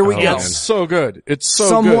 Here we go. It's so good. It's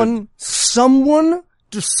so good. Someone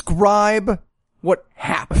describe what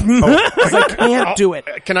happened. Because I can't do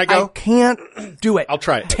it. Can I go? I can't do it. I'll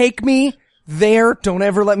try it. Take me there. Don't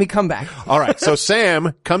ever let me come back. All right. So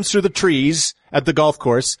Sam comes through the trees at the golf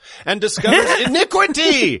course and discovers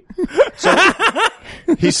iniquity. So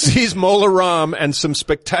he sees Mola Ram and some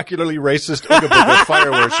spectacularly racist Ooga Booga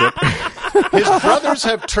fire worship. His brothers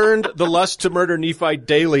have turned the lust to murder Nephi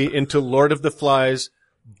daily into Lord of the Flies,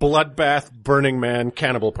 bloodbath, Burning Man,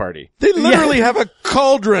 cannibal party. They literally have a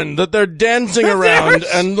cauldron that they're dancing around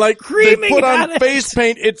and like they put on face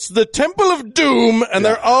paint. It's the Temple of Doom and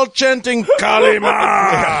they're all chanting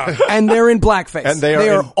Kalima. And they're in blackface. And they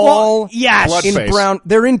are all in brown.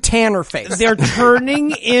 They're in tanner face. They're turning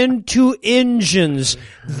into Injuns.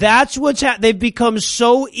 That's what's they've become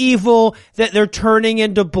so evil that they're turning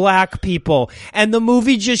into black people. And the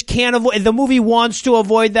movie just can't avoid, the movie wants to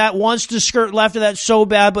avoid that, wants to skirt left of that so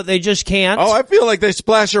bad, but they just can't. Oh, I feel like they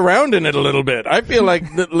splash around in it a little bit. I feel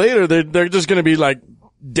like that later they're just going to be like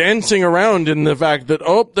dancing around in the fact that,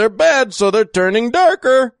 oh, they're bad, so they're turning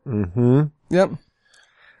darker. Mm-hmm. Yep.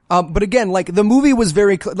 But again, like, the movie was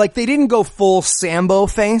very, like, they didn't go full Sambo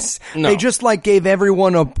face. No. They just, like, gave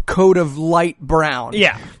everyone a coat of light brown.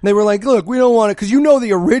 Yeah. They were like, look, we don't want it, cause you know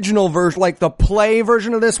the original version, like, the play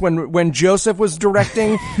version of this, when Joseph was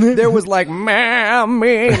directing, there was like,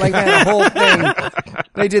 Mammy, like that whole thing.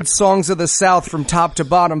 They did Songs of the South from top to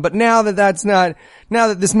bottom, but now that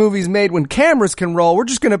this movie's made when cameras can roll, we're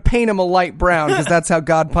just gonna paint him a light brown, cause that's how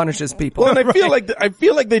God punishes people. Well, and I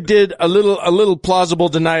feel like they did a little plausible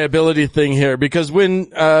deniability thing here, because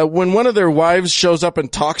when one of their wives shows up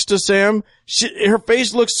and talks to Sam, her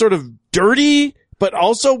face looks sort of dirty, but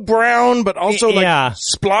also brown, but also like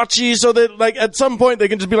splotchy, so that like at some point they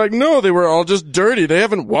can just be like, no, they were all just dirty. They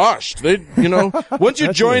haven't washed. They, you know, once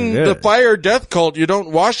you join the fire death cult, you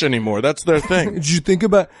don't wash anymore. That's their thing. If you think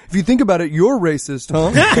about it, you're racist,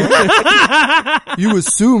 huh? You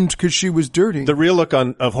assumed because she was dirty. The real look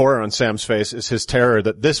of horror on Sam's face is his terror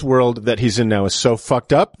that this world that he's in now is so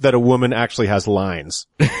fucked up that a woman actually has lines.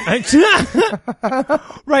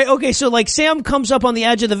 Right, okay, so like Sam comes up on the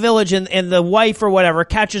edge of the village and the wife or whatever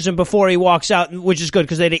catches him before he walks out, which is good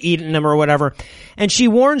because they'd eaten him or whatever. And she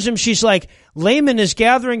warns him, she's like, Laman is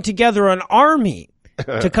gathering together an army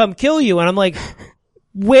to come kill you. And I'm like,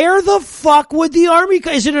 where the fuck would the army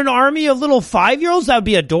is it an army of little 5-year-olds? That would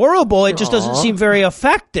be adorable. It just doesn't seem very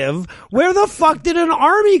effective. Where the fuck did an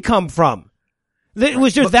army come from?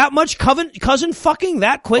 Was there that much cousin fucking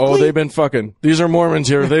that quickly? Oh, they've been fucking. These are Mormons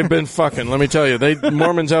here. They've been fucking. Let me tell you,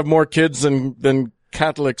 Mormons have more kids than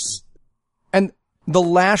Catholics. And the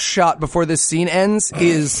last shot before this scene ends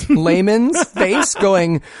is Laman's face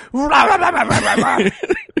going,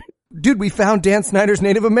 dude, we found Dan Snyder's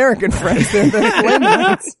Native American friends. They're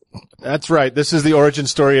Lamans. That's right. This is the origin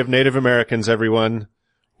story of Native Americans, everyone.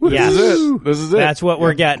 Yes. This is it. That's what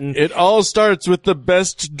we're getting. It all starts with the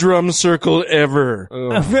best drum circle ever.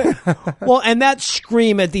 Well, and that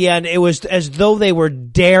scream at the end, it was as though they were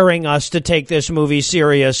daring us to take this movie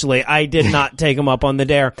seriously. I did not take them up on the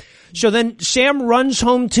dare. So then Sam runs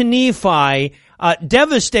home to Nephi,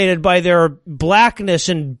 devastated by their blackness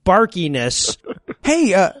and barkiness.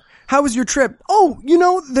 Hey, how was your trip? Oh,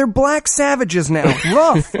 they're black savages now.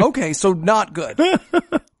 Rough. Okay, so not good.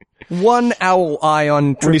 One owl eye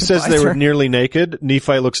on TripAdvisor. When he says they were nearly naked,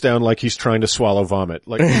 Nephi looks down like he's trying to swallow vomit.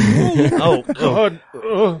 Like, oh God.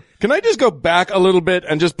 Can I just go back a little bit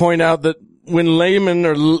and just point out that Layman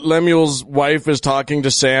or Lemuel's wife is talking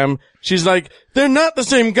to Sam, she's like, they're not the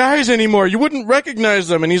same guys anymore. You wouldn't recognize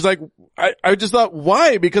them. And he's like, I just thought,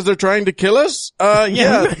 why? Because they're trying to kill us?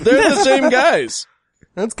 Yeah, they're the same guys.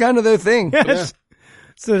 That's kind of their thing. Yes.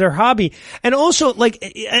 So their hobby. And also, like,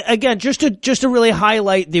 again, just to really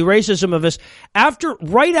highlight the racism of this,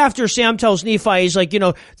 right after Sam tells Nephi, he's like,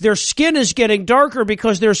 their skin is getting darker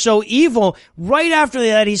because they're so evil. Right after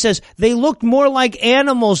that, he says, they looked more like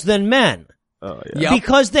animals than men. Oh, yeah. Yep.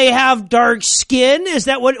 Because they have dark skin? Is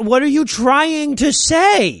that what are you trying to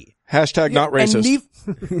say? Hashtag not racist.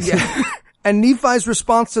 And Nephi's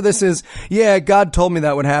response to this is, yeah, God told me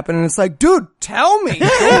that would happen. And it's like, dude, tell me. Don't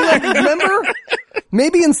let me remember.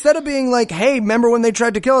 Maybe instead of being like, hey, remember when they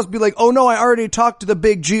tried to kill us, be like, oh no, I already talked to the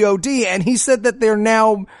big God, and he said that they're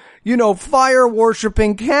now,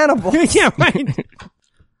 fire-worshipping cannibals. Yeah,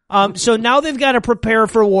 right. So now they've got to prepare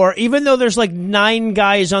for war. Even though there's like 9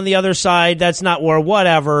 guys on the other side, that's not war,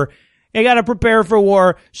 whatever. They got to prepare for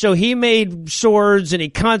war. So he made swords and he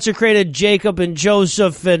consecrated Jacob and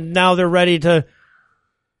Joseph, and now they're ready to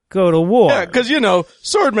go to war. Yeah, because,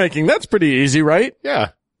 sword making, that's pretty easy, right? Yeah.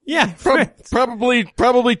 Yeah. Probably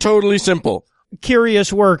totally simple.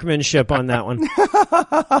 Curious workmanship on that one.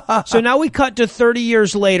 So now we cut to 30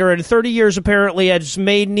 years later, and 30 years apparently has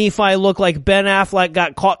made Nephi look like Ben Affleck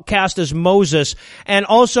got cast as Moses. And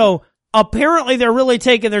also, apparently they're really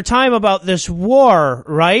taking their time about this war,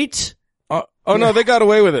 right? No, they got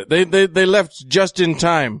away with it. They left just in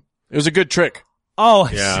time. It was a good trick. Oh,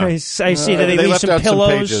 yeah. I see that they leave left some out pillows.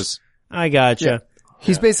 some pages. I gotcha. Yeah.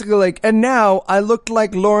 He's basically like, and now I looked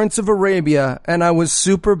like Lawrence of Arabia, and I was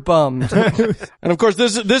super bummed. And of course,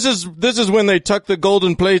 this is when they tuck the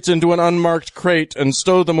golden plates into an unmarked crate and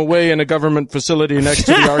stow them away in a government facility next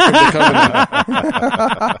to the Ark of the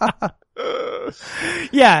Covenant.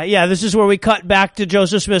 Yeah, this is where we cut back to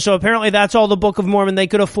Joseph Smith. So apparently that's all the Book of Mormon they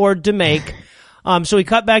could afford to make. So we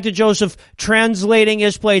cut back to Joseph translating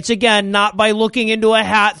his plates again, not by looking into a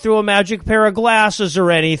hat through a magic pair of glasses or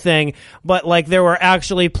anything, but like there were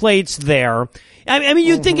actually plates there. I mean,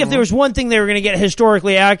 you'd think if there was one thing they were going to get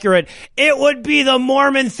historically accurate, it would be the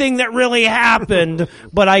Mormon thing that really happened.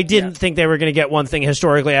 But I didn't think they were going to get one thing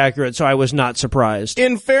historically accurate, so I was not surprised.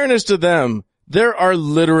 In fairness to them, there are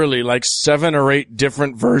literally like 7 or 8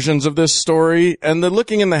 different versions of this story, and the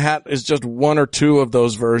looking in the hat is just 1 or 2 of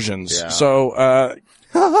those versions. Yeah. So,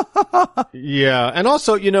 yeah. And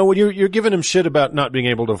also, when you're giving him shit about not being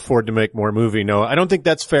able to afford to make more movie, no, I don't think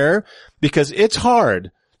that's fair, because it's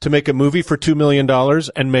hard to make a movie for $2 million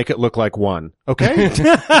and make it look like one. Okay?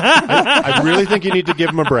 I really think you need to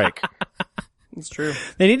give him a break. It's true.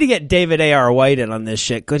 They need to get David A.R. White in on this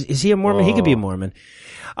shit. Is he a Mormon? He could be a Mormon.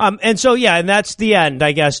 And so, and that's the end,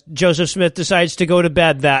 I guess. Joseph Smith decides to go to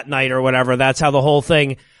bed that night or whatever. That's how the whole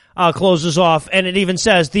thing closes off. And it even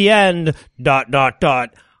says, the end, ...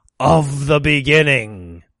 of the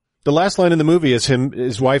beginning. The last line in the movie is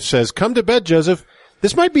his wife says, come to bed, Joseph.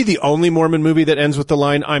 This might be the only Mormon movie that ends with the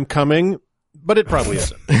line, I'm coming, but it probably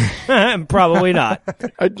isn't. Probably not.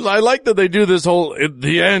 I like that they do this whole,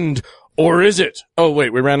 the end, or is it? Oh,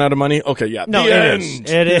 wait, we ran out of money? Okay, yeah. No, the it end. is.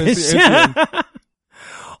 It is.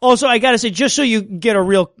 Also, I gotta say, just so you get a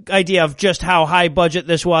real idea of just how high budget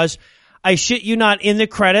this was, I shit you not, in the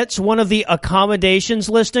credits, one of the accommodations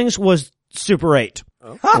listings was Super 8.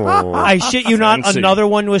 Oh. I shit you not, another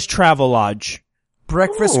one was Travelodge.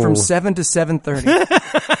 Breakfast from 7 to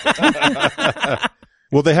 7:30.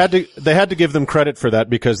 Well, they had to give them credit for that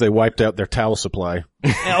because they wiped out their towel supply.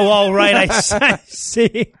 Well, right, I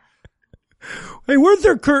see. Hey, weren't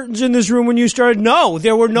there curtains in this room when you started? No,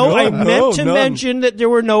 there were no. I meant to mention that there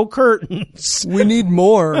were no curtains. We need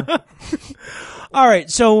more. All right,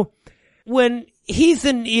 so when Heath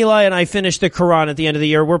and Eli and I finish the Quran at the end of the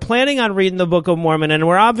year, we're planning on reading the Book of Mormon, and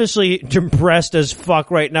we're obviously depressed as fuck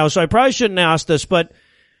right now, so I probably shouldn't ask this, but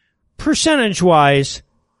percentage-wise,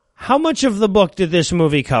 how much of the book did this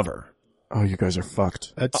movie cover? Oh, you guys are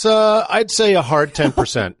fucked. It's, I'd say a hard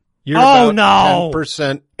 10%. You're Oh, about no.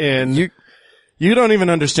 10% in. You don't even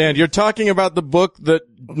understand. You're talking about the book that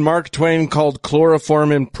Mark Twain called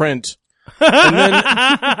Chloroform in Print.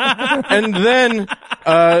 And then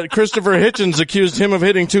Christopher Hitchens accused him of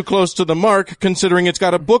hitting too close to the mark, considering it's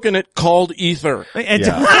got a book in it called Ether.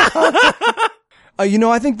 Yeah.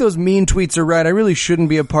 I think those mean tweets are right. I really shouldn't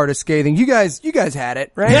be a part of scathing. You guys had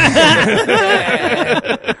it, right?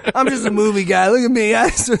 I'm just a movie guy. Look at me. I'm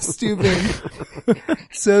so stupid.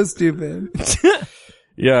 So stupid.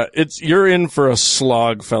 Yeah, you're in for a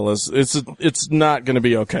slog, fellas. It's not gonna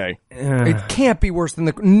be okay. It can't be worse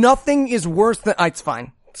than nothing is worse than, it's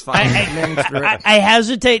fine. It's fine. I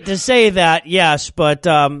hesitate to say that, yes, but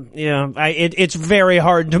it's very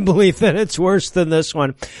hard to believe that it's worse than this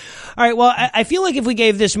one. All right, well, I feel like if we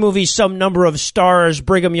gave this movie some number of stars,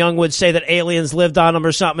 Brigham Young would say that aliens lived on them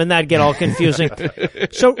or something, and that'd get all confusing.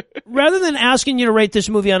 So rather than asking you to rate this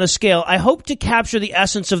movie on a scale, I hope to capture the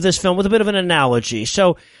essence of this film with a bit of an analogy.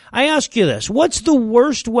 So I ask you this. What's the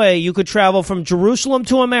worst way you could travel from Jerusalem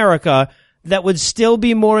to America that would still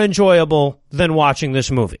be more enjoyable than watching this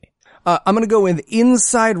movie? I'm going to go with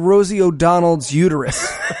inside Rosie O'Donnell's uterus.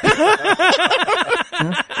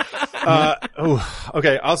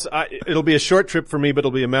 Okay. It'll be a short trip for me, but it'll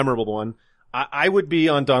be a memorable one. I would be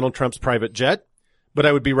on Donald Trump's private jet, but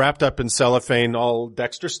I would be wrapped up in cellophane, all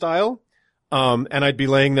Dexter style. And I'd be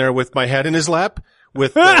laying there with my head in his lap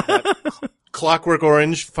with that Clockwork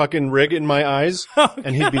Orange fucking rig in my eyes.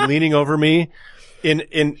 And he'd be leaning over me in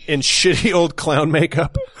shitty old clown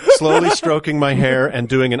makeup, slowly stroking my hair and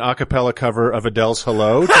doing an a cappella cover of Adele's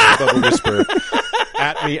Hello to Bubba Whisper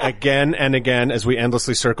at me again and again as we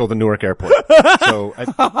endlessly circle the Newark airport. So,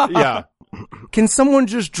 yeah. Can someone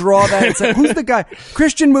just draw that and say, who's the guy?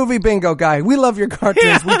 Christian movie bingo guy. We love your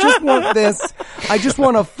cartoons. We just want this. I just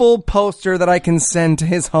want a full poster that I can send to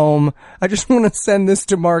his home. I just want to send this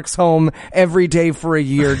to Mark's home every day for a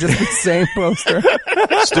year. Just the same poster.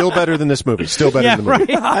 Still better than this movie. Still better than the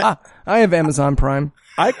movie. Right. I have Amazon Prime.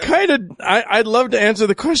 I'd love to answer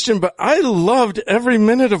the question, but I loved every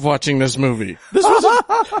minute of watching this movie.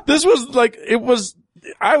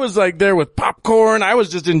 I was like there with popcorn. I was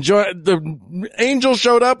just enjoying. The angel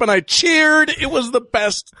showed up and I cheered. It was the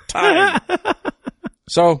best time.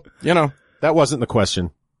 So, that wasn't the question.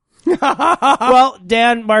 Well,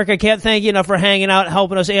 Dan, Mark, I can't thank you enough for hanging out,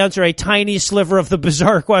 helping us answer a tiny sliver of the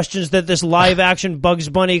bizarre questions that this live-action Bugs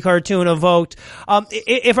Bunny cartoon evoked.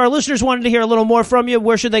 If our listeners wanted to hear a little more from you,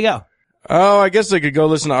 where should they go? Oh, I guess they could go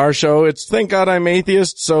listen to our show. It's Thank God I'm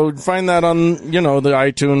Atheist, so find that on, the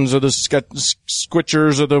iTunes or the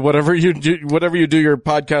Squitchers or the whatever you do your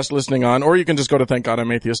podcast listening on, or you can just go to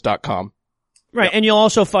thankgodimatheist.com. Right, Yep. And you'll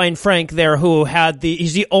also find Frank there, who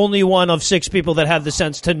he's the only one of 6 people that had the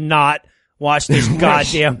sense to not watch this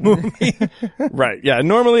goddamn movie. Right, yeah.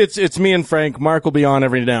 Normally it's me and Frank. Mark will be on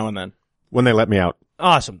every now and then. When they let me out.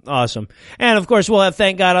 Awesome. And of course, we'll have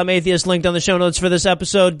Thank God I'm Atheist linked on the show notes for this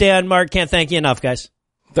episode. Dan, Mark, can't thank you enough, guys.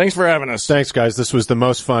 Thanks for having us. Thanks, guys. This was the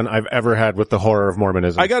most fun I've ever had with the horror of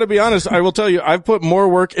Mormonism. I gotta be honest, I will tell you, I've put more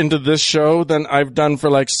work into this show than I've done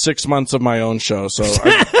for 6 months of my own show. So,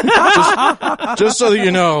 just so that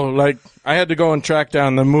you know, I had to go and track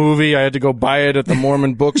down the movie. I had to go buy it at the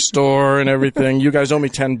Mormon bookstore and everything. You guys owe me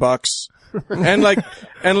 $10.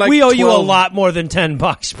 And we owe you a lot more than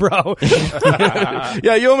 $10, bro.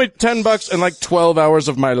 Yeah, you owe me $10 and 12 hours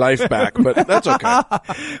of my life back, but that's okay.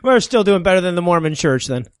 We're still doing better than the Mormon Church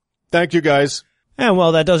then. Thank you, guys. And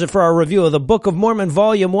well, that does it for our review of the Book of Mormon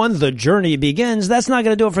Volume 1, The Journey Begins. That's not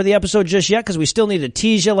going to do it for the episode just yet, because we still need to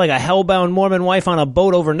tease you like a hellbound Mormon wife on a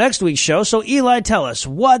boat over next week's show. So Eli, tell us,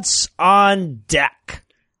 what's on deck?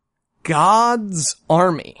 God's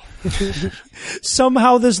Army.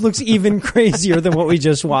 Somehow this looks even crazier than what we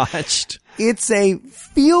just watched. It's a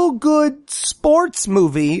feel-good sports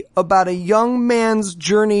movie about a young man's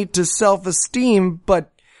journey to self-esteem,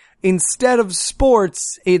 but instead of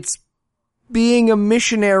sports, it's being a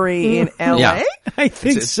missionary in L.A.? Yeah. I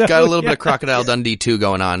think It's so. got a little bit of Crocodile Dundee 2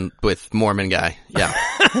 going on with Mormon guy. Yeah.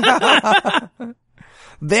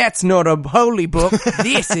 That's not a holy book.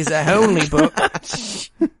 This is a holy book.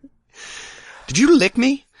 Did you lick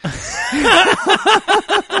me?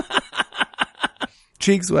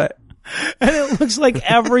 Cheeks wet. And it looks like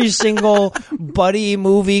every single buddy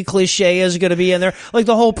movie cliche is going to be in there. Like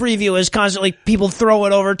the whole preview is constantly people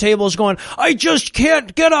throwing over tables going, I just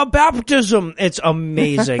can't get a baptism. It's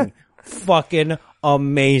amazing. Fucking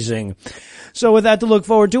amazing. So with that to look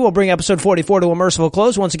forward to, we'll bring episode 44 to a merciful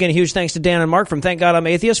close. Once again, a huge thanks to Dan and Mark from Thank God I'm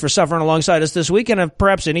Atheist for suffering alongside us this week, and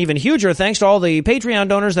perhaps an even huger thanks to all the Patreon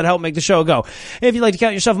donors that help make the show go. If you'd like to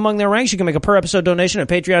count yourself among their ranks, you can make a per-episode donation at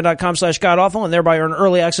patreon.com/godawful and thereby earn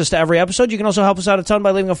early access to every episode. You can also help us out a ton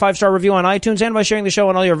by leaving a 5-star review on iTunes and by sharing the show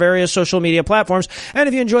on all your various social media platforms. And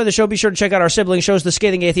if you enjoy the show, be sure to check out our sibling shows, The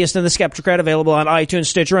Scathing Atheist and The Skeptocrat, available on iTunes,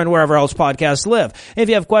 Stitcher, and wherever else podcasts live. If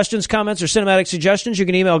you have questions, comments, or cinematic suggestions, you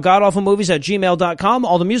can email godawfulmovies@gmail.com.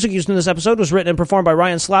 All the music used in this episode was written and performed by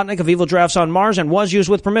Ryan Slotnick of Evil Drafts on Mars and was used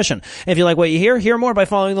with permission. If you like what you hear more by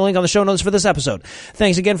following the link on the show notes for this episode.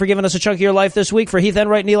 Thanks again for giving us a chunk of your life this week. For Heath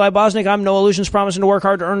Enright and Eli Bosnick, I'm Noah Illusions, promising to work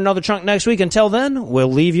hard to earn another chunk next week. Until then,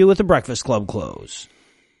 we'll leave you with the Breakfast Club close.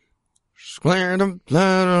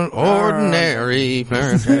 Ordinary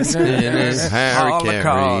Harry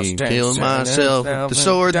Carey killed myself. The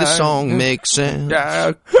sword, the song makes sense.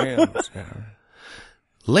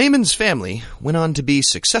 Lehman's family went on to be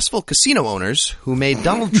successful casino owners who made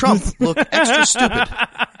Donald Trump look extra stupid.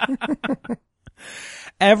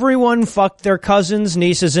 Everyone fucked their cousins,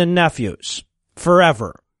 nieces, and nephews.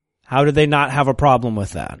 Forever. How did they not have a problem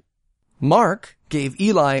with that? Mark gave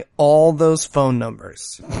Eli all those phone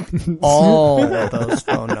numbers. All those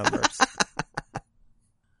phone numbers.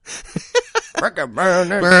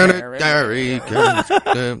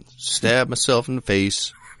 Stab myself in the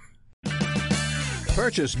face.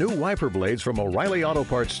 Purchase new wiper blades from O'Reilly Auto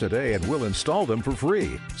Parts today and we'll install them for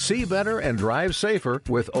free. See better and drive safer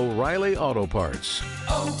with O'Reilly Auto Parts.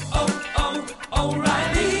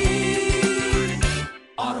 O'Reilly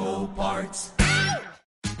Auto Parts.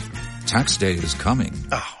 Tax day is coming.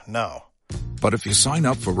 Oh, no. But if you sign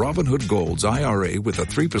up for Robinhood Gold's IRA with a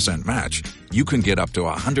 3% match, you can get up to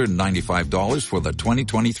 $195 for the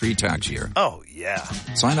 2023 tax year. Oh, yeah.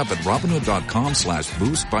 Sign up at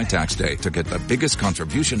Robinhood.com/boost by tax day to get the biggest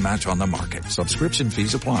contribution match on the market. Subscription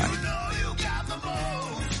fees apply.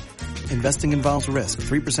 Investing involves risk.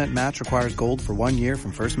 3% match requires gold for 1 year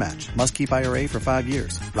from first match. Must keep IRA for 5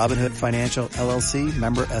 years. Robinhood Financial LLC,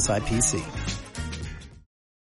 member SIPC.